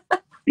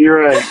 You're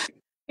right.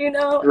 You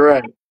know, You're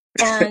right.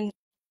 and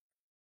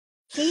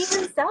he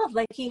himself,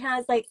 like he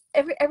has like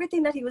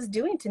everything that he was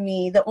doing to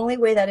me, the only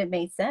way that it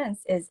made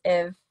sense is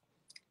if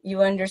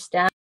you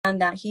understand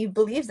that he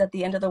believes that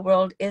the end of the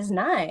world is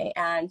nigh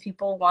and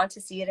people want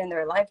to see it in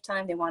their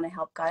lifetime. They want to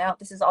help God out.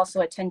 This is also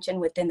a tension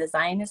within the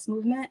Zionist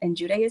movement and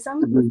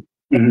Judaism. Mm-hmm.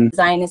 The Mm-hmm.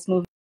 Zionist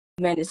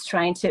movement is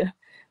trying to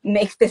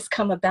make this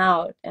come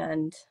about.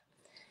 And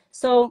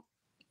so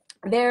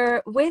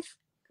there, with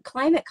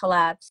climate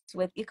collapse,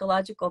 with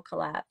ecological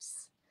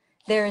collapse,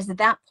 there is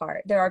that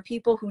part. There are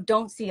people who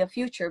don't see a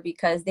future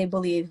because they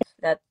believe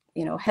that,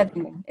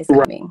 heaven is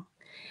Right. coming.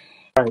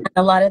 And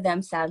a lot of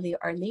them sadly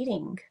are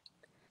leading.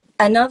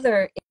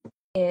 Another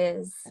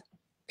is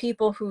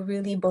people who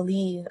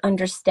really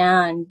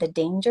understand the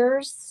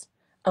dangers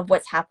of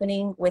what's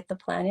happening with the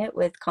planet,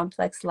 with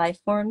complex life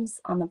forms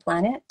on the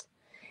planet.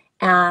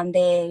 And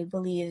they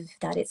believe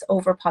that it's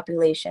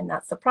overpopulation.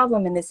 That's the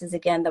problem. And this is,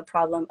 again, the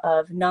problem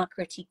of not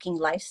critiquing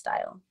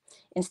lifestyle,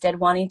 instead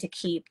wanting to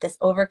keep this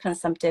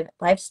overconsumptive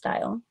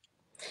lifestyle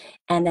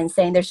and then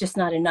saying there's just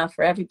not enough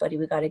for everybody.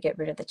 We got to get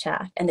rid of the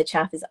chaff. And the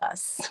chaff is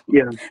us.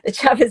 Yeah. The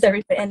chaff is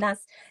everybody. And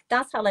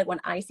that's how, like, when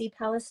I see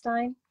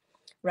Palestine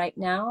right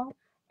now,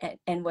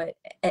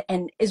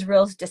 and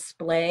Israel's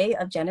display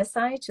of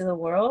genocide to the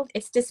world,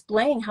 it's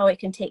displaying how it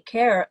can take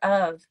care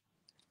of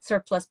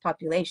surplus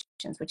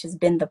populations, which has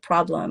been the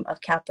problem of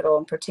capital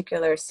in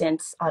particular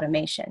since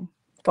automation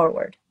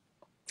forward.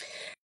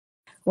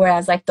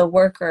 Whereas like the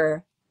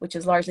worker, which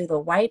is largely the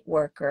white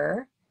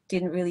worker,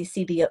 didn't really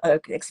see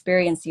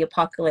experience the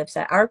apocalypse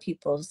that our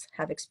peoples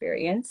have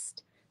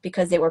experienced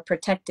because they were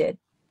protected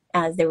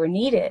as they were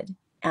needed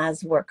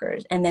as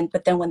workers.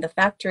 But then when the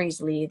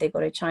factories leave, they go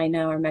to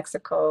China or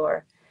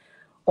Mexico,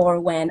 or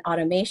when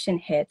automation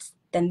hits,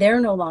 then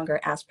they're no longer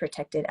as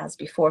protected as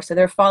before. So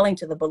they're falling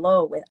to the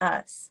below with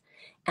us.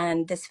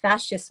 And this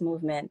fascist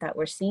movement that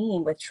we're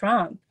seeing with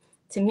Trump,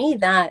 to me,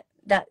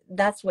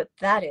 that's what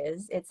that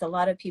is. It's a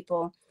lot of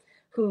people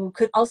who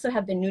could also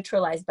have been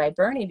neutralized by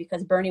Bernie,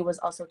 because Bernie was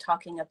also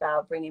talking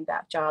about bringing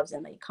back jobs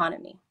in the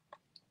economy.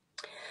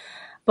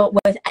 But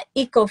with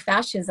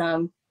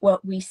eco-fascism,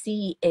 what we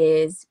see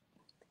is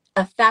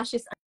a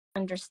fascist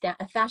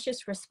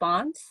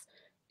response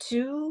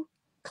to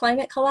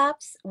climate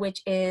collapse,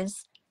 which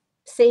is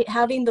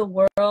saving the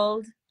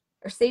world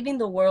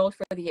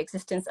for the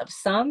existence of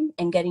some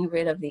and getting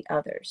rid of the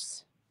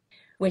others,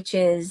 which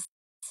is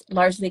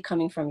largely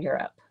coming from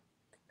Europe,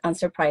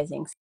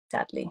 unsurprising,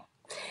 sadly.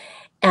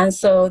 And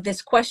so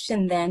this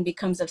question then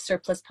becomes of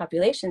surplus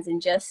populations.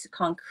 And just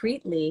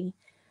concretely,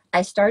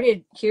 I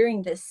started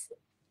hearing this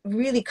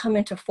really come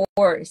into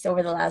force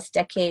over the last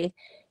decade.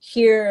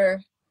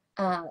 Here,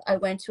 I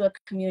went to a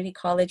community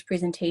college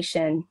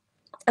presentation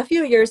a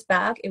few years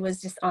back. It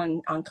was just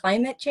on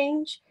climate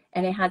change,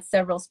 and it had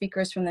several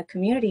speakers from the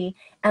community.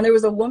 And there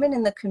was a woman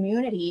in the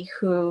community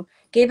who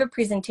gave a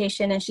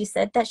presentation, and she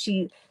said that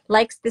she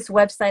likes this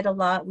website a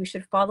lot. We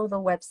should follow the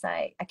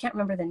website. I can't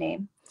remember the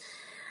name.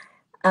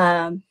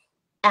 And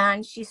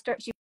she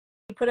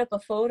put up a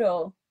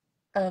photo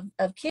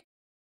of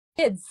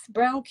kids,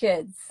 brown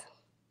kids,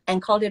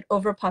 and called it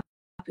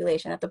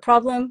overpopulation. That the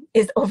problem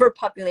is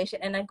overpopulation.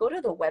 And I go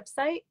to the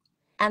website,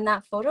 and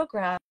that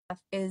photograph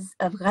is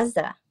of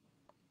Gaza.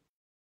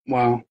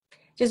 Wow.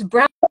 Just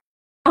brown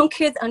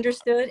kids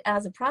understood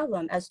as a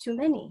problem, as too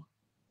many.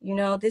 You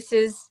know, this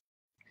is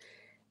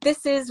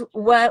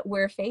what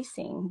we're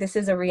facing. This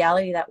is a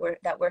reality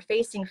that we're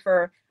facing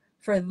for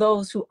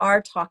those who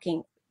are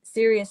talking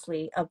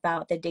seriously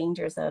about the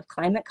dangers of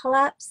climate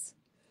collapse.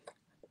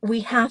 We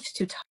have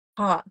to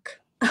talk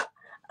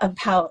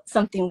about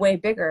something way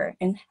bigger,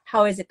 and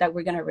how is it that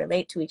we're going to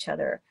relate to each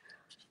other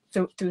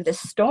through this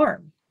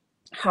storm?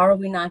 How are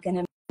we not going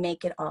to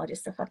make it all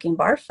just a fucking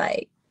bar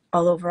fight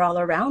all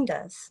around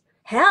us?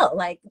 Hell,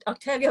 like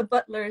Octavia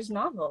Butler's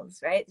novels,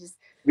 right? Just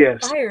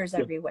Yes. fires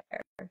everywhere,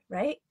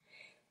 right?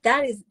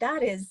 That is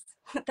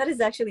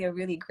actually a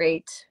really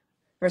great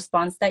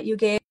response that you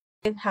gave.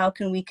 How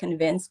can we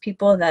convince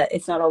people that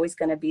it's not always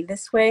going to be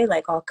this way,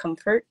 like all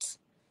comfort?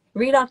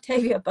 Read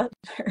Octavia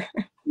Butler.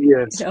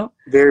 Yes. You know?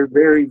 Very,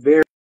 very,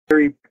 very,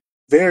 very,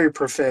 very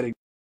prophetic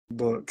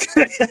book.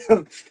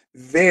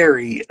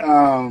 Very.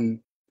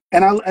 And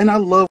I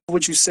love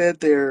what you said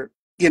there,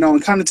 you know,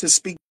 and kind of to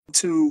speak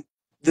to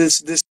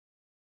this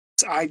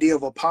idea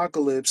of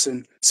apocalypse,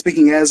 and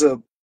speaking as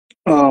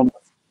um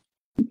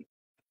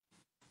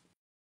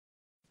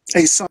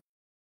a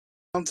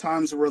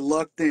sometimes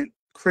reluctant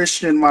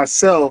Christian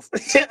myself,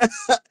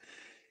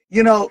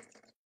 you know,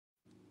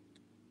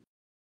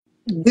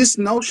 this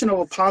notion of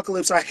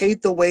apocalypse, I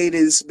hate the way it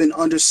has been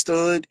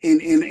understood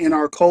in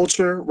our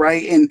culture,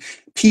 right? And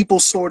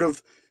people's sort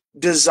of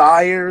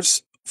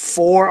desires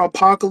for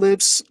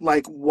apocalypse,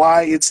 like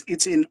why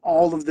it's in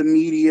all of the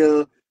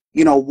media.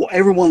 You know,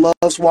 everyone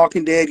loves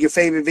Walking Dead. Your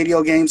favorite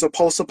video games are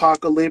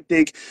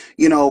post-apocalyptic.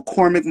 You know,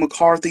 Cormac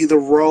McCarthy, The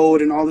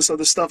Road, and all this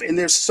other stuff. And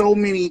there's so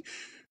many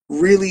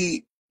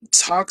really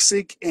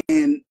toxic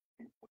and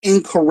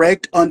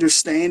incorrect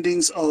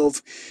understandings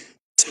of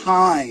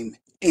time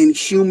and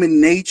human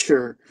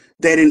nature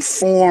that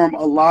inform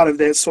a lot of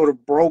that sort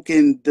of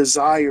broken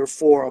desire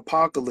for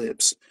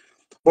apocalypse.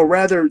 But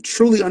rather,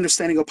 truly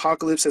understanding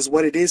apocalypse as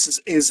what it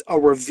is a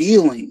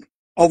revealing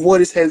of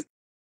what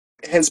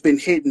has been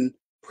hidden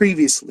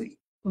previously.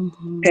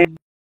 Mm-hmm.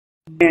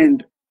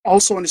 And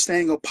also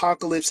understanding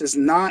apocalypse is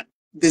not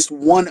this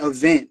one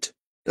event.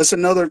 That's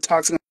another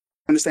toxic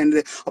understanding,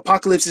 that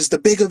apocalypse is the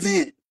big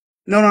event.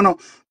 No, no, no.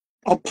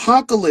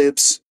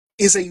 Apocalypse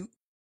is a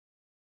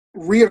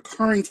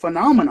reoccurring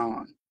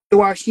phenomenon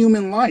through our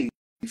human life.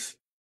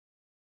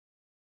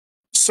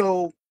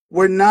 So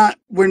we're not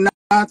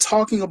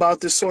talking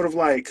about this sort of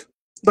like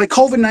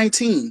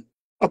COVID-19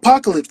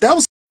 apocalypse. That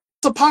was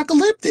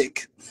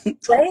apocalyptic,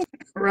 Right?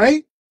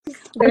 right?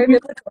 Very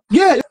biblical.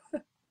 Yeah,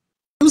 it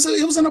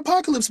was an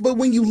apocalypse. But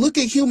when you look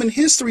at human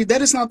history,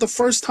 that is not the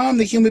first time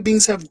that human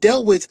beings have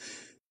dealt with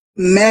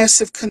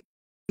massive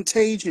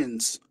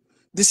contagions.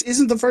 This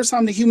isn't the first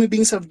time that human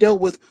beings have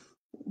dealt with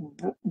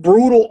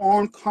brutal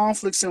armed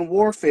conflicts and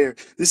warfare.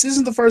 This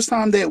isn't the first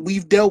time that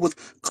we've dealt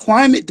with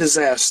climate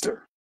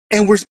disaster.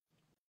 And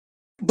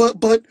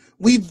but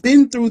we've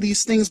been through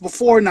these things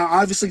before. Now,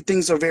 obviously,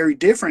 things are very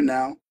different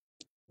now.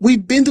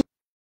 We've been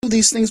through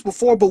these things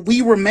before, but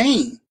we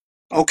remain.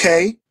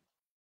 Okay?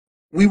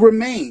 We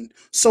remain.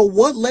 So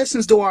what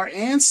lessons do our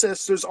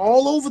ancestors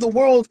all over the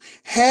world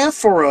have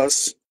for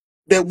us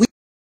that we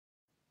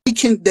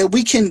can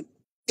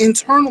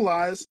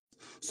internalize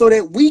so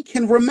that we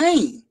can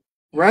remain,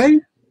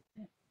 right?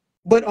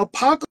 But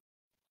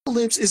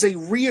apocalypse is a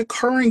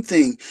reoccurring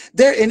thing.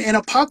 And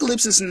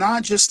apocalypse is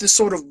not just this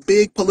sort of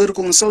big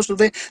political and social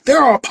event.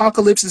 There are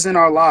apocalypses in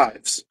our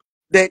lives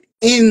that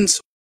ends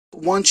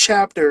one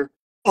chapter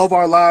of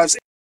our lives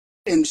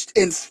and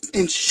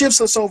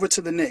shifts us over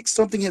to the next.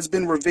 Something has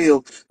been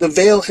revealed. The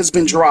veil has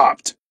been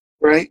dropped,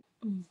 right?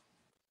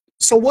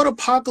 So what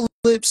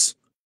apocalypse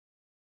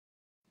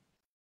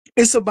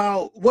it's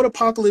about, what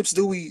apocalypse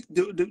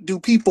do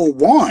people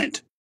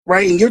want,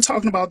 right? And you're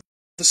talking about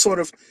the sort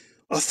of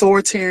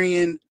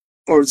authoritarian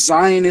or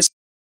Zionist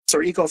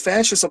or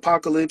eco-fascist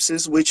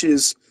apocalypses, a which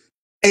is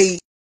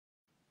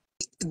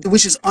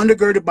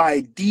undergirded by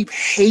a deep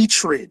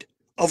hatred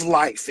of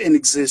life and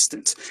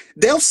existence.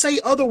 They'll say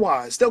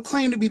otherwise. They'll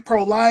claim to be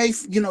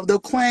pro-life. You know, they'll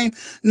claim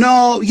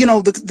no. You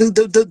know,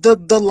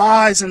 the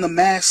lies and the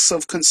masks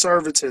of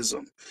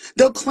conservatism.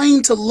 They'll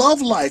claim to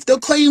love life. They'll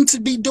claim to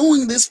be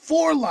doing this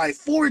for life,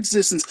 for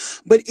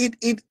existence. But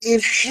it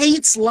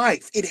hates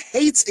life. It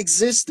hates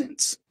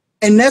existence,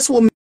 and that's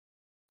what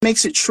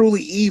makes it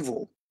truly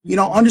evil. You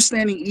know,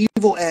 understanding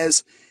evil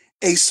as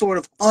a sort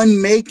of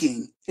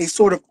unmaking, a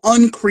sort of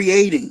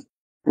uncreating,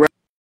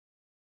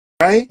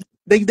 right?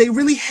 They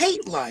really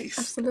hate life,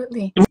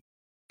 Absolutely.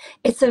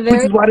 It's a which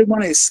very is why they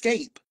want to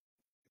escape.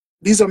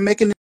 These are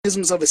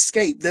mechanisms of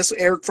escape. That's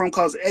what Eric Fromm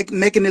calls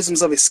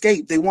mechanisms of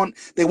escape. They want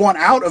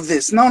out of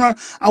this. No,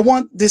 I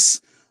want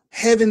this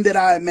heaven that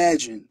I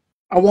imagine.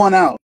 I want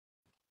out.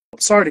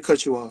 Sorry to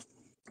cut you off.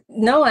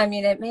 no, I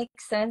mean, it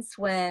makes sense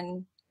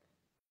when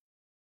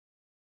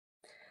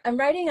I'm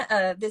writing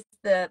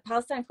the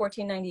Palestine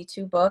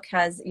 1492 book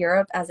has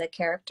Europe as a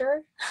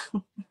character.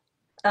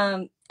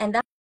 And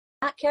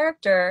that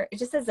character,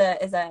 just as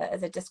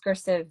a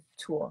discursive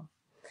tool,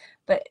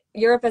 but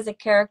Europe as a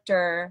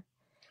character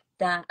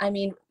that, I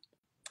mean,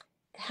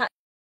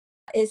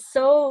 is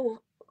so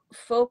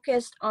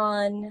focused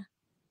on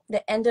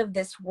the end of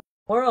this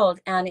world.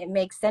 And it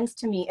makes sense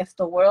to me if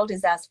the world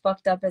is as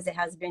fucked up as it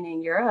has been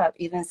in Europe,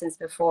 even since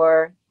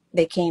before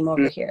they came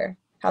over here,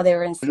 how they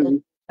were enslaved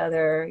each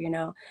other,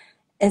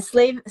 and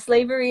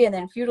slavery, and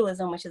then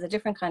feudalism, which is a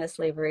different kind of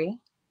slavery,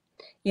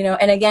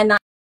 and again, not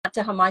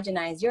to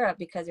homogenize Europe,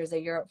 because there's a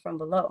Europe from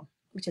below,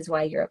 which is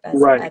why Europe as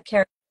Right. a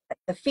character,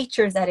 the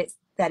features that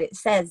it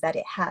says that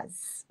it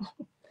has.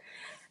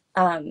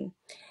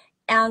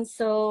 And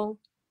so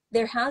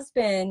there has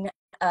been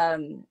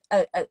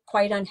a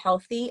quite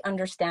unhealthy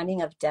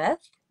understanding of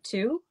death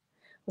too,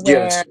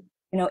 where Yes.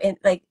 in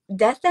like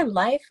death and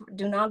life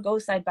do not go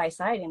side by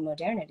side in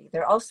modernity.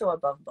 They're also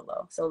above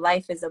below. So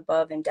life is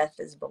above and death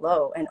is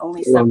below, and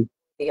only some are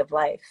worthy of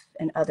life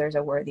and others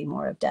are worthy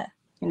more of death.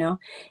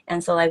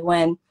 And so like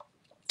when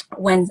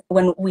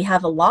we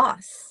have a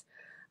loss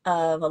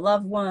of a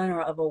loved one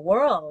or of a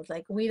world,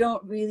 like we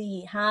don't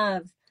really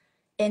have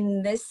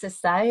in this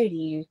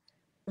society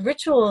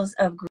rituals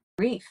of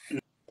grief.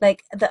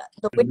 Like the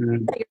way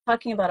that you're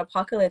talking about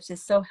apocalypse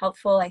is so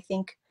helpful, I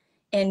think,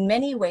 in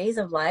many ways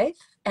of life,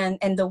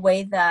 and the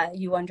way that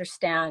you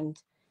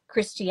understand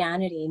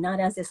Christianity, not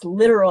as this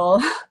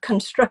literal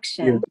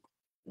construction,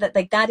 that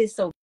like that is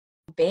so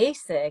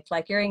basic,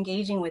 like you're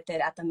engaging with it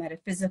at the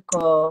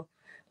metaphysical,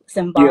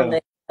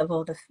 symbolic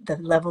level, the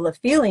level of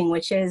feeling,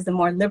 which is the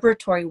more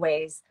liberatory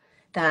ways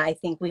that I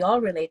think we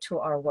all relate to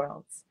our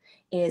worlds,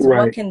 is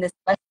what can this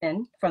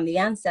lesson from the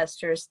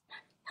ancestors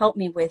help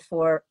me with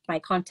for my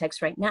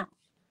context right now,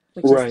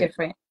 which is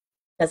different,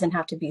 doesn't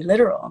have to be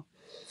literal.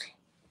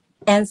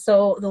 And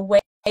so the way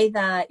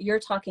that you're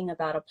talking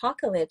about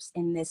apocalypse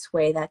in this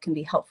way that can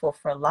be helpful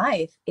for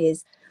life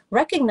is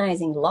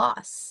recognizing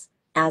loss,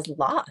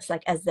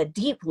 like as the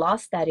deep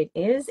loss that it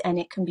is. And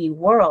it can be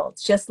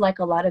worlds, just like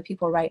a lot of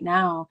people right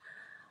now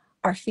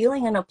are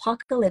feeling an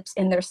apocalypse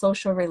in their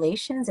social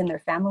relations, in their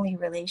family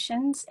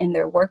relations, in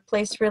their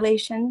workplace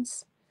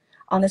relations,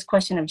 on this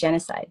question of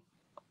genocide.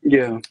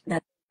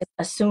 That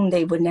assumed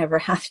they would never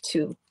have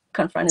to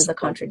confront as a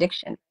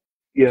contradiction.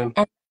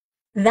 And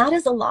that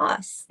is a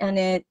loss,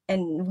 and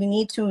we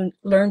need to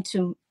learn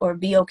to, or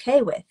be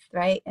okay with,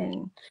 right?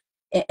 And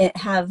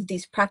have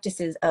these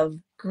practices of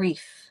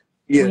grief.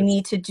 We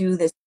need to do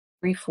this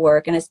grief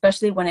work, and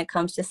especially when it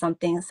comes to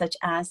something such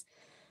as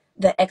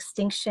the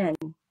extinction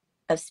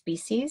of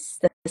species,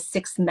 the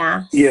sixth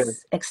mass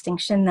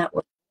extinction that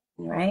we're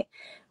in, right?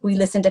 We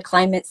listen to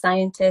climate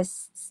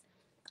scientists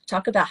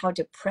talk about how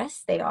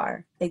depressed they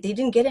are. They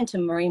didn't get into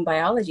marine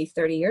biology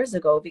 30 years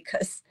ago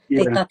because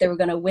they thought they were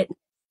going to witness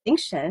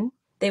extinction.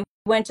 They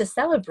went to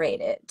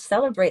celebrate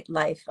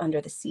life under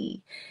the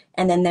sea.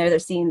 And then they're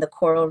seeing the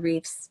coral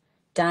reefs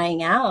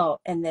dying out.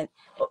 And then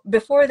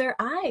before their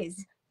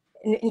eyes,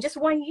 in just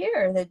 1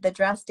 year, the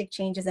drastic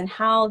changes in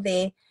how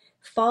they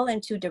fall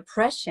into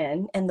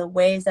depression, and the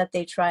ways that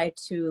they try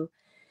to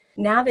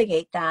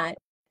navigate that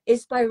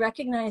is by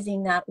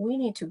recognizing that we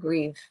need to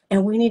grieve,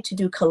 and we need to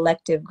do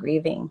collective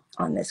grieving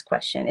on this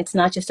question. It's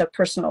not just a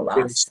personal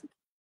loss.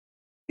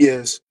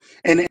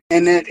 And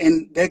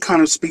that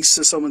kind of speaks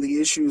to some of the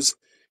issues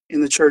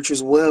in the church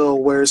as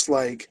well, where it's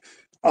like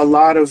a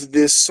lot of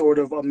this sort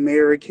of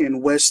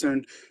American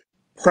Western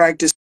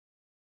practices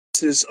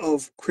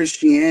of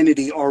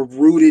Christianity are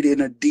rooted in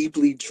a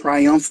deeply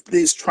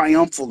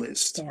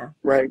triumphalist,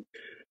 right?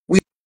 We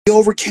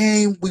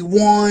overcame, we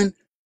won,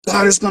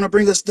 God is going to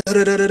bring us da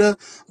da da da da.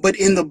 But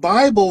in the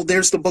Bible,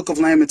 there's the book of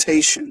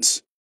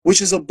Lamentations,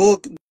 which is a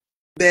book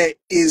that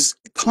is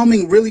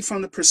coming really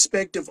from the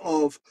perspective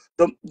of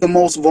the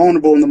most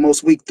vulnerable and the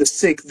most weak, the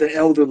sick, the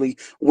elderly,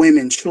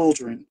 women,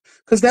 children.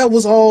 Because that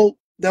was all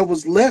that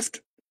was left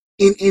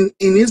in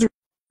Israel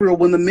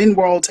when the men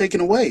were all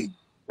taken away,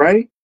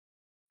 right?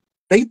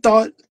 They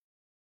thought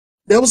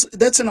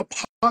that's an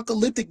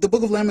apocalyptic. The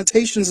book of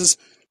Lamentations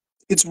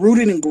it's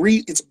rooted in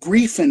grief. It's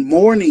grief and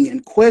mourning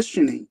and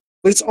questioning,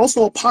 but it's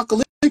also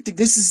apocalyptic.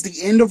 This is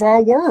the end of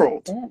our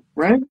world,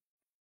 right?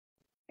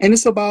 And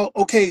it's about,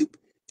 okay,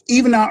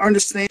 even our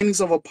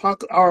understandings of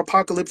our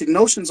apocalyptic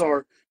notions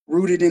are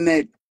rooted in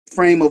that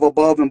frame of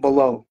above and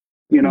below,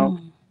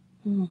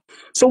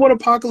 So what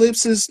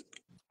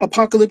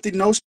apocalyptic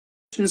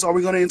notions are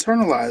we going to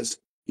internalize?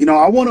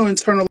 I want to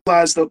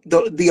internalize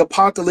the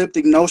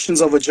apocalyptic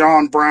notions of a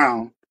John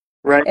Brown,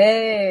 right?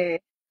 Hey.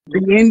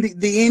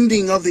 The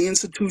ending of the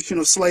institution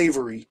of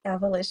slavery.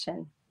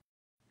 Abolition.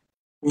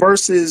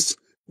 Versus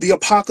the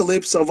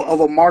apocalypse of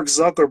a Mark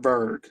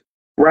Zuckerberg,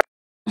 right?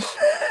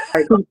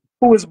 Who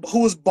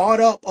was bought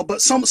up,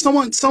 but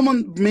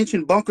someone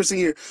mentioned bunkers in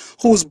here,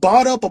 who was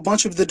bought up a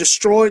bunch of the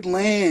destroyed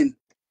land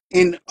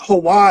in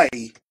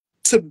Hawaii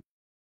to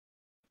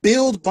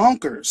build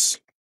bunkers,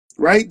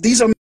 right?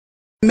 These are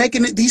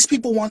making it. These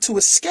people want to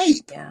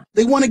escape. Yeah.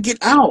 They want to get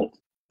out.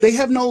 They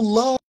have no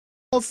love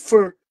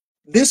for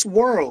this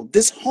world,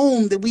 this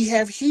home that we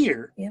have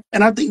here. Yep.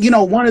 And I think,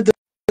 one of the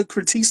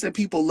critiques that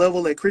people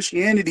level at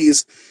Christianity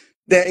is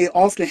that it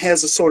often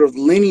has a sort of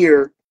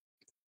linear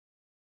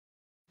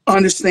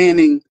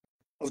understanding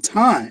of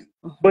time.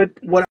 But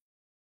what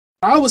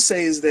I would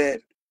say is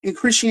that in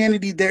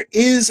Christianity, there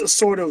is a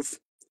sort of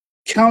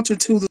counter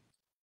to the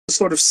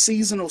sort of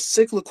seasonal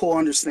cyclical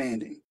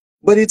understanding.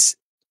 But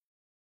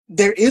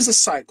there is a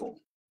cycle,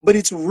 but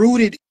it's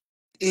rooted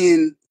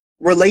in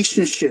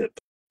relationship,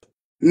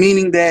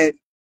 meaning that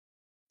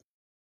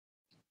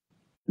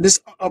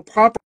a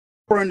proper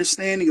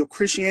understanding of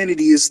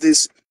Christianity is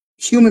this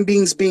human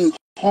beings being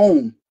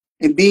home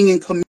and being in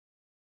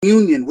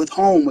communion with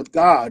home, with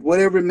God,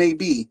 whatever it may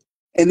be.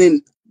 And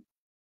then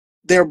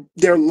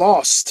they're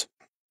lost.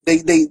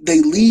 They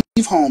leave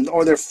home,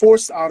 or they're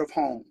forced out of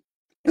home.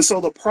 And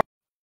so the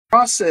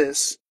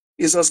process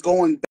is us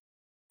going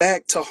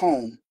back to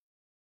home.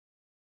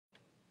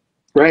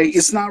 Right?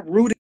 It's not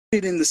rooted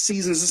in the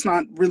seasons. It's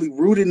not really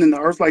rooted in the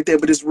earth like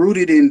that, but it's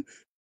rooted in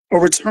a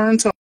return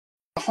to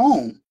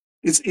home.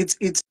 It's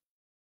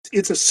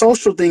a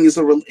social thing.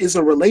 It's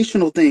a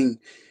relational thing,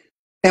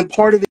 and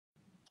part of it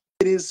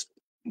is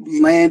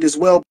land as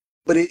well.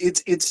 But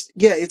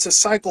it's a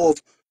cycle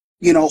of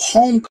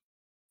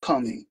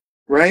homecoming,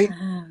 right?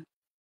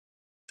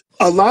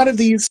 A lot of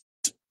these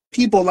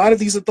people, a lot of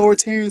these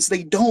authoritarians,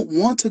 they don't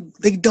want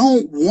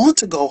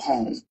to go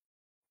home.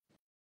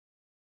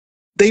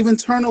 They've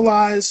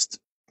internalized.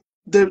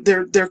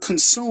 They're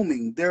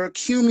consuming. They're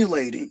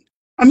accumulating.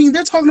 I mean,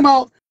 they're talking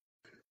about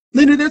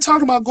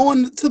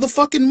going to the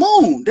fucking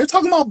moon. They're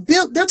talking about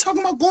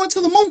going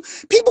to the moon.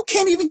 People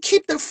can't even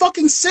keep their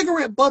fucking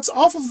cigarette butts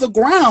off of the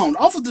ground,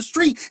 off of the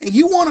street, and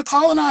you want to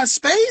colonize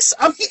space?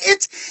 I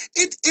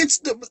mean,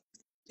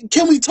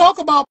 can we talk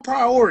about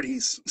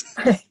priorities?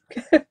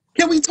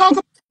 Can we talk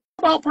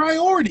about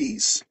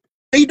priorities?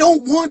 They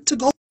don't want to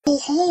go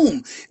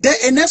home.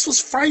 That's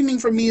what's frightening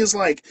for me, is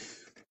like,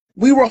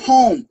 we were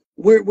home.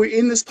 We're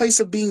in this place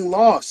of being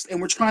lost,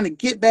 and we're trying to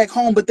get back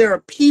home. But there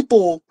are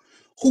people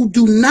who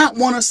do not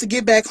want us to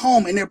get back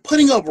home, and they're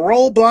putting up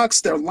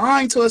roadblocks. They're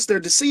lying to us. They're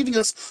deceiving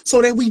us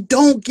so that we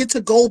don't get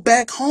to go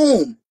back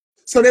home,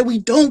 so that we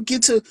don't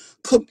get to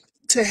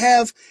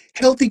have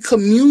healthy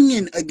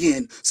communion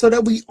again, so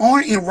that we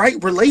aren't in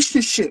right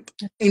relationship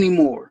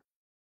anymore.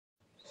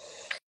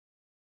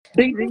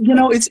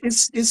 It's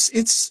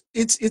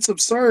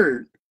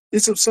absurd.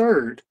 It's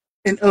absurd.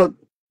 And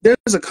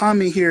there's a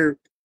comment here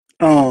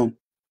from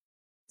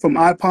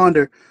I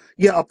Ponder.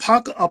 Yeah,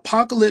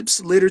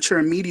 apocalypse literature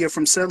and media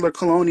from settler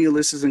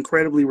colonialists is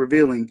incredibly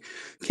revealing.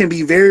 Can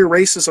be very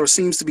racist, or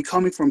seems to be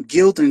coming from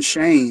guilt and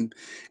shame,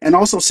 and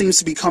also seems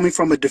to be coming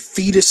from a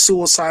defeatist,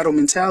 suicidal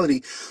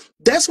mentality.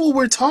 That's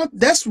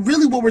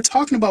really what we're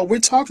talking about. We're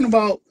talking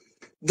about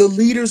the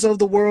leaders of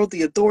the world,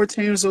 the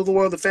authoritarians of the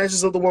world, the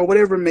fascists of the world,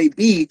 whatever it may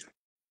be,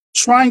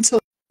 trying to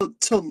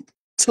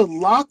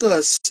lock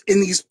us in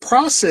these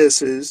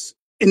processes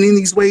and in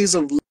these ways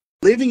of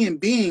living and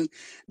being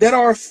that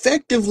are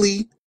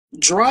effectively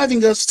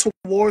driving us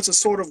towards a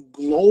sort of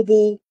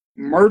global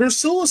murder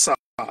suicide.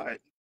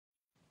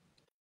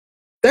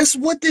 That's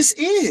what this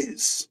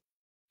is.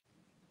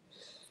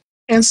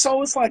 And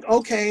so it's like,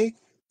 okay,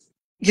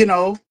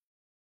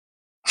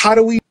 how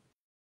do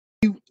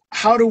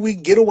we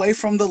get away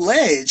from the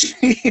ledge?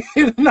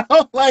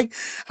 Like,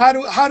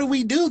 how do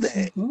we do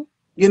that?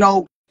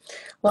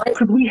 Well,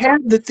 Because we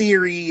have the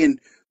theory and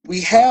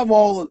we have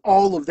all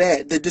of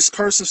that, the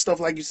discursive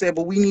stuff, like you said,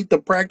 but we need the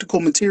practical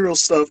material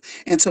stuff,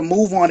 and to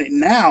move on it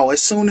now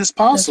as soon as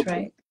possible.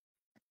 That's right.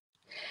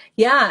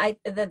 Yeah,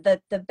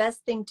 the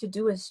best thing to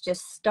do is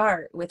just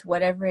start with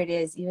whatever it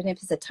is, even if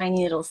it's a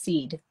tiny little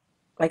seed,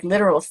 like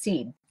literal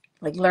seed,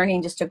 like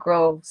learning just to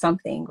grow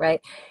something,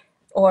 right?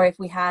 Or if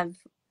we have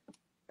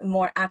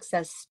more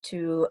access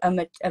to a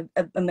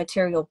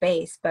material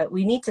base, but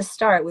we need to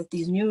start with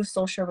these new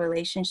social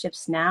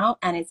relationships now.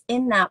 And it's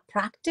in that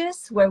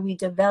practice where we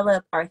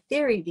develop our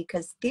theory,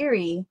 because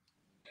theory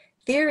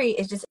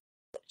is just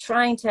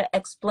trying to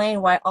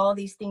explain why all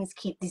these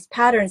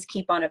patterns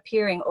keep on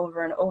appearing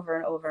over and over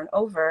and over and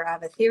over. I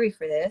have a theory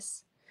for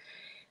this,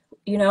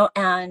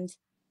 and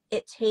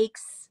it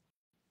takes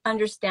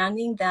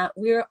understanding that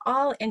we're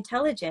all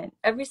intelligent.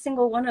 Every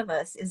single one of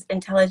us is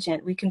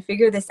intelligent. We can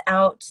figure this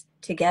out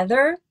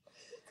together.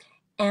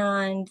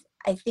 And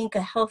I think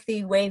a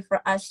healthy way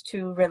for us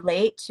to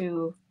relate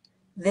to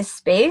this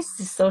space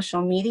is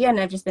social media. And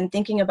I've just been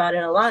thinking about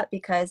it a lot,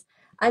 because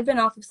I've been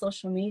off of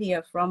social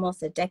media for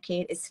almost a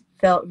decade. It's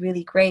felt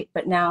really great.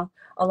 But now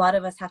a lot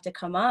of us have to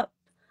come up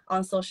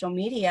on social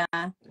media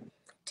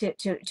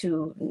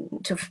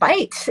to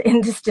fight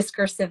in this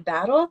discursive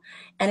battle.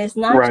 And it's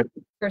not Right. just a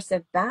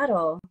discursive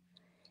battle,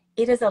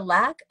 it is a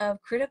lack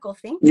of critical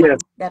Yes. thinking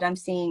that I'm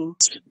seeing,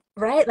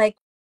 right? Like,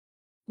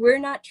 we're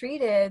not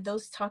treated,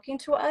 those talking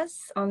to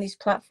us on these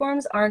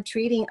platforms aren't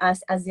treating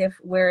us as if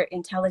we're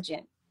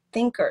intelligent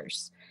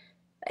thinkers.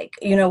 Like,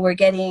 you know, we're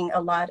getting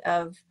a lot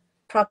of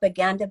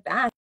propaganda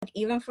back,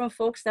 even from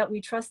folks that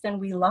we trust and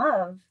we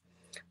love,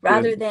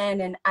 rather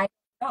than an I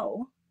don't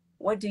know,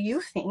 what do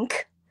you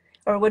think?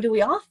 Or what do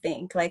we all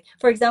think? Like,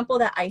 for example,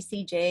 that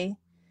ICJ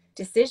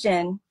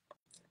decision,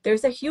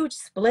 there's a huge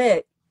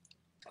split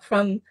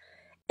from,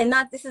 and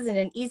not, this isn't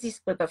an easy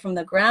split, but from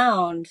the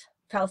ground,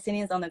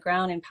 Palestinians on the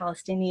ground and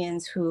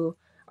Palestinians who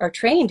are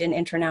trained in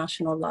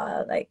international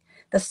law, like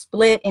the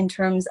split in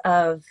terms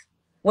of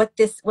what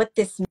this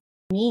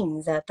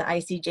means, that the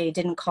ICJ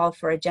didn't call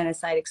for a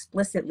genocide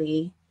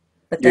explicitly,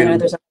 but then Yeah.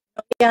 others are,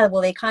 oh, yeah,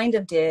 well, they kind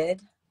of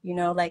did, you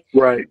know, like,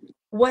 Right.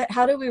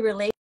 how do we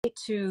relate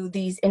to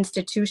these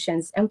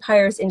institutions,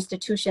 empire's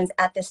institutions,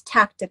 at this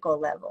tactical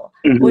level?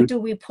 What do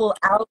we pull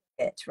out of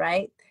it,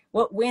 right?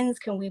 What wins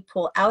can we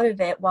pull out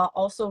of it, while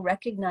also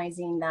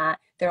recognizing that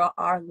there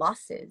are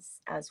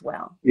losses as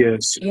well?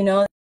 Yes. You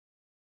know,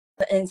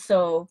 and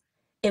so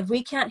if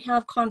we can't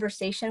have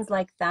conversations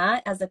like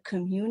that as a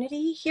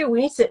community here,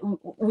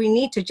 we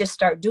need to just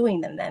start doing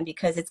them then,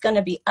 because it's going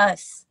to be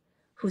us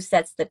who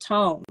sets the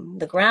tone,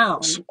 the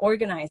ground,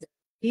 organizing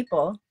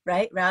people,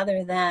 right?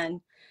 Rather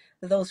than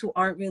those who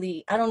aren't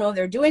really, I don't know if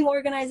they're doing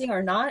organizing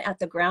or not at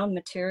the ground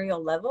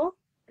material level.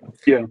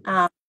 Yeah.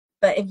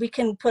 But if we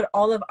can put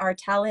all of our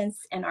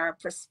talents and our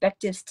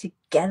perspectives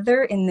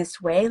together in this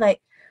way, like,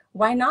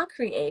 why not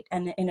create,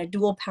 and in a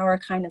dual power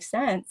kind of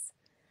sense,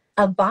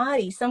 a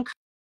body, some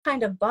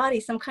kind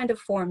of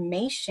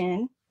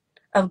formation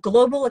of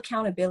global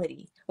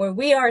accountability, where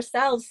we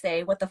ourselves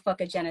say what the fuck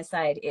a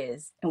genocide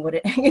is and what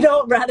it, you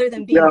know, rather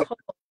than being Yeah. told,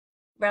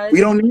 rather We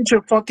than, don't need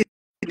your fucking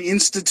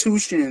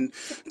institution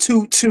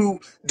to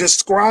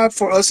describe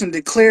for us and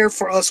declare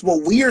for us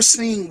what we are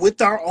seeing with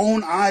our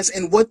own eyes,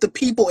 and what the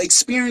people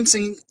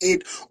experiencing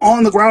it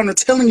on the ground are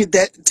telling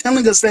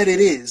us that it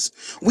is.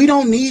 We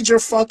don't need your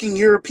fucking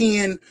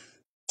European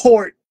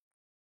court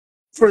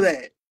for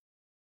that.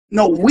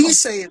 No, we no,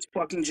 say it's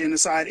fucking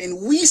genocide,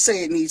 and we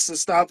say it needs to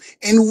stop,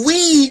 and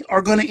we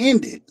are going to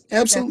end it.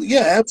 Absolutely.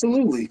 Yeah,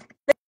 absolutely.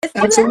 let's do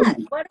that.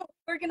 Absolutely. Why don't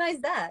we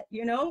organize that,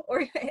 you know?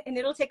 Or, and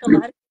it'll take a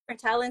lot of different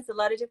talents, a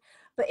lot of different,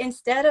 but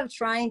instead of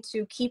trying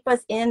to keep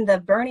us in the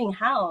burning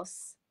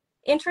house,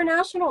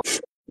 international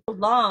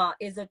law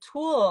is a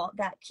tool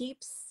that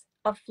keeps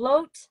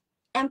afloat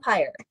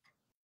empire.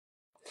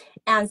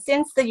 And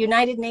since the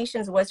United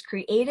Nations was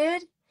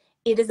created,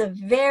 it is a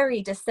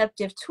very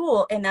deceptive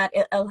tool in that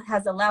it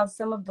has allowed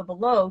some of the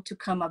below to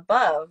come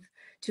above,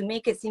 to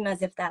make it seem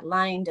as if that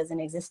line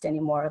doesn't exist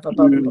anymore of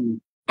above and below.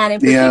 And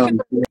in Yeah.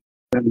 particular,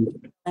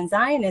 in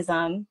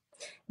Zionism,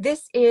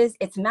 this is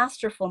its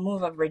masterful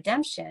move of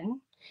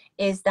redemption,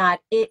 is that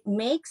it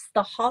makes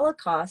the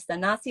Holocaust, the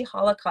Nazi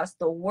Holocaust,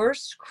 the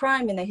worst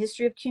crime in the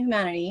history of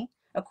humanity,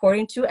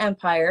 according to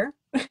Empire.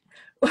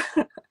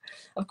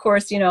 Of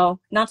course, you know,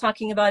 not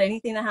talking about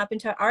anything that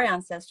happened to our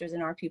ancestors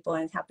and our people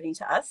and it's happening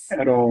to us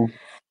At all.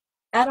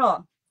 at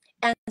all.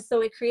 And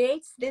so it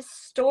creates this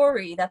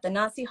story that the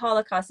Nazi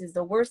Holocaust is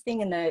the worst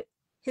thing in the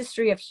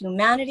history of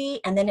humanity,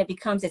 and then it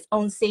becomes its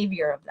own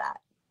savior of that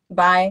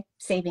by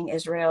saving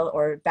Israel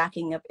or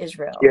backing up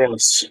Israel.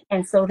 Yes.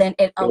 And so then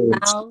it Yes.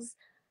 allows,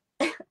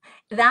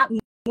 that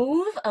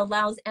move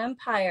allows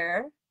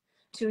empire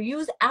to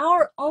use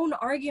our own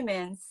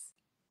arguments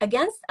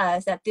against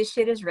us, that this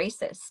shit is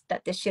racist,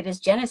 that this shit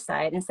is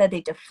genocide. Instead, they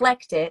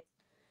deflect it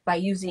by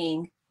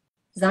using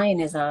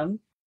Zionism,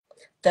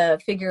 the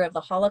figure of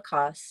the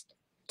Holocaust,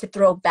 to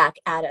throw back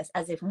at us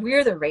as if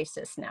we're the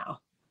racists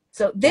now.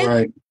 So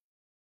Right.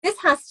 this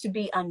has to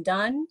be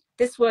undone.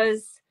 This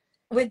was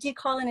with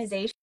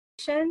decolonization,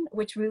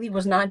 which really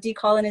was not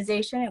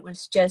decolonization. It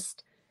was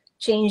just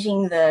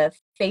changing the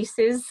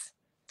faces,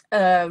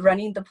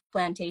 running the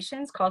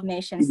plantations, called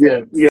nation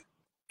Yeah. states,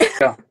 Yeah.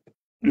 Yeah.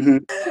 Hmm.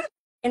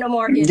 in a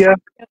more Yeah.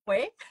 intelligent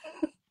way.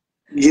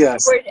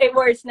 Yes.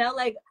 Where it's now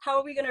like, how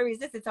are we going to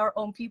resist? It's our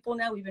own people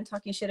now. We've been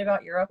talking shit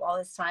about Europe all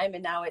this time,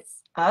 and now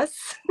it's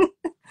us.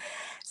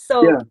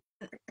 So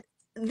Yeah.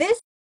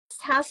 this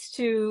has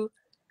to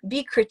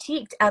be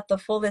critiqued at the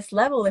fullest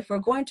level if we're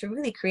going to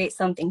really create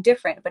something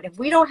different. But if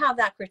we don't have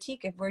that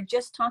critique, if we're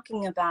just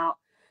talking about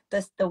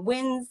the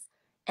wins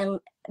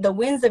and the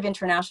wins of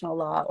international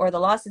law or the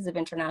losses of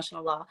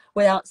international law,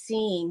 without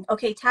seeing,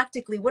 okay,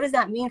 tactically, what does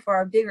that mean for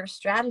our bigger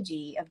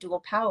strategy of dual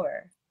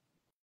power?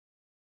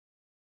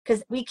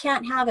 Because we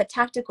can't have a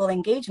tactical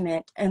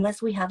engagement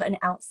unless we have an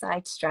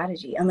outside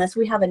strategy, unless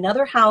we have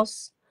another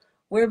house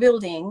we're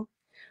building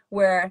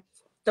where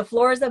the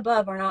floors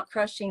above are not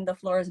crushing the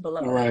floors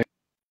below. Right.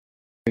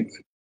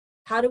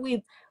 How do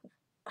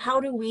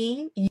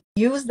we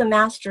use the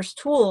master's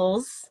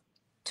tools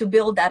to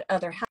build that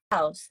other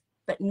house,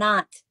 but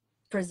not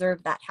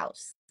preserve that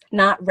house,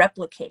 not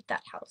replicate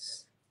that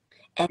house?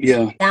 And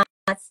Yeah.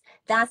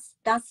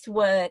 that's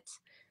what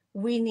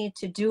we need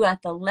to do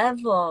at the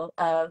level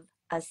of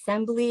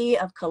assembly,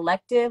 of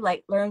collective,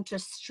 like learn to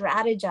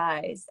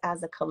strategize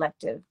as a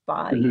collective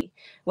body,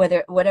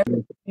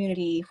 whatever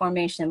community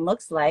formation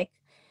looks like.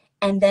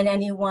 And then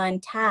anyone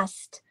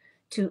tasked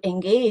to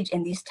engage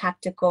in these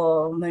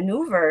tactical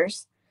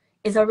maneuvers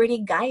is already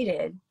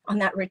guided on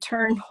that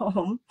return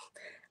home,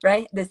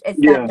 right? It's that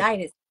Yeah.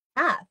 guided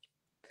path,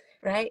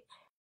 right?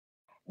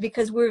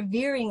 Because we're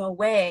veering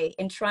away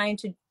and trying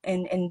to,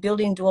 and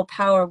building dual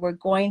power, we're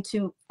going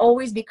to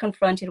always be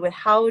confronted with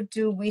how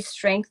do we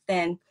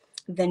strengthen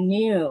the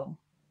new?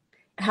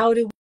 How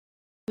do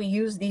we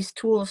use these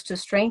tools to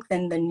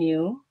strengthen the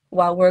new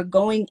while we're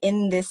going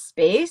in this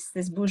space,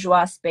 this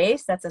bourgeois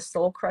space that's a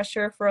soul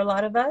crusher for a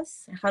lot of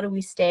us? How do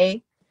we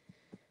stay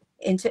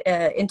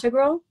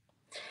integral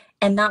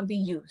and not be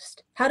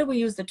used? How do we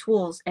use the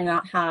tools and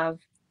not have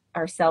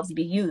ourselves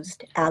be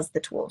used as the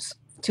tools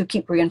to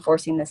keep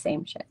reinforcing the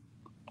same shit?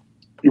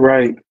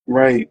 Right,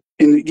 right.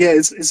 And yeah,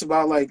 it's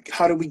about like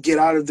how do we get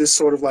out of this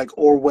sort of like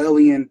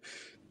Orwellian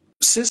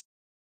system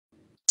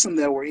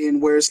that we're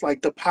in, where it's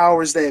like the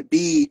powers that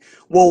be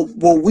will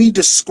we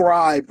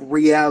describe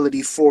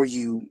reality for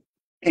you,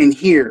 and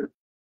here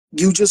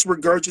you just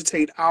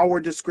regurgitate our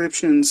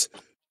descriptions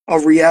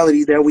of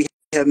reality that we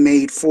have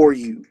made for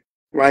you,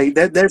 right?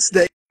 That's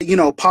the,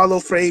 Paulo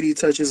Freire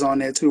touches on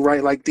that too,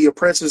 right? Like the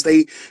oppressors,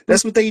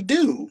 that's what they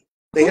do.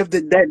 They have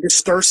that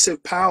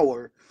discursive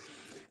power.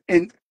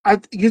 And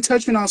you're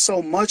touching on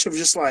so much of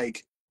just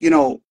like,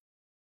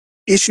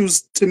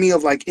 issues to me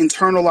of like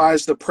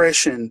internalized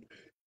oppression,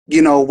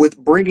 with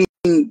bringing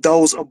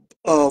those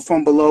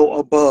from below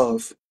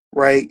above,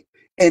 right?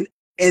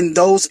 And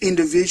those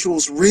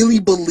individuals really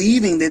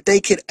believing that they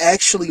could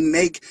actually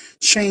make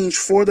change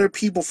for their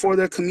people, for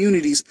their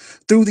communities,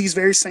 through these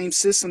very same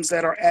systems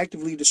that are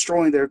actively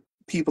destroying their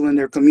people and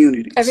their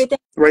communities, Everything.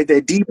 right?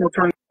 That deep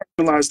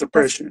internalized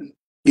oppression,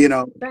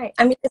 Right.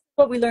 I mean, this is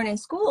what we learn in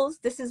schools.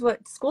 This is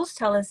what schools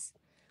tell us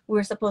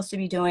we're supposed to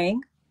be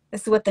doing.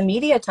 This is what the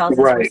media tells us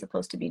we're Right.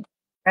 supposed to be doing,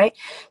 right?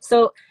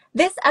 So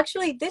this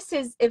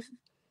is, if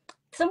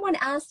someone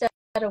asked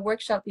at a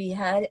workshop we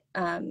had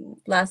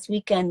last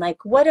weekend,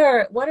 like what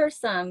are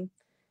some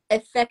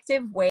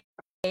effective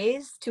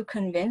ways to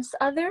convince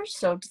others?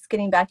 So just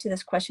getting back to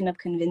this question of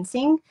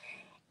convincing.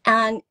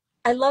 And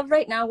I love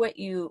right now what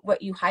you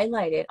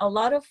highlighted. A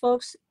lot of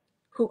folks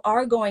who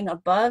are going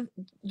above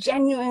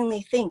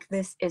genuinely think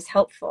this is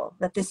helpful,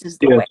 that this is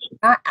the Yes. way.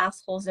 They're not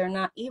assholes, they're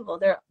not evil.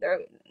 They're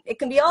it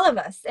can be all of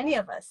us, any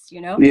of us,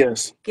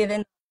 Yes.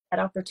 given that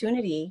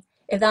opportunity.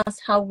 If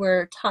that's how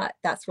we're taught,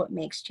 that's what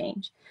makes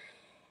change.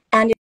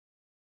 And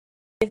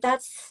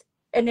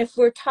if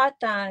we're taught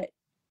that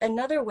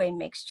another way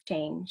makes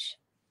change,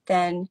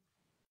 then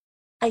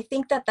I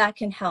think that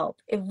can help.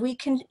 If we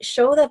can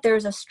show that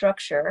there's a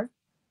structure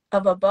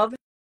of above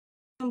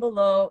and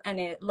below, and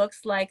it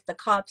looks like the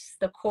cops,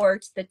 the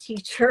courts, the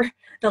teacher,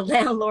 the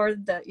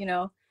landlord,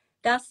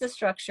 that's the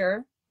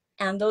structure.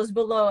 And those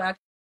below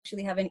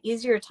actually have an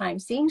easier time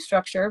seeing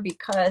structure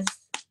because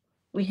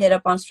we hit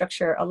up on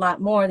structure a lot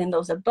more than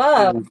those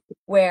above,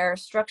 where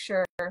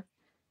structure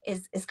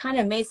is kind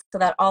of made so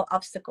that all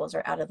obstacles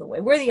are out of the way.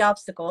 We're the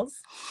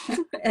obstacles.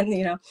 and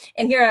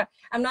and here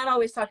I'm not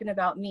always talking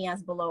about me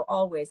as below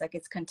always, like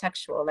it's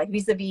contextual, like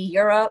vis-a-vis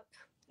Europe,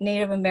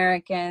 Native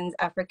Americans,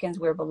 Africans,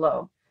 we're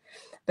below.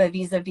 But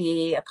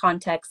vis-a-vis a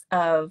context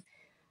of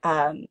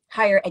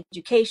higher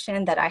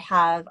education, that I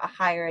have a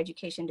higher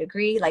education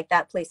degree, like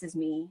that places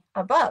me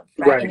above,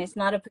 right? And it's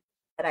not a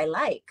position that I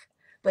like,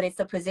 but it's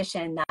a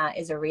position that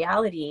is a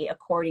reality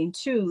according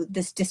to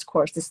this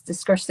discourse, this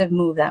discursive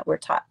move that we're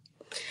taught.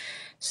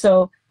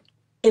 So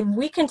if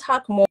we can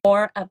talk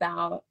more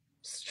about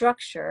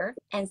structure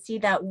and see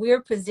that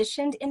we're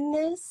positioned in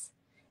this,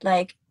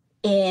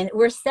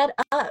 we're set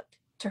up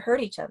to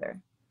hurt each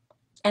other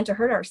and to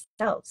hurt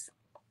ourselves,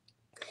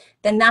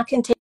 then that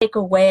can take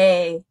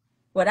away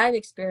what I've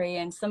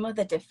experienced, some of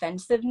the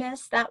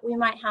defensiveness that we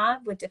might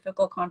have with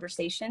difficult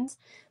conversations,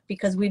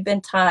 because we've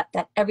been taught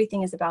that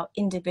everything is about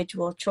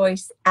individual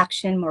choice,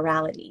 action,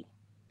 morality.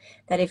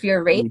 That if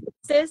you're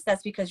racist,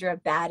 that's because you're a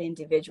bad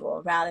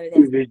individual, rather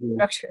than the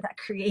structure that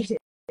created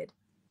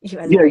you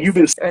as a racist. You've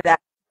been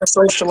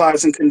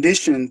socialized and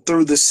conditioned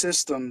through the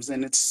systems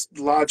and its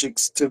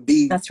logics to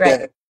be that's right.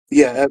 that.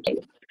 Yeah,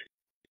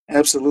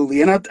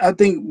 absolutely. And I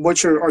think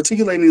what you're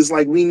articulating is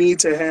like we need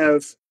to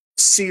have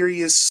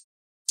serious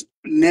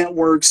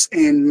networks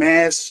and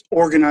mass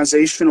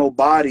organizational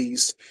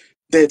bodies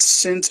that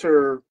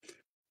center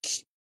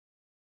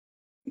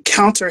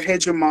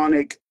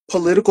counter-hegemonic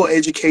political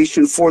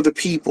education for the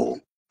people,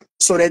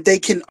 so that they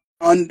can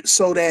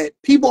so that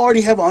people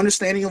already have an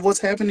understanding of what's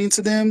happening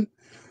to them.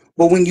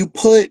 But when you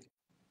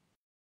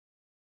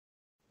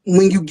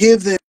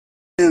give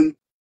them,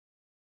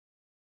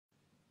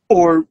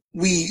 or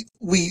we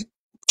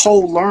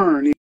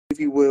co-learn, if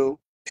you will,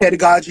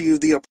 pedagogy of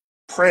the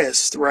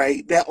oppressed,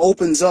 right? That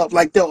opens up,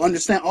 like they'll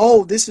understand,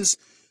 oh, this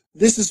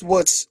is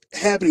what's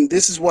happening.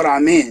 This is what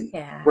I'm in,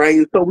 right?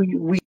 And so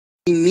we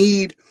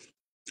need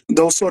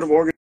those sort of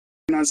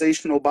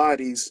organizational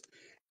bodies.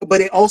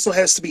 but it also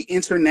has to be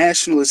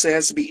internationalist. It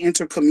has to be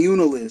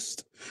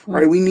intercommunalist,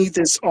 right? We need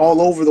this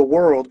all over the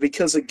world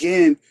because,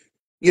 again,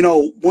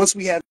 once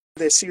we have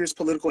that serious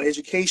political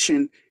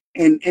education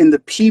and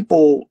the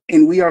people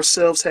and we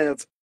ourselves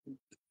have,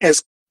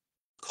 as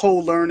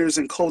co-learners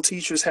and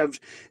co-teachers, have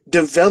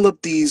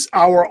developed these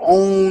our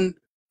own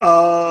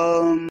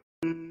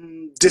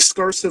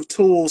discursive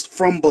tools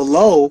from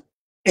below,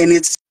 and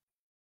it's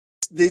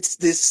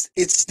these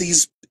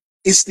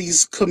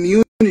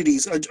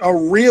communities, a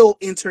real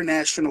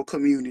international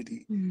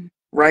community,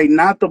 right?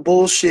 Not the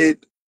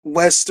bullshit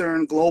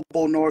Western,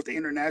 global North,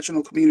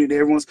 international community,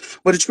 everyone's,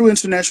 but a true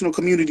international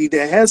community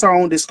that has our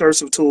own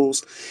discursive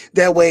tools.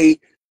 That way,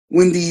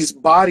 when these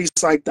bodies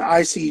like the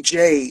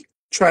ICJ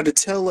try to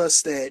tell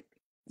us that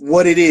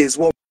what it is,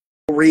 what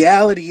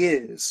reality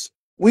is,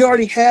 we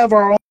already have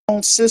our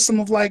own system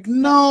of like,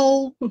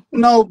 no,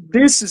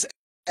 this is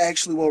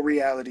actually what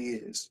reality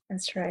is.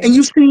 That's right. And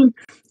you've seen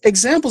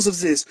examples of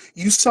this.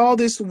 You saw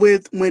this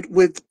with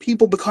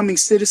people becoming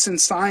citizen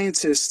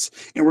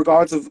scientists in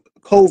regards of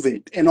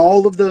COVID and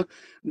all of the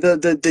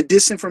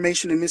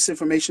disinformation and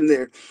misinformation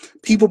there.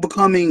 People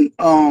becoming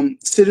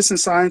citizen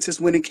scientists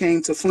when it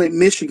came to Flint,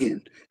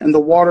 Michigan, and the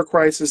water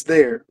crisis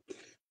there.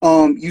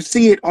 You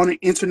see it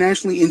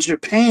internationally in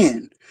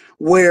Japan,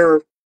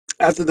 where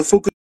after the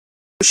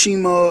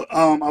Fukushima,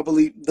 I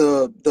believe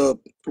the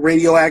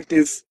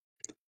radioactive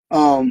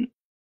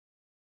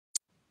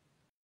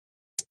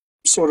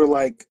sort of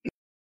like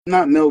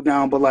not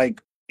meltdown, but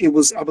like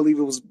I believe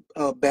it was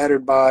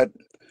battered by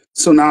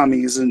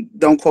tsunamis. And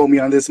don't quote me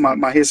on this;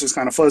 my history's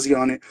kind of fuzzy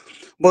on it.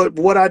 But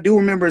what I do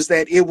remember is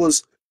that it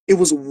was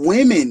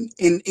women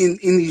in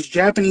these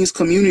Japanese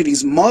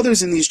communities,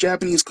 mothers in these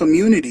Japanese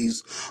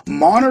communities,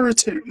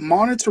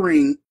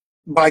 monitoring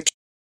by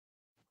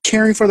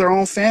caring for their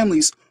own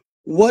families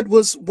what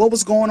was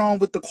going on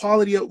with the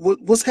quality of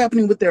what's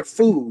happening with their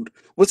food,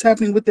 what's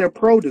happening with their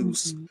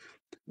produce,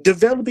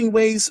 developing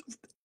ways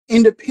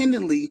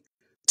independently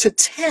to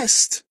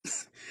test,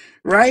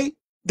 right,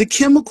 the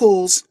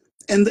chemicals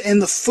and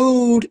the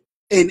food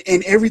and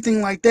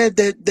everything like that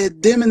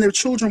them and their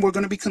children were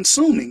going to be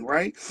consuming,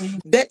 right?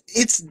 That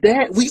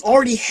we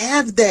already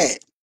have that.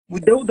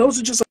 Those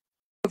are just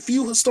a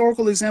few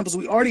historical examples.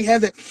 We already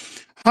have that.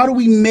 How do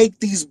we make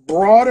these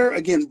broader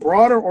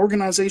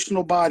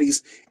organizational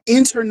bodies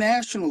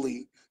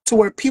internationally to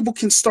where people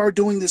can start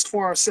doing this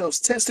for ourselves,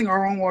 testing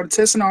our own water,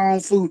 testing our own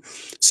food,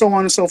 so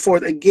on and so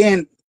forth?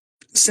 Again,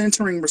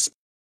 centering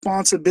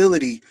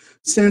responsibility,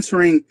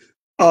 centering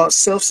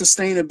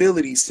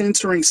self-sustainability,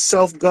 centering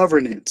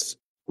self-governance,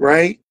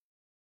 right?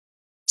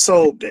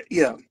 So,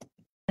 yeah.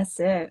 That's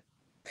it.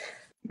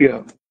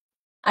 Yeah.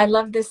 I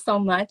love this so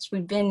much.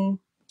 We've been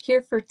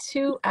here for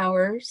 2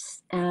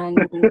 hours, and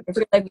I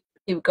feel like we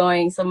can keep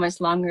going so much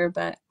longer,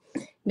 but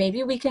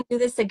maybe we can do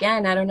this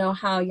again. I don't know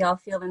how y'all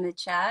feel in the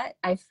chat.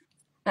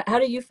 How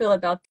do you feel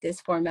about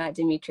this format,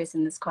 Demetrius,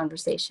 in this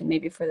conversation?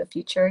 Maybe for the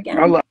future again?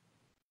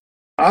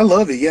 I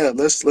love it. Yeah,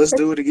 let's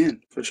do it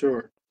again for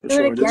sure.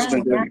 Do it This has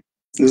been again. Yeah. great.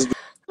 This has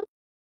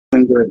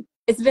been great.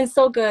 It's been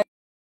so good.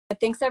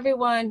 Thanks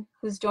everyone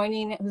who's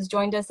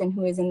joined us and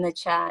who is in the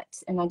chat.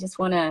 And I just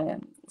want to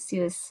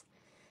see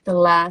the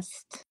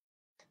last,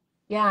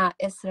 yeah,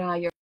 Isra,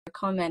 your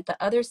comment.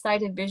 The other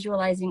side of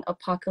visualizing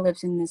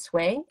apocalypse in this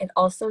way, it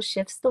also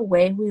shifts the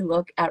way we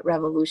look at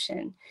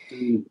revolution.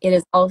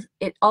 It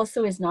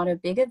also is not a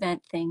big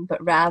event thing,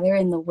 but rather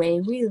in the way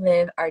we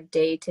live our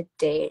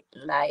day-to-day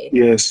life.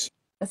 Yes.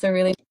 That's a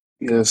really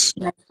nice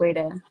way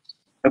to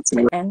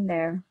end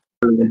there.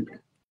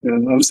 Yeah,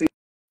 I'm seeing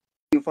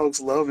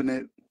folks loving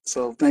it.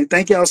 So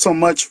thank y'all so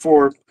much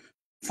for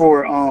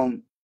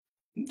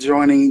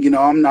joining.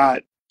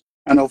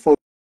 I know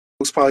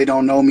folks probably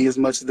don't know me as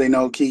much as they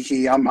know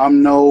Kiki.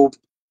 I'm no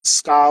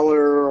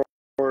scholar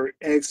or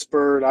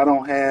expert. I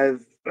don't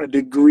have a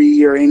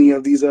degree or any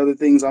of these other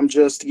things. I'm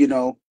just,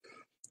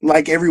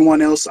 like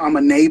everyone else, I'm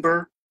a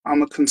neighbor.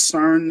 I'm a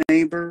concerned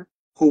neighbor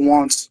who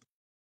wants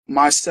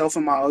myself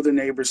and my other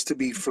neighbors to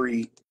be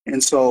free.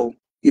 And so,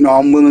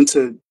 I'm willing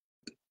to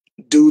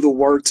do the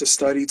work, to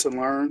study, to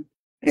learn,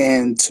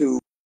 and to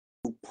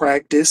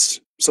practice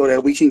so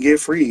that we can get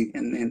free.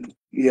 And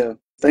yeah,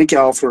 thank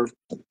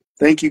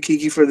you,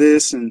 Kiki, for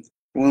this, and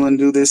willing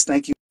to do this.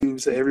 Thank you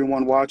to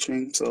everyone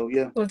watching. So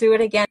yeah, we'll do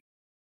it again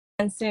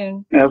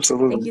soon.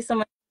 Absolutely. Thank you so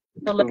much.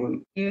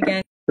 Absolutely. You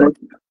again. Thank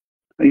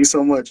you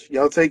so much.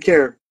 Y'all take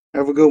care.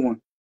 Have a good one.